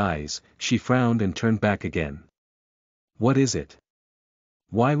Min-jun's eyes, she frowned and turned back again. What is it?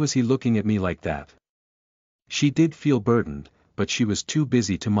 Why was he looking at me like that? She did feel burdened, but she was too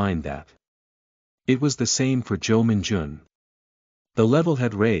busy to mind that. It was the same for Jo Min-jun. The level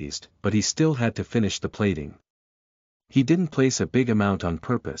had raised, but he still had to finish the plating. He didn't place a big amount on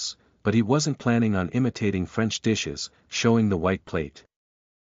purpose, but he wasn't planning on imitating French dishes, showing the white plate.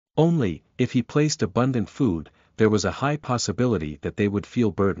 Only, if he placed abundant food, there was a high possibility that they would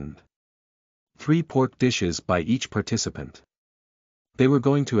feel burdened. 3 pork dishes by each participant. They were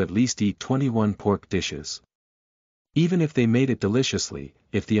going to at least eat 21 pork dishes. Even if they made it deliciously,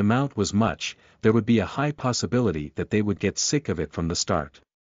 if the amount was much, there would be a high possibility that they would get sick of it from the start.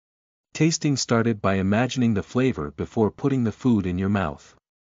 Tasting started by imagining the flavor before putting the food in your mouth.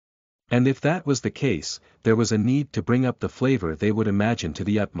 And if that was the case, there was a need to bring up the flavor they would imagine to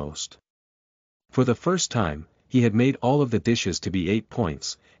the utmost. For the first time, he had made all of the dishes to be 8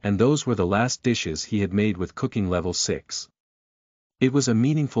 points, and those were the last dishes he had made with cooking level 6. It was a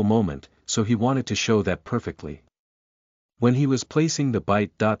meaningful moment, so he wanted to show that perfectly. When he was placing the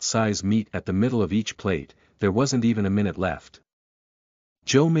bite-size meat at the middle of each plate, there wasn't even a minute left.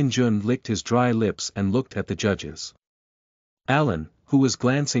 Jo Min-jun licked his dry lips and looked at the judges. Alan, who was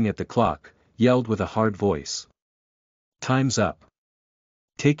glancing at the clock, yelled with a hard voice. Time's up.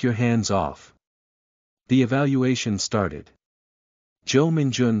 Take your hands off. The evaluation started. Jo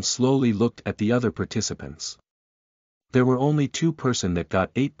Min-jun slowly looked at the other participants. There were only 2 persons that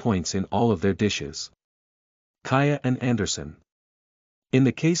got 8 points in all of their dishes. Kaya and Anderson. In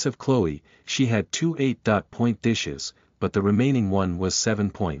the case of Chloe, she had 2 8-point dishes, but the remaining one was 7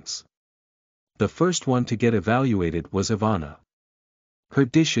 points. The first one to get evaluated was Ivana. Her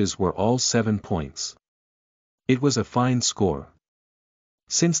dishes were all 7 points. It was a fine score.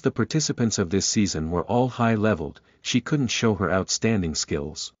 Since the participants of this season were all high-leveled, she couldn't show her outstanding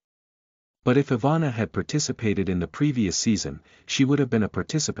skills. But if Ivana had participated in the previous season, she would have been a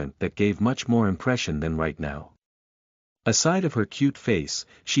participant that gave much more impression than right now. Aside of her cute face,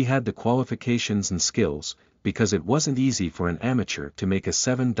 she had the qualifications and skills, because it wasn't easy for an amateur to make a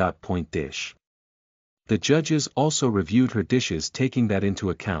 7-point dish. The judges also reviewed her dishes taking that into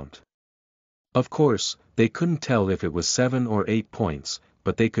account. Of course, they couldn't tell if it was 7 or 8 points,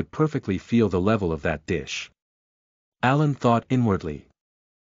 but they could perfectly feel the level of that dish. Alan thought inwardly.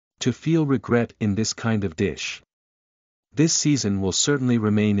 To feel regret in this kind of dish. This season will certainly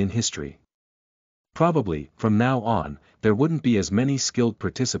remain in history. Probably, from now on, there wouldn't be as many skilled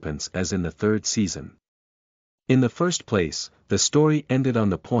participants as in the third season. In the first place, the story ended on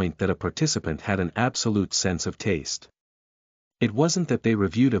the point that a participant had an absolute sense of taste. It wasn't that they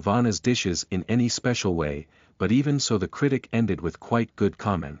reviewed Ivana's dishes in any special way, but even so the critic ended with quite good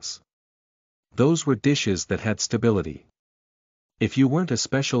comments. Those were dishes that had stability. If you weren't a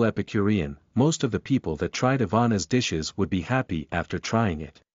special Epicurean, most of the people that tried Ivana's dishes would be happy after trying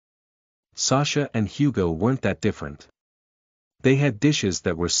it. Sasha and Hugo weren't that different. They had dishes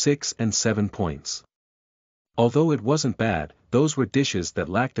that were 6 and 7 points. Although it wasn't bad, those were dishes that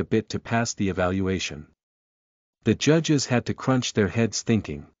lacked a bit to pass the evaluation. The judges had to crunch their heads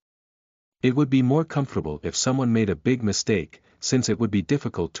thinking. It would be more comfortable if someone made a big mistake, since it would be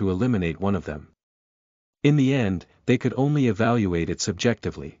difficult to eliminate one of them. In the end, they could only evaluate it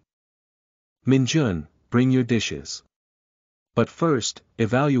subjectively. Minjun, bring your dishes. But first,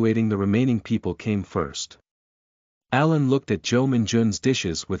 evaluating the remaining people came first. Alan looked at Zhou Minjun's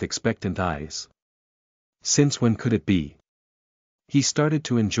dishes with expectant eyes. Since when could it be? He started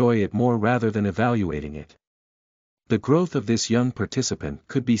to enjoy it more rather than evaluating it. The growth of this young participant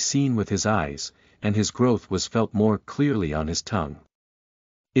could be seen with his eyes, and his growth was felt more clearly on his tongue.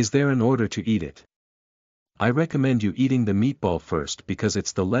 Is there an order to eat it? I recommend you eating the meatball first because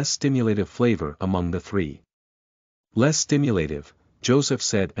it's the less stimulative flavor among the three. Less stimulative, Joseph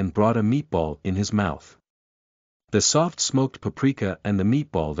said and brought a meatball in his mouth. The soft smoked paprika and the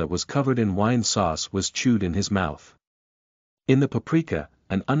meatball that was covered in wine sauce was chewed in his mouth. In the paprika,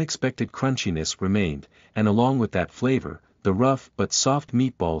 an unexpected crunchiness remained, and along with that flavor, the rough but soft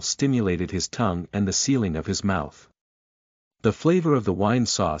meatball stimulated his tongue and the sealing of his mouth. The flavor of the wine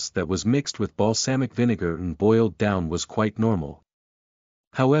sauce that was mixed with balsamic vinegar and boiled down was quite normal.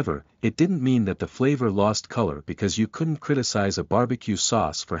 However, it didn't mean that the flavor lost color because you couldn't criticize a barbecue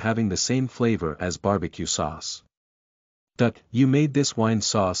sauce for having the same flavor as barbecue sauce. You made this wine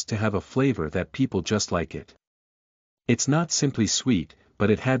sauce to have a flavor that people just like it. It's not simply sweet,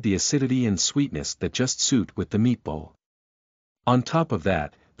 but it had the acidity and sweetness that just suit with the meatball. On top of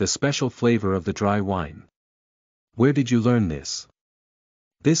that, the special flavor of the dry wine. Where did you learn this?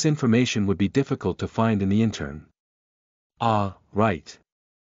 This information would be difficult to find in the intern. Ah, right.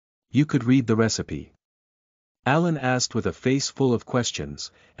 You could read the recipe. Alan asked with a face full of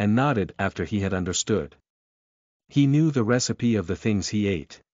questions, and nodded after he had understood. He knew the recipe of the things he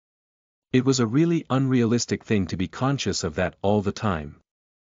ate. It was a really unrealistic thing to be conscious of that all the time.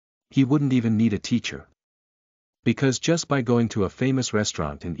 He wouldn't even need a teacher. Because just by going to a famous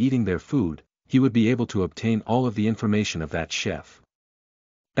restaurant and eating their food, he would be able to obtain all of the information of that chef.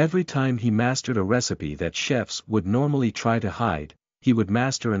 Every time he mastered a recipe that chefs would normally try to hide, he would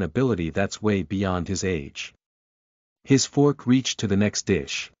master an ability that's way beyond his age. His fork reached to the next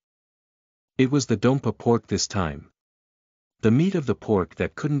dish. It was the dompa pork this time. The meat of the pork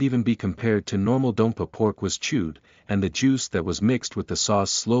that couldn't even be compared to normal dompa pork was chewed, and the juice that was mixed with the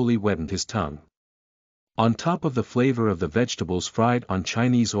sauce slowly wetted his tongue. On top of the flavor of the vegetables fried on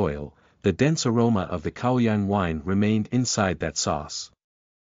Chinese oil, the dense aroma of the Kaoyang wine remained inside that sauce.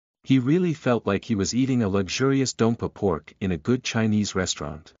 He really felt like he was eating a luxurious dompa pork in a good Chinese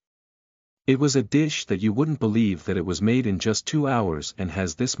restaurant. It was a dish that you wouldn't believe that it was made in just 2 hours and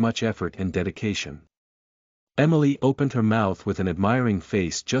has this much effort and dedication. Emily opened her mouth with an admiring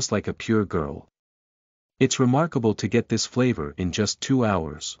face just like a pure girl. It's remarkable to get this flavor in just 2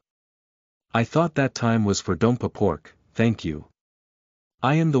 hours. I thought that time was for dompa pork, thank you.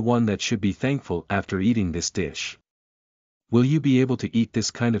 I am the one that should be thankful after eating this dish. Will you be able to eat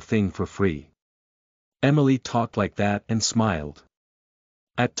this kind of thing for free? Emily talked like that and smiled.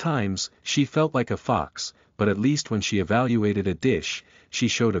 At times, she felt like a fox, but at least when she evaluated a dish, she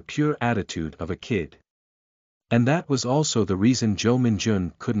showed a pure attitude of a kid. And that was also the reason Zhou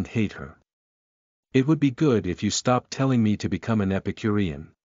Minjun couldn't hate her. It would be good if you stopped telling me to become an Epicurean.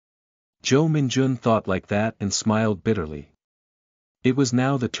 Zhou Minjun thought like that and smiled bitterly. It was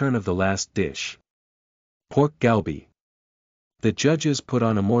now the turn of the last dish. Pork galbi. The judges put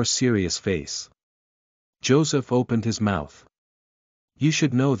on a more serious face. Joseph opened his mouth. You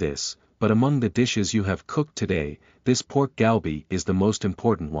should know this, but among the dishes you have cooked today, this pork galbi is the most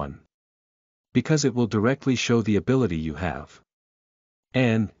important one. Because it will directly show the ability you have.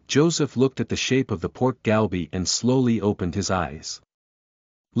 And, Joseph looked at the shape of the pork galbi and slowly opened his eyes.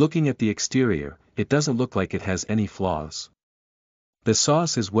 Looking at the exterior, it doesn't look like it has any flaws. The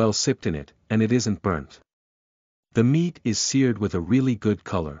sauce is well sipped in it, and it isn't burnt. The meat is seared with a really good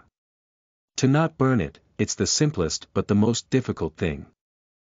color. To not burn it, it's the simplest but the most difficult thing.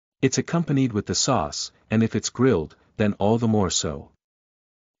 It's accompanied with the sauce, and if it's grilled, then all the more so.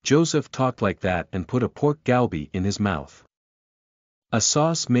 Joseph talked like that and put a pork galbi in his mouth. A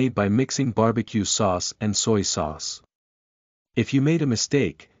sauce made by mixing barbecue sauce and soy sauce. If you made a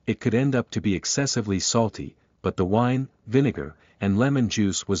mistake, it could end up to be excessively salty, but the wine, vinegar, and lemon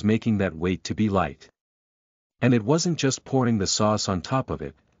juice was making that weight to be light. And it wasn't just pouring the sauce on top of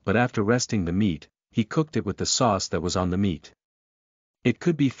it, but after resting the meat, he cooked it with the sauce that was on the meat. It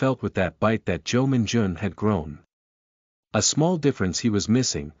could be felt with that bite that Jo Min-jun had grown. A small difference he was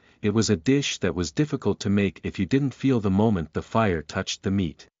missing: it was a dish that was difficult to make if you didn't feel the moment the fire touched the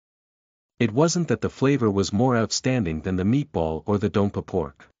meat. It wasn't that the flavor was more outstanding than the meatball or the dompa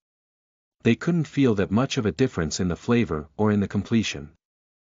pork. They couldn't feel that much of a difference in the flavor or in the completion.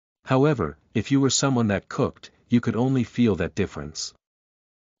 However, if you were someone that cooked, you could only feel that difference.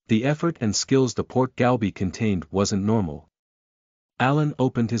 The effort and skills the pork galbi contained wasn't normal. Alan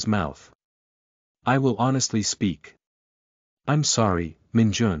opened his mouth. I will honestly speak. I'm sorry,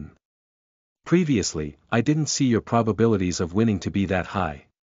 Min-jun. Previously, I didn't see your probabilities of winning to be that high.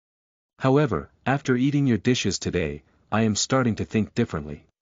 However, after eating your dishes today, I am starting to think differently.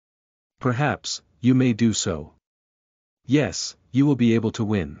 Perhaps, you may do so. Yes, you will be able to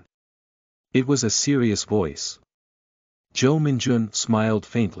win. It was a serious voice. Jo Min-jun smiled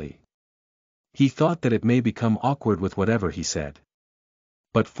faintly. He thought that it may become awkward with whatever he said.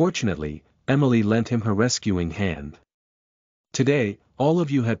 But fortunately, Emily lent him her rescuing hand. Today, all of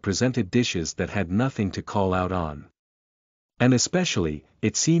you had presented dishes that had nothing to call out on. And especially,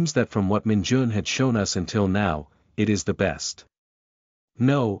 it seems that from what Min-jun had shown us until now, it is the best.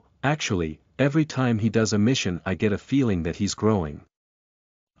 No, actually, every time he does a mission I get a feeling that he's growing.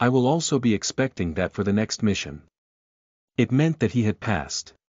 I will also be expecting that for the next mission. It meant that he had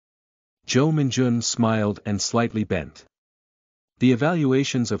passed. Jo Min-jun smiled and slightly bent. The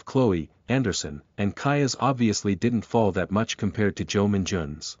evaluations of Chloe, Anderson, and Kaya's obviously didn't fall that much compared to Jo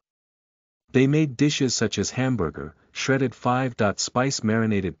Min-jun's. They made dishes such as hamburger, shredded 5-spice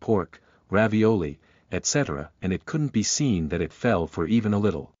marinated pork, ravioli, etc., and it couldn't be seen that it fell for even a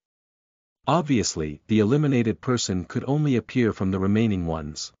little. Obviously, the eliminated person could only appear from the remaining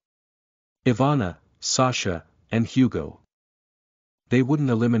ones. Ivana, Sasha, and Hugo. They wouldn't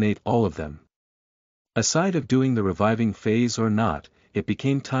eliminate all of them. Aside of doing the reviving phase or not, it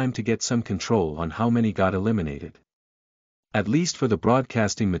became time to get some control on how many got eliminated. At least for the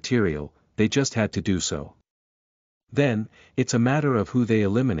broadcasting material, they just had to do so. Then, it's a matter of who they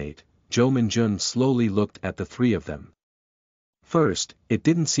eliminate. Jo Min-jun slowly looked at the three of them. First, it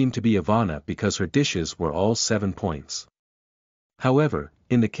didn't seem to be Ivana because her dishes were all 7 points. However,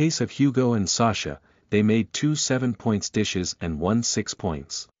 in the case of Hugo and Sasha, they made 2 7-points dishes and 1 6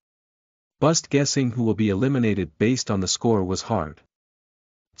 points. Bust guessing who will be eliminated based on the score was hard.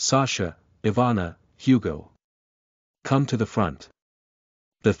 Sasha, Ivana, Hugo. Come to the front.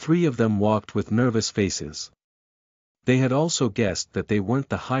 The three of them walked with nervous faces. They had also guessed that they weren't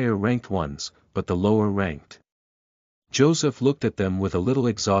the higher-ranked ones, but the lower-ranked. Joseph looked at them with a little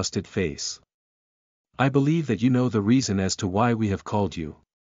exhausted face. I believe that you know the reason as to why we have called you.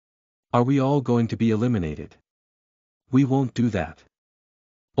 Are we all going to be eliminated? We won't do that.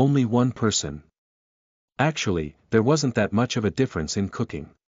 Only one person. Actually, there wasn't that much of a difference in cooking.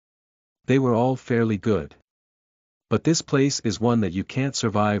 They were all fairly good. But this place is one that you can't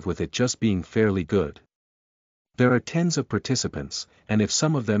survive with it just being fairly good. There are tens of participants, and if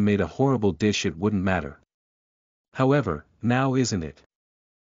some of them made a horrible dish it wouldn't matter. However, now isn't it?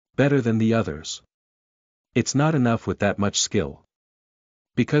 Better than the others. It's not enough with that much skill.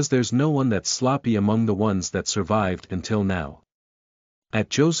 Because there's no one that's sloppy among the ones that survived until now. At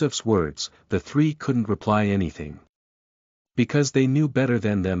Joseph's words, the three couldn't reply anything. Because they knew better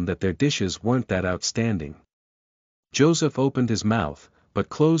than them that their dishes weren't that outstanding. Joseph opened his mouth, but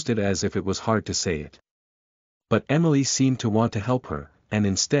closed it as if it was hard to say it. But Emily seemed to want to help her, and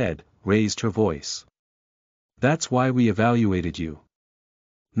instead, raised her voice. That's why we evaluated you.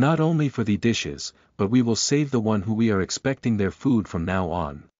 Not only for the dishes, but we will save the one who we are expecting their food from now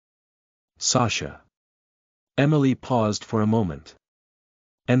on. Sasha. Emily paused for a moment.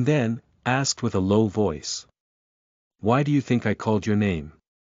 And then, asked with a low voice. Why do you think I called your name?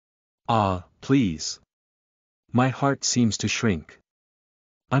 Ah, please. My heart seems to shrink.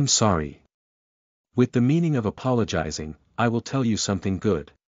 I'm sorry. With the meaning of apologizing, I will tell you something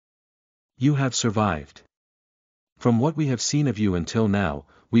good. You have survived. From what we have seen of you until now,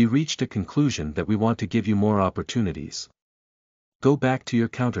 we reached a conclusion that we want to give you more opportunities. Go back to your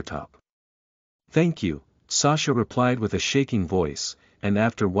countertop. Thank you, Sasha replied with a shaking voice, and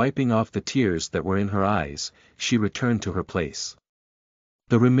after wiping off the tears that were in her eyes, she returned to her place.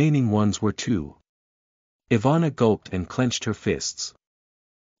 The remaining ones were two. Ivana gulped and clenched her fists.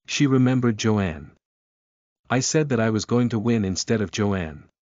 She remembered Joanne. I said that I was going to win instead of Joanne.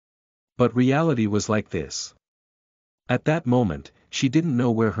 But reality was like this. At that moment, she didn't know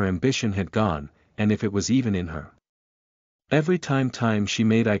where her ambition had gone, and if it was even in her. Every time she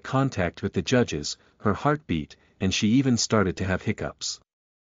made eye contact with the judges, her heart beat, and she even started to have hiccups.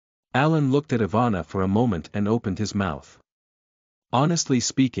 Alan looked at Ivana for a moment and opened his mouth. Honestly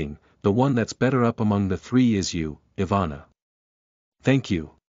speaking, the one that's better up among the three is you, Ivana. Thank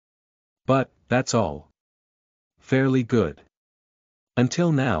you. But, that's all. Fairly good.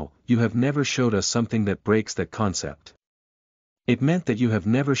 Until now, you have never showed us something that breaks that concept. It meant that you have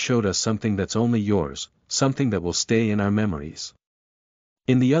never showed us something that's only yours, something that will stay in our memories.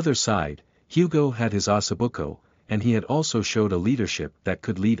 In the other side, Hugo had his Asabuco, and he had also showed a leadership that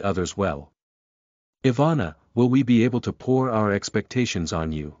could lead others well. Ivana, will we be able to pour our expectations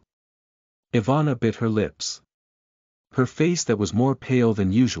on you? Ivana bit her lips. Her face that was more pale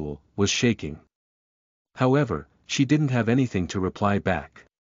than usual, was shaking. However, she didn't have anything to reply back.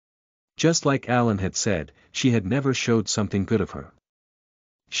 Just like Alan had said, she had never showed something good of her.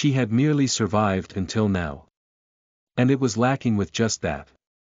 She had merely survived until now. And it was lacking with just that.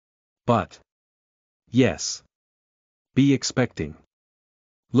 But. Yes. Be expecting.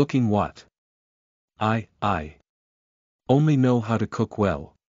 Looking what? I only know how to cook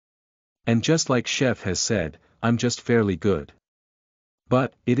well. And just like Chef has said, I'm just fairly good.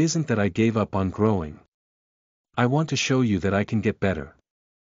 But, it isn't that I gave up on growing. I want to show you that I can get better.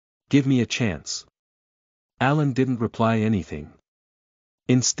 Give me a chance. Alan didn't reply anything.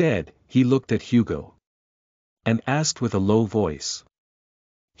 Instead, he looked at Hugo. And asked with a low voice.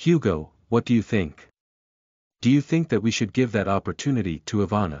 Hugo, what do you think? Do you think that we should give that opportunity to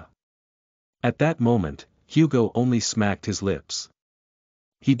Ivana? At that moment, Hugo only smacked his lips.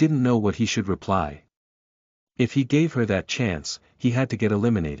 He didn't know what he should reply. If he gave her that chance, he had to get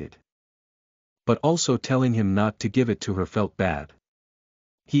eliminated. But also telling him not to give it to her felt bad.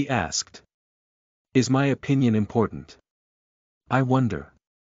 He asked. Is my opinion important? I wonder.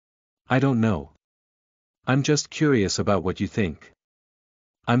 I don't know. I'm just curious about what you think.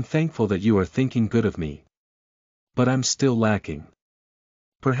 I'm thankful that you are thinking good of me. But I'm still lacking.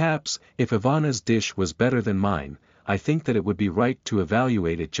 Perhaps, if Ivana's dish was better than mine, I think that it would be right to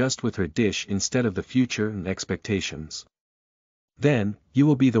evaluate it just with her dish instead of the future and expectations. Then, you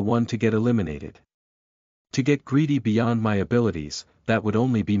will be the one to get eliminated. To get greedy beyond my abilities, that would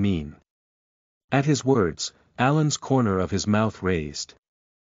only be mean. At his words, Alan's corner of his mouth raised.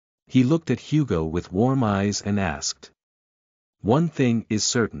 He looked at Hugo with warm eyes and asked. One thing is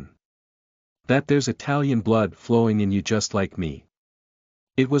certain. That there's Italian blood flowing in you just like me.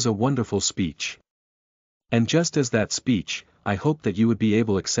 It was a wonderful speech. And just as that speech, I hope that you would be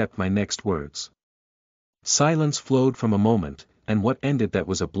able to accept my next words. Silence flowed from a moment, and what ended that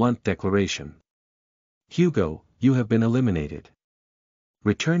was a blunt declaration. Hugo, you have been eliminated.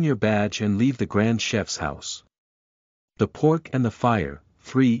 Return your badge and leave the Grand Chef's house. The Pork and the Fire,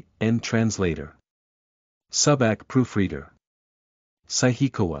 3, End Translator. Subak Proofreader.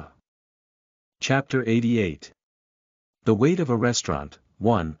 Saihikawa. Chapter 88. The Weight of a Restaurant,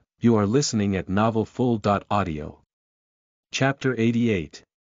 1, you are listening at novelfull.audio. Chapter 88.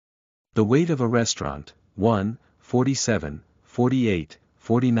 The Weight of a Restaurant, 1, 47, 48,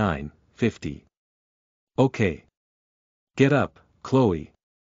 49, 50. Okay. Get up, Chloe.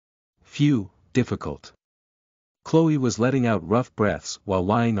 Phew, difficult. Chloe was letting out rough breaths while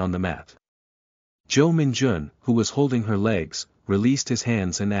lying on the mat. Joe Minjun, who was holding her legs, released his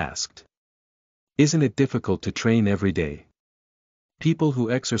hands and asked. Isn't it difficult to train every day? People who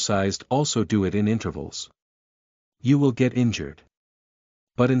exercised also do it in intervals. You will get injured.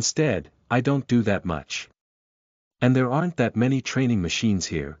 But instead, I don't do that much. And there aren't that many training machines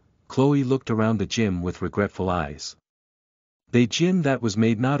here. Chloe looked around the gym with regretful eyes. The gym that was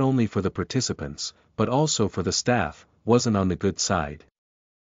made not only for the participants, but also for the staff, wasn't on the good side.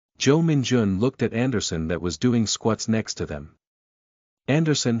 Joe Minjun looked at Anderson that was doing squats next to them.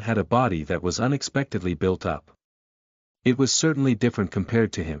 Anderson had a body that was unexpectedly built up. It was certainly different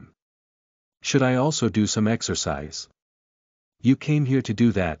compared to him. Should I also do some exercise? You came here to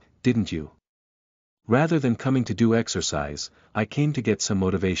do that, didn't you? Rather than coming to do exercise, I came to get some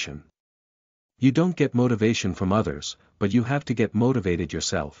motivation. You don't get motivation from others, but you have to get motivated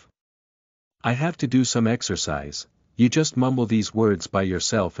yourself. I have to do some exercise. You just mumble these words by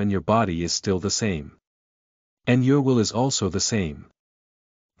yourself and your body is still the same. And your will is also the same.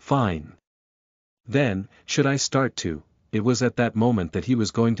 Fine. Then, should I start to? It was at that moment that he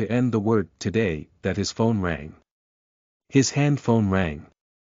was going to end the word today that his phone rang. His hand phone rang.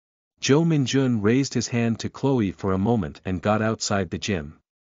 Jo Min-jun raised his hand to Chloe for a moment and got outside the gym.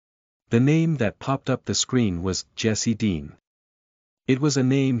 The name that popped up the screen was Jesse Dean. It was a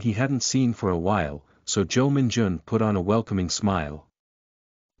name he hadn't seen for a while, so Jo Min-jun put on a welcoming smile.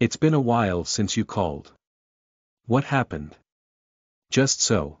 It's been a while since you called. What happened? Just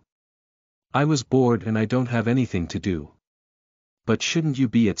so. I was bored and I don't have anything to do. But shouldn't you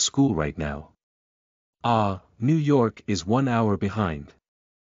be at school right now? Ah, New York is 1 hour behind.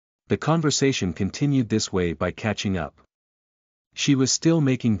 The conversation continued this way by catching up. She was still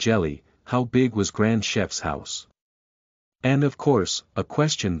making jelly. How big was Grand Chef's house? And of course, a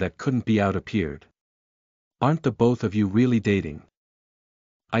question that couldn't be out appeared. Aren't the both of you really dating?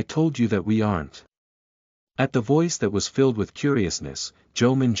 I told you that we aren't. At the voice that was filled with curiousness,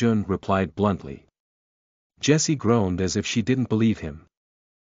 Jo Min-jun replied bluntly. Jessie groaned as if she didn't believe him.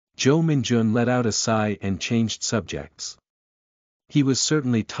 Jo Min-jun let out a sigh and changed subjects. He was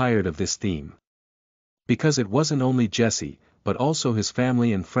certainly tired of this theme. Because it wasn't only Jessie, but also his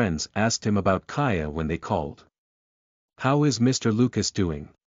family and friends asked him about Kaya when they called. How is Mr. Lucas doing?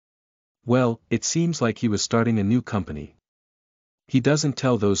 Well, it seems like he was starting a new company. He doesn't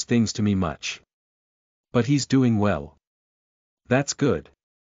tell those things to me much. But he's doing well. That's good.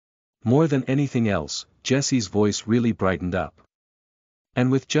 More than anything else, Jessie's voice really brightened up.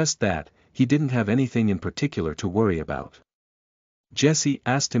 And with just that, he didn't have anything in particular to worry about. Jessie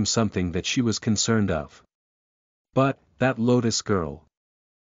asked him something that she was concerned of. But, that Lotus girl.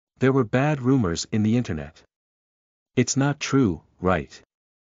 There were bad rumors in the internet. It's not true, right?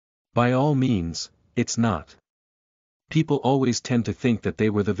 By all means, it's not. People always tend to think that they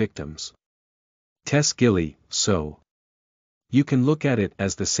were the victims. Tess Gilly, so. You can look at it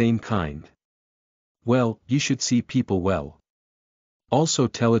as the same kind. Well, you should see people well. Also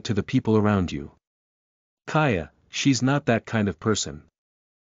tell it to the people around you. Kaya, she's not that kind of person.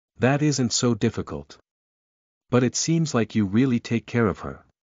 That isn't so difficult. But it seems like you really take care of her.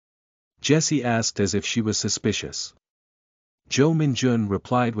 Jessie asked as if she was suspicious. Jo Min-jun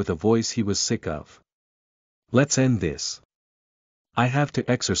replied with a voice he was sick of. Let's end this. I have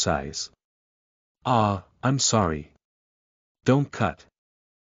to exercise. Ah, I'm sorry. Don't cut.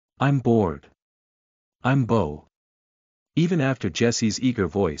 I'm bored. I'm Bo. Even after Jessie's eager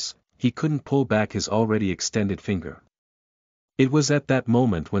voice, he couldn't pull back his already extended finger. It was at that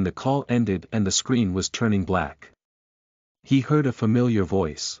moment when the call ended and the screen was turning black. He heard a familiar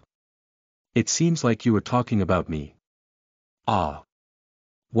voice. It seems like you were talking about me. Ah.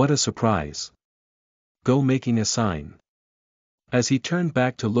 What a surprise. Go making a sign. As he turned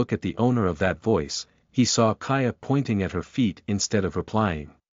back to look at the owner of that voice, he saw Kaya pointing at her feet instead of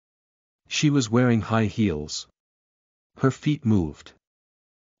replying. She was wearing high heels. Her feet moved.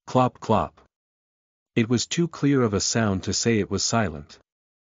 Clop clop. It was too clear of a sound to say it was silent.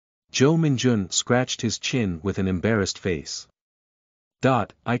 Jo Min-jun scratched his chin with an embarrassed face.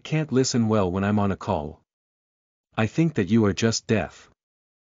 I can't listen well when I'm on a call. I think that you are just deaf.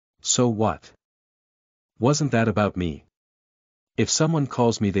 So what? Wasn't that about me? If someone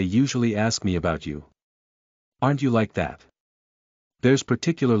calls me they usually ask me about you. Aren't you like that? There's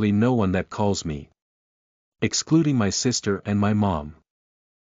particularly no one that calls me. Excluding my sister and my mom.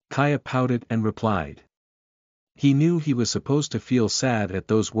 Kaya pouted and replied. He knew he was supposed to feel sad at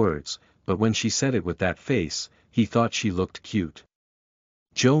those words, but when she said it with that face, he thought she looked cute.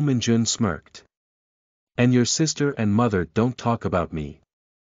 Jo Min-jun smirked. And your sister and mother don't talk about me.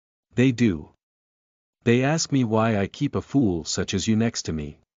 They do. They ask me why I keep a fool such as you next to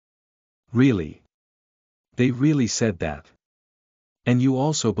me. Really? They really said that. And you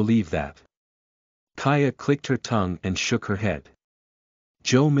also believe that? Kaya clicked her tongue and shook her head.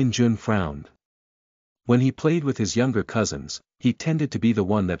 Jo Min-jun frowned. When he played with his younger cousins, he tended to be the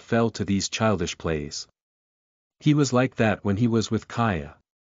one that fell to these childish plays. He was like that when he was with Kaya.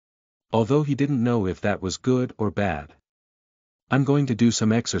 Although he didn't know if that was good or bad. I'm going to do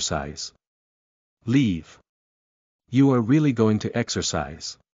some exercise. Leave. You are really going to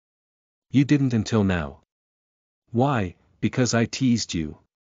exercise? You didn't until now. Why? Because I teased you.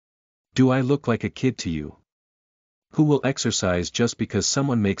 Do I look like a kid to you? Who will exercise just because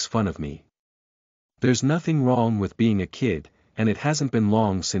someone makes fun of me? There's nothing wrong with being a kid, and it hasn't been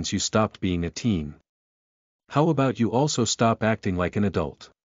long since you stopped being a teen. How about you also stop acting like an adult?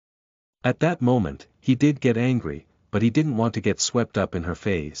 At that moment, he did get angry, but he didn't want to get swept up in her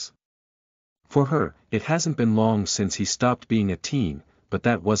phase. For her, it hasn't been long since he stopped being a teen, but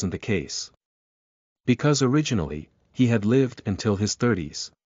that wasn't the case. Because originally, he had lived until his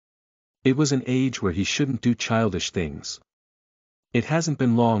 30s. It was an age where he shouldn't do childish things. It hasn't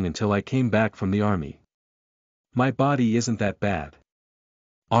been long until I came back from the army. My body isn't that bad.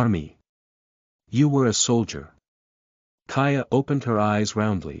 Army. You were a soldier. Kaya opened her eyes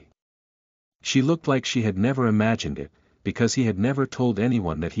roundly. She looked like she had never imagined it, because he had never told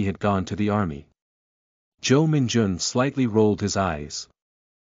anyone that he had gone to the army. Jo Minjun slightly rolled his eyes.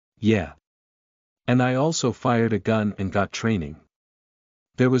 Yeah. And I also fired a gun and got training.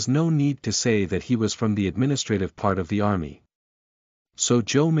 There was no need to say that he was from the administrative part of the army. So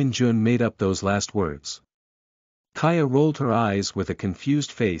Jo Minjun made up those last words. Kaya rolled her eyes with a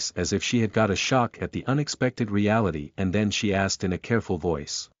confused face as if she had got a shock at the unexpected reality, and then she asked in a careful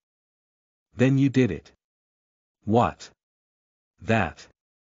voice. Then you did it. What? That.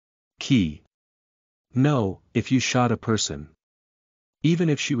 Key. No, if you shot a person. Even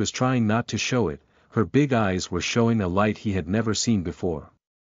if she was trying not to show it, her big eyes were showing a light he had never seen before.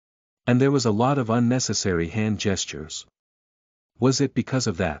 And there was a lot of unnecessary hand gestures. Was it because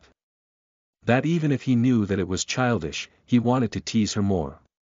of that? That even if he knew that it was childish, he wanted to tease her more.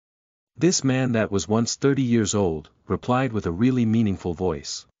 This man that was once 30 years old, replied with a really meaningful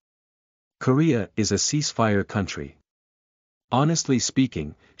voice. Korea is a ceasefire country. Honestly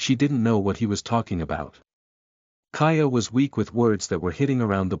speaking, she didn't know what he was talking about. Kaya was weak with words that were hitting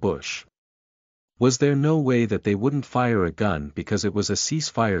around the bush. Was there no way that they wouldn't fire a gun because it was a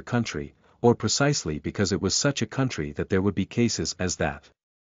ceasefire country, or precisely because it was such a country that there would be cases as that?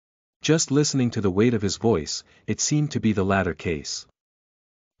 Just listening to the weight of his voice, it seemed to be the latter case.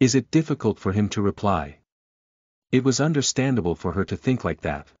 Is it difficult for him to reply? It was understandable for her to think like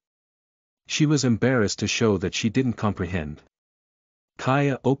that. She was embarrassed to show that she didn't comprehend.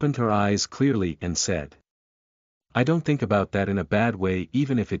 Kaya opened her eyes clearly and said. I don't think about that in a bad way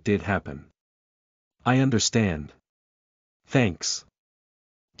even if it did happen. I understand. Thanks.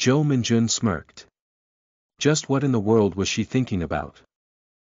 Jo Minjun smirked. Just what in the world was she thinking about?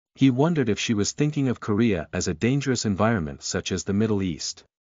 He wondered if she was thinking of Korea as a dangerous environment such as the Middle East.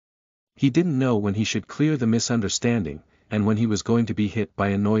 He didn't know when he should clear the misunderstanding, and when he was going to be hit by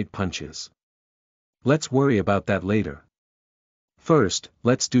annoyed punches. Let's worry about that later. First,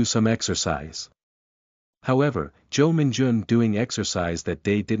 let's do some exercise. However, Jo Minjun doing exercise that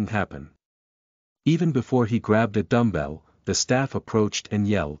day didn't happen. Even before he grabbed a dumbbell, the staff approached and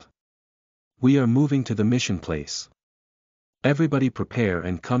yelled. We are moving to the mission place. Everybody prepare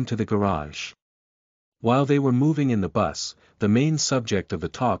and come to the garage. While they were moving in the bus, the main subject of the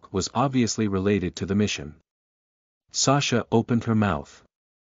talk was obviously related to the mission. Sasha opened her mouth.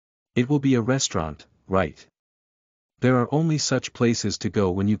 It will be a restaurant, right? There are only such places to go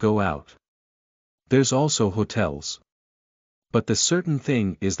when you go out. There's also hotels. But the certain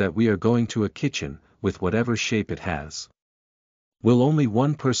thing is that we are going to a kitchen, with whatever shape it has. Will only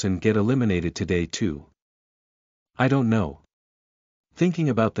one person get eliminated today too? I don't know. Thinking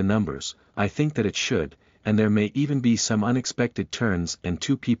about the numbers, I think that it should, and there may even be some unexpected turns and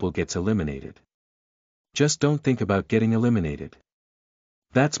 2 people gets eliminated. Just don't think about getting eliminated.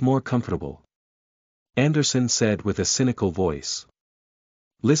 That's more comfortable. Anderson said with a cynical voice.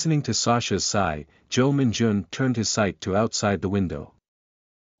 Listening to Sasha's sigh, Jo Minjun turned his sight to outside the window.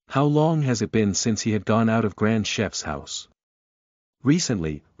 How long has it been since he had gone out of Grand Chef's house?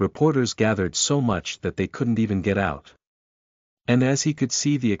 Recently, reporters gathered so much that they couldn't even get out. And as he could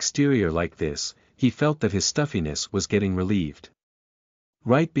see the exterior like this, he felt that his stuffiness was getting relieved.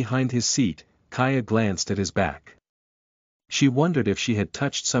 Right behind his seat, Kaya glanced at his back. She wondered if she had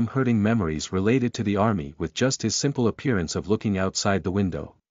touched some hurting memories related to the army with just his simple appearance of looking outside the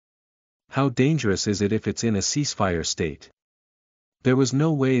window. How dangerous is it if it's in a ceasefire state? There was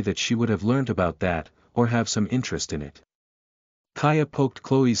no way that she would have learnt about that, or have some interest in it. Kaya poked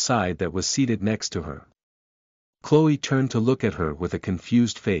Chloe's side that was seated next to her. Chloe turned to look at her with a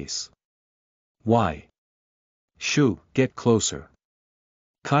confused face. Why? Shoo, get closer.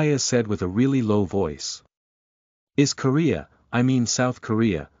 Kaya said with a really low voice. Is Korea, I mean South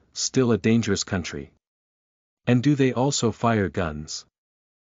Korea, still a dangerous country? And do they also fire guns?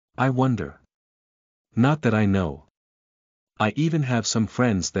 I wonder. Not that I know. I even have some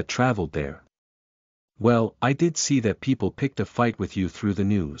friends that traveled there. Well, I did see that people picked a fight with you through the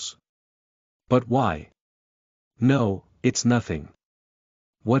news. But why? No, it's nothing.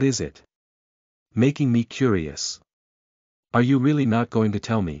 What is it? Making me curious. Are you really not going to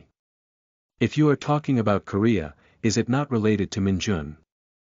tell me? If you are talking about Korea, is it not related to Minjun?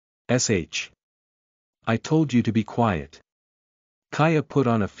 I told you to be quiet. Kaya put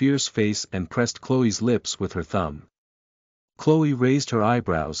on a fierce face and pressed Chloe's lips with her thumb. Chloe raised her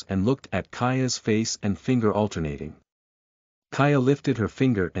eyebrows and looked at Kaya's face and finger alternating. Kaya lifted her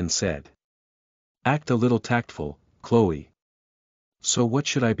finger and said, "Act a little tactful, Chloe." "So what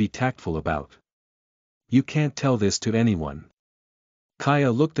should I be tactful about? You can't tell this to anyone."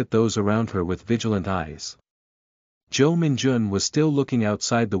 Kaya looked at those around her with vigilant eyes. Jo Minjun was still looking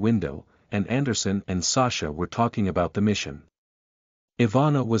outside the window, and Anderson and Sasha were talking about the mission.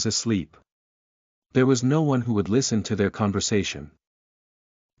 Ivana was asleep. There was no one who would listen to their conversation.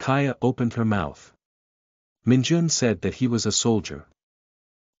 Kaya opened her mouth. Minjun said that he was a soldier.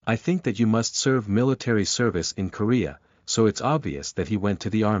 "I think that you must serve military service in Korea, so it's obvious that he went to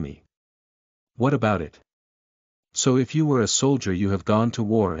the army." "What about it? So if you were a soldier you have gone to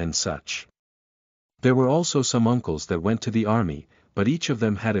war and such." There were also some uncles that went to the army, but each of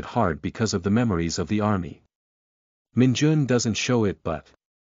them had it hard because of the memories of the army. Minjun doesn't show it, but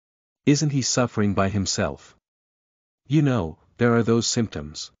isn't he suffering by himself? You know, there are those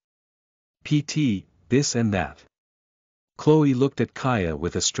symptoms. PT, this and that. Chloe looked at Kaya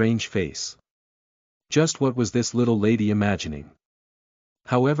with a strange face. Just what was this little lady imagining?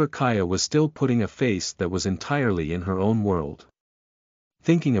 However, Kaya was still putting a face that was entirely in her own world.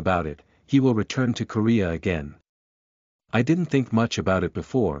 Thinking about it, he will return to Korea again. I didn't think much about it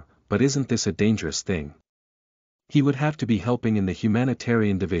before, but isn't this a dangerous thing? He would have to be helping in the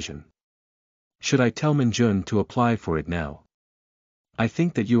humanitarian division. Should I tell Minjun to apply for it now? I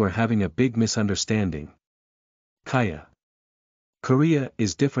think that you are having a big misunderstanding. Kaya. Korea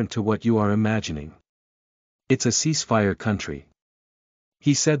is different to what you are imagining. It's a ceasefire country.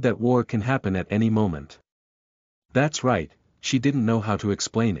 He said that war can happen at any moment. That's right, she didn't know how to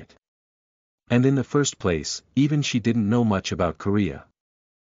explain it. And in the first place, even she didn't know much about Korea.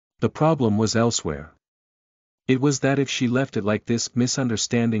 The problem was elsewhere. It was that if she left it like this,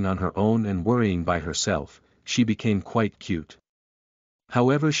 misunderstanding on her own and worrying by herself, she became quite cute.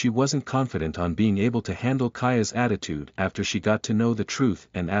 However, she wasn't confident on being able to handle Kaya's attitude after she got to know the truth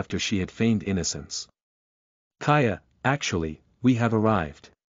and after she had feigned innocence. Kaya, actually, we have arrived.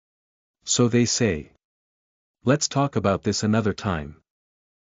 So they say. Let's talk about this another time.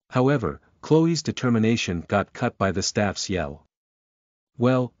 However, Chloe's determination got cut by the staff's yell.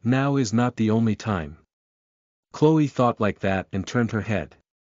 Well, now is not the only time. Chloe thought like that and turned her head.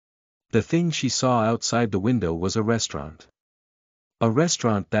 The thing she saw outside the window was a restaurant. A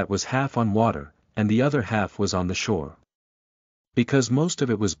restaurant that was half on water, and the other half was on the shore. Because most of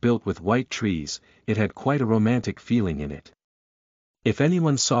it was built with white trees, it had quite a romantic feeling in it. If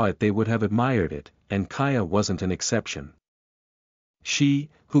anyone saw it they would have admired it, and Kaya wasn't an exception. She,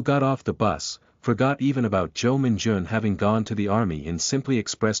 who got off the bus, forgot even about Jo Minjun having gone to the army and simply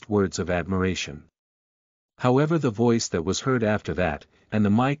expressed words of admiration. However, the voice that was heard after that, and the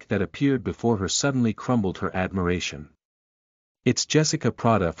mic that appeared before her suddenly crumbled her admiration. It's Jessica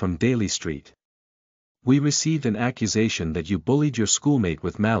Prada from Daly Street. We received an accusation that you bullied your schoolmate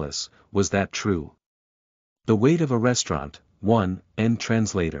with malice, was that true? The Weight of a Restaurant, 1, End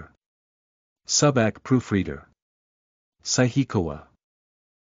Translator. Subak Proofreader. Saihikawa.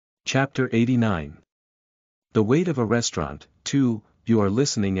 Chapter 89. The Weight of a Restaurant, 2, you are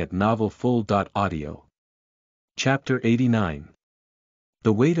listening at novelfull.audio. Chapter 89.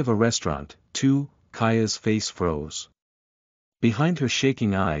 The Weight of a Restaurant, 2, Kaya's face froze. Behind her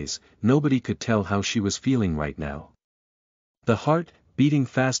shaking eyes, nobody could tell how she was feeling right now. The heart, beating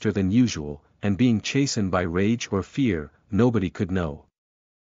faster than usual, and being chastened by rage or fear, nobody could know.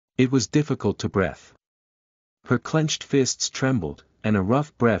 It was difficult to breathe. Her clenched fists trembled, and a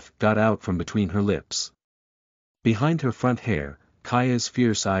rough breath got out from between her lips. Behind her front hair, Kaya's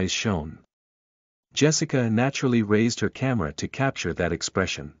fierce eyes shone. Jessica naturally raised her camera to capture that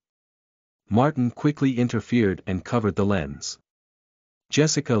expression. Martin quickly interfered and covered the lens.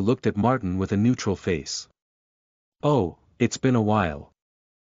 Jessica looked at Martin with a neutral face. Oh, it's been a while.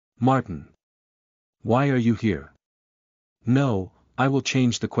 Martin. Why are you here? No, I will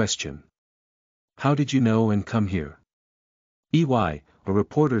change the question. How did you know and come here? A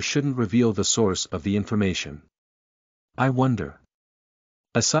reporter shouldn't reveal the source of the information. I wonder.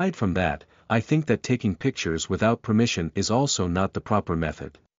 Aside from that, I think that taking pictures without permission is also not the proper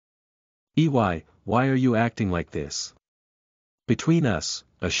method. Why are you acting like this? Between us,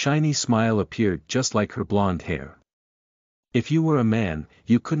 a shiny smile appeared just like her blonde hair. If you were a man,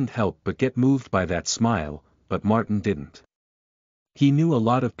 you couldn't help but get moved by that smile, but Martin didn't. He knew a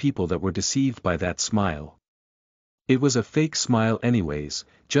lot of people that were deceived by that smile. It was a fake smile anyways,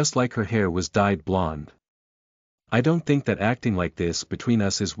 just like her hair was dyed blonde. I don't think that acting like this between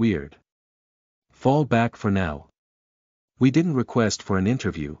us is weird. Fall back for now. We didn't request for an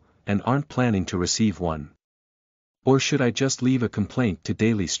interview, and aren't planning to receive one. Or should I just leave a complaint to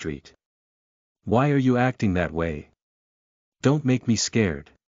Daly Street? Why are you acting that way? Don't make me scared.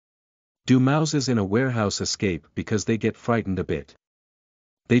 Do mouses in a warehouse escape because they get frightened a bit?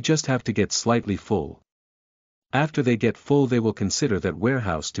 They just have to get slightly full. After they get full they will consider that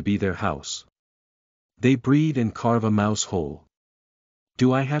warehouse to be their house. They breed and carve a mouse hole.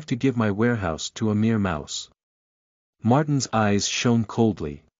 Do I have to give my warehouse to a mere mouse? Martin's eyes shone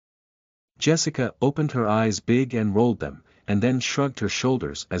coldly. Jessica opened her eyes big and rolled them, and then shrugged her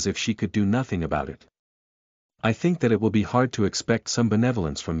shoulders as if she could do nothing about it. I think that it will be hard to expect some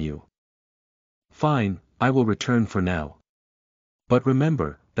benevolence from you. Fine, I will return for now. But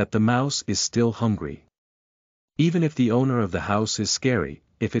remember, that the mouse is still hungry. Even if the owner of the house is scary,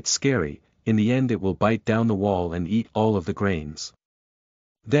 if it's scary, in the end it will bite down the wall and eat all of the grains.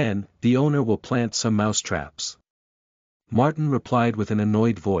 Then, the owner will plant some mouse traps. Martin replied with an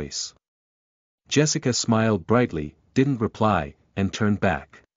annoyed voice. Jessica smiled brightly, didn't reply, and turned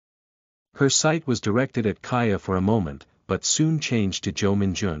back. Her sight was directed at Kaya for a moment, but soon changed to Jo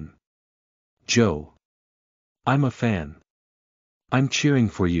Min-jun. Joe. I'm a fan. I'm cheering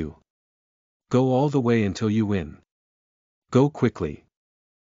for you. Go all the way until you win. Go quickly.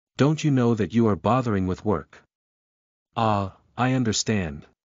 Don't you know that you are bothering with work? Ah, I understand.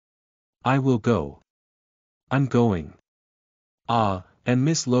 I will go. I'm going. Ah, and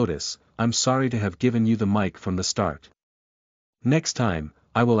Miss Lotus, I'm sorry to have given you the mic from the start. Next time,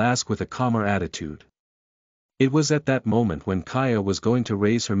 I will ask with a calmer attitude. It was at that moment when Kaya was going to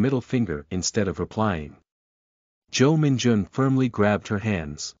raise her middle finger instead of replying. Jo Min-jun firmly grabbed her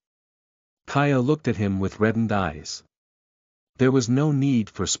hands. Kaya looked at him with reddened eyes. There was no need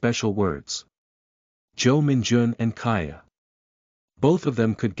for special words. Jo Min-jun and Kaya. Both of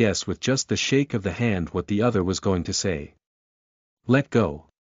them could guess with just the shake of the hand what the other was going to say. Let go.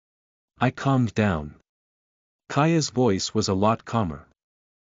 I calmed down. Kaya's voice was a lot calmer.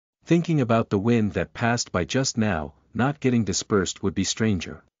 Thinking about the wind that passed by just now, not getting dispersed would be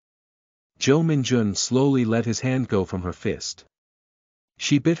stranger. Jo Min-jun slowly let his hand go from her fist.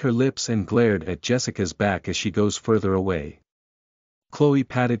 She bit her lips and glared at Jessica's back as she goes further away. Chloe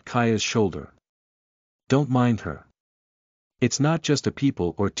patted Kaya's shoulder. Don't mind her. It's not just a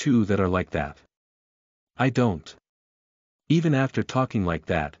people or two that are like that. I don't. Even after talking like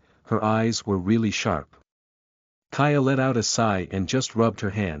that, her eyes were really sharp. Kaya let out a sigh and just rubbed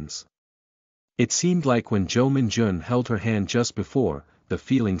her hands. It seemed like when Jo Min-jun held her hand just before, the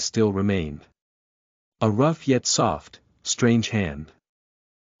feeling still remained. A rough yet soft, strange hand.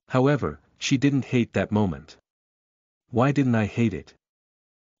 However, she didn't hate that moment. Why didn't I hate it?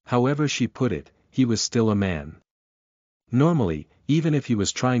 However she put it, he was still a man. Normally, even if he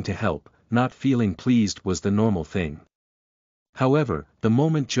was trying to help, not feeling pleased was the normal thing. However, the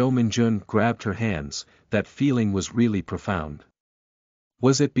moment Jo Min-jun grabbed her hands, that feeling was really profound.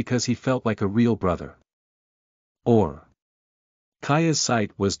 Was it because he felt like a real brother? Or? Kaya's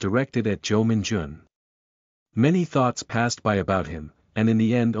sight was directed at Jo Min-jun. Many thoughts passed by about him, and in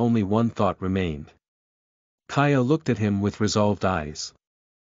the end only one thought remained. Kaya looked at him with resolved eyes.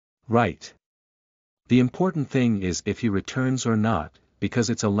 Right. The important thing is if he returns or not, because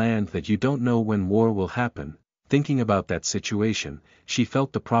it's a land that you don't know when war will happen. Thinking about that situation, she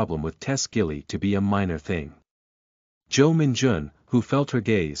felt the problem with Tess Gilly to be a minor thing. Jo Min-jun, who felt her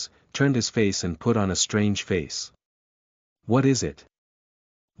gaze, turned his face and put on a strange face. What is it?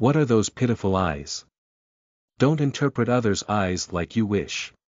 What are those pitiful eyes? Don't interpret others' eyes like you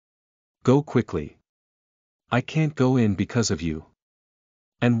wish. Go quickly. I can't go in because of you.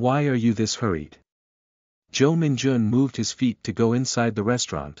 And why are you this hurried? Jo Min-jun moved his feet to go inside the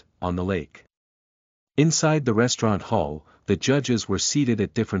restaurant, on the lake. Inside the restaurant hall, the judges were seated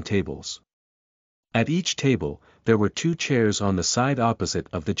at different tables. At each table, there were 2 chairs on the side opposite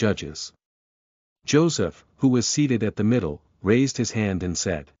of the judges. Joseph, who was seated at the middle, raised his hand and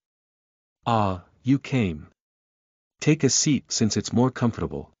said, "Ah, you came. Take a seat since it's more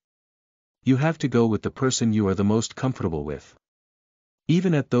comfortable. You have to go with the person you are the most comfortable with."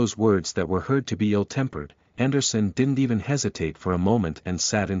 Even at those words that were heard to be ill-tempered, Anderson didn't even hesitate for a moment and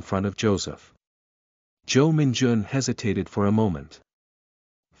sat in front of Joseph. Jo Min-jun hesitated for a moment.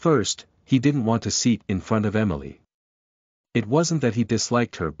 First, he didn't want a seat in front of Emily. It wasn't that he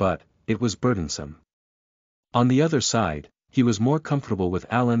disliked her but, it was burdensome. On the other side, he was more comfortable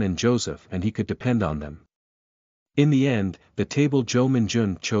with Alan and Joseph and he could depend on them. In the end, the table Jo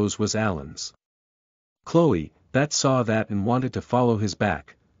Min-jun chose was Alan's. Chloe, that saw that and wanted to follow his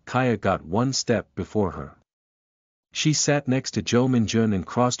back. Kaya got one step before her. She sat next to Jo Min-jun and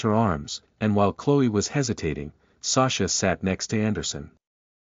crossed her arms, and while Chloe was hesitating, Sasha sat next to Anderson.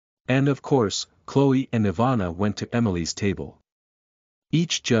 And of course, Chloe and Ivana went to Emily's table.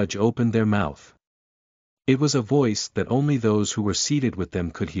 Each judge opened their mouth. It was a voice that only those who were seated with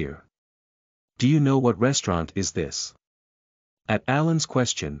them could hear. Do you know what restaurant is this? At Alan's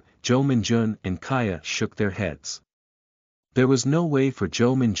question, Jo Min-jun and Kaya shook their heads. There was no way for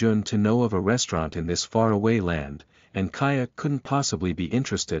Jo Min-jun to know of a restaurant in this faraway land, and Kaya couldn't possibly be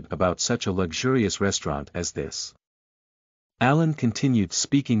interested about such a luxurious restaurant as this. Alan continued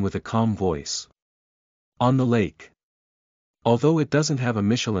speaking with a calm voice. On the lake. Although it doesn't have a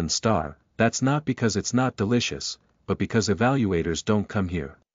Michelin star, that's not because it's not delicious, but because evaluators don't come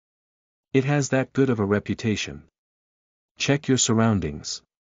here. It has that good of a reputation. Check your surroundings.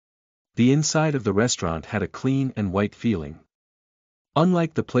 The inside of the restaurant had a clean and white feeling.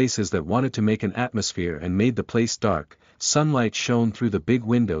 Unlike the places that wanted to make an atmosphere and made the place dark, sunlight shone through the big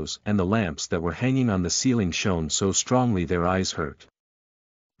windows and the lamps that were hanging on the ceiling shone so strongly their eyes hurt.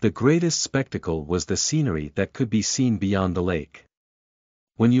 The greatest spectacle was the scenery that could be seen beyond the lake.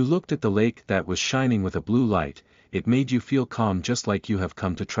 When you looked at the lake that was shining with a blue light, it made you feel calm just like you have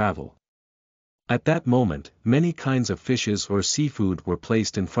come to travel. At that moment, many kinds of fishes or seafood were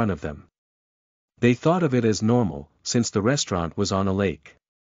placed in front of them. They thought of it as normal, since the restaurant was on a lake.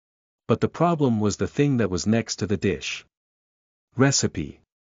 But the problem was the thing that was next to the dish. Recipe.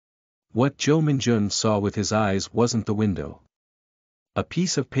 What Jo Min-jun saw with his eyes wasn't the window. A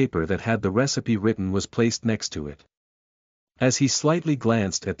piece of paper that had the recipe written was placed next to it. As he slightly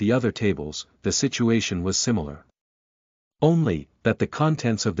glanced at the other tables, the situation was similar. Only, that the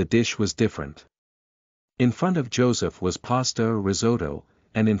contents of the dish was different. In front of Joseph was pasta or risotto,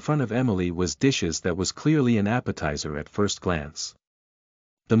 and in front of Emily was dishes that was clearly an appetizer at first glance.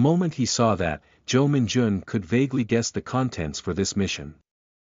 The moment he saw that, Jo Min-jun could vaguely guess the contents for this mission.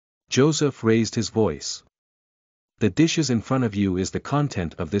 Joseph raised his voice. The dishes in front of you is the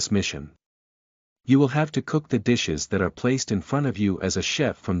content of this mission. You will have to cook the dishes that are placed in front of you as a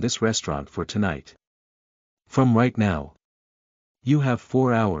chef from this restaurant for tonight. From right now. You have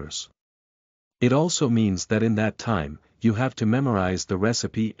 4 hours. It also means that in that time, you have to memorize the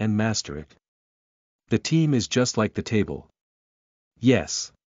recipe and master it. The team is just like the table.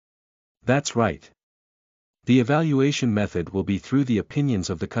 Yes. That's right. The evaluation method will be through the opinions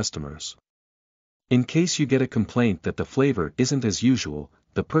of the customers. In case you get a complaint that the flavor isn't as usual,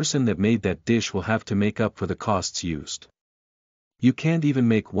 the person that made that dish will have to make up for the costs used. You can't even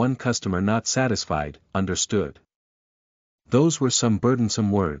make one customer not satisfied, understood? Those were some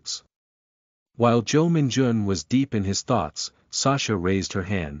burdensome words. While Jo Min-jun was deep in his thoughts, Sasha raised her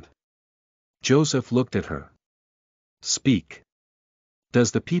hand. Joseph looked at her. Speak.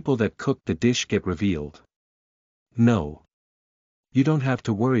 Does the people that cooked the dish get revealed? No. You don't have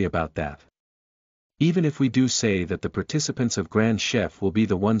to worry about that. Even if we do say that the participants of Grand Chef will be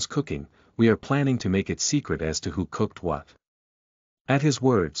the ones cooking, we are planning to make it secret as to who cooked what. At his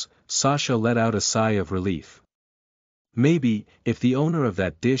words, Sasha let out a sigh of relief. Maybe, if the owner of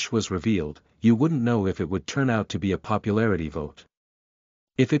that dish was revealed, you wouldn't know if it would turn out to be a popularity vote.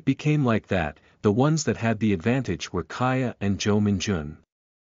 If it became like that, the ones that had the advantage were Kaya and Jo Min-jun.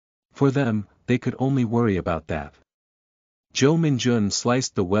 For them, they could only worry about that. Jo Min-jun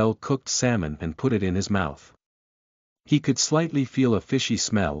sliced the well-cooked salmon and put it in his mouth. He could slightly feel a fishy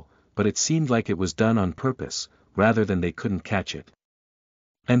smell, but it seemed like it was done on purpose, rather than they couldn't catch it.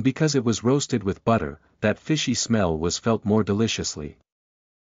 And because it was roasted with butter, that fishy smell was felt more deliciously.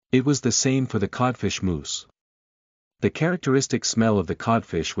 It was the same for the codfish mousse. The characteristic smell of the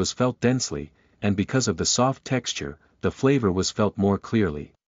codfish was felt densely, and because of the soft texture, the flavor was felt more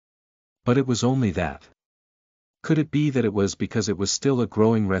clearly. But it was only that. Could it be that it was because it was still a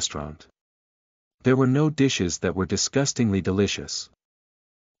growing restaurant? There were no dishes that were disgustingly delicious.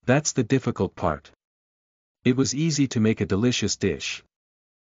 That's the difficult part. It was easy to make a delicious dish.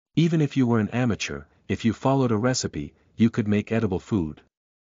 Even if you were an amateur, if you followed a recipe, you could make edible food.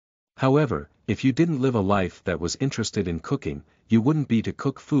 However, if you didn't live a life that was interested in cooking, you wouldn't be to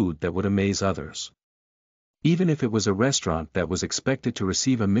cook food that would amaze others. Even if it was a restaurant that was expected to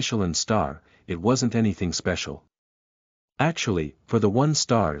receive a Michelin star, it wasn't anything special. Actually, for the 1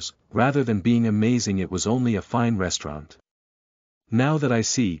 stars, rather than being amazing, it was only a fine restaurant. Now that I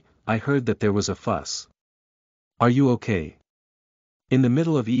see, I heard that there was a fuss. Are you okay? In the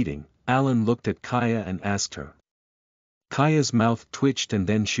middle of eating, Alan looked at Kaya and asked her. Kaya's mouth twitched and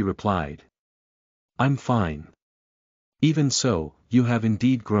then she replied. I'm fine. Even so, you have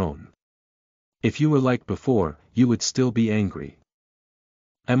indeed grown. If you were like before, you would still be angry.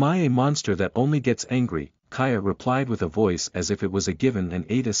 Am I a monster that only gets angry? Kaya replied with a voice as if it was a given and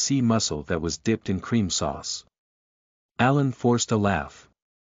ate a sea mussel that was dipped in cream sauce. Alan forced a laugh.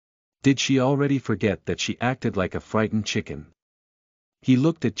 Did she already forget that she acted like a frightened chicken? He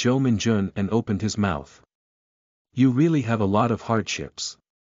looked at Jo Min-jun and opened his mouth. You really have a lot of hardships.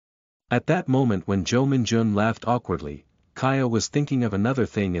 At that moment when Jo Min-jun laughed awkwardly, Kaya was thinking of another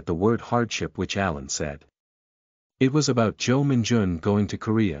thing at the word hardship which Alan said. It was about Jo Min-jun going to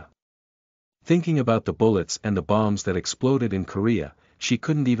Korea. Thinking about the bullets and the bombs that exploded in Korea, she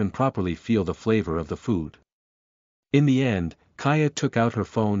couldn't even properly feel the flavor of the food. In the end, Kaya took out her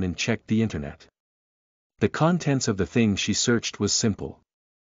phone and checked the internet. The contents of the thing she searched was simple.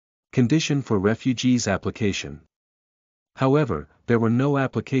 Condition for refugees application. However, there were no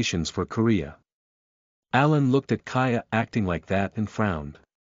applications for Korea. Alan looked at Kaya acting like that and frowned.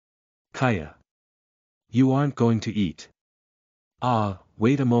 Kaya. You aren't going to eat. Ah,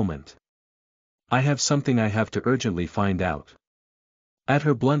 wait a moment. I have something I have to urgently find out. At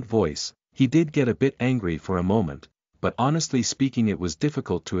her blunt voice, he did get a bit angry for a moment, but honestly speaking it was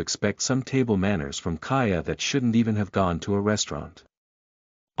difficult to expect some table manners from Kaya that shouldn't even have gone to a restaurant.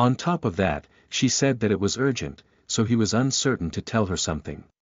 On top of that, she said that it was urgent, so he was uncertain to tell her something.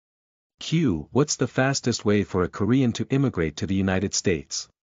 What's the fastest way for a Korean to immigrate to the United States?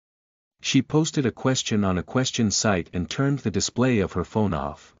 She posted a question on a question site and turned the display of her phone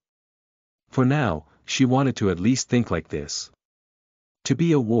off. For now, she wanted to at least think like this. To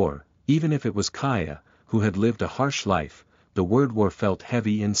be a war, even if it was Kaya, who had lived a harsh life, the word war felt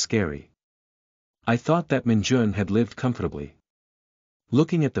heavy and scary. I thought that Min-jun had lived comfortably.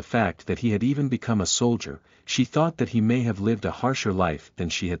 Looking at the fact that he had even become a soldier, she thought that he may have lived a harsher life than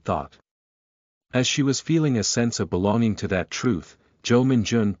she had thought. As she was feeling a sense of belonging to that truth, Jo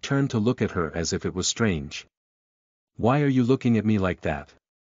Min-jun turned to look at her as if it was strange. Why are you looking at me like that?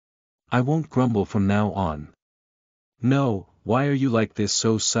 I won't grumble from now on. No, why are you like this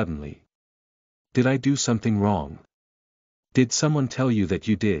so suddenly? Did I do something wrong? Did someone tell you that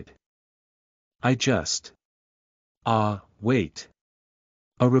you did? I just... wait.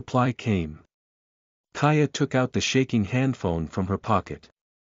 A reply came. Kaya took out the shaking handphone from her pocket.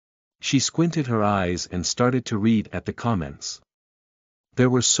 She squinted her eyes and started to read at the comments. There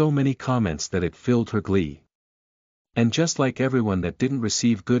were so many comments that it filled her glee. And just like everyone that didn't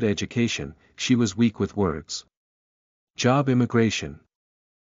receive good education, she was weak with words. Job immigration.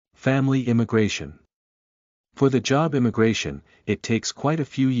 Family immigration. For the job immigration, it takes quite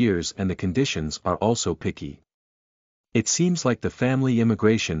a few years and the conditions are also picky. It seems like the family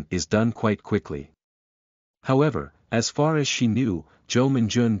immigration is done quite quickly. However, as far as she knew, Jo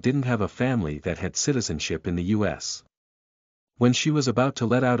Min-jun didn't have a family that had citizenship in the US. When she was about to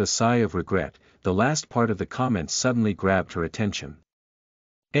let out a sigh of regret, the last part of the comments suddenly grabbed her attention.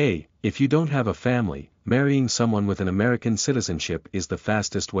 If you don't have a family, marrying someone with an American citizenship is the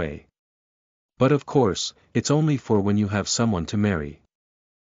fastest way. But of course, it's only for when you have someone to marry.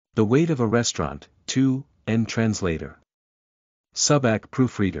 The wait of a restaurant, 2, End translator. Subak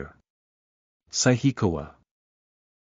proofreader. Saihikawa.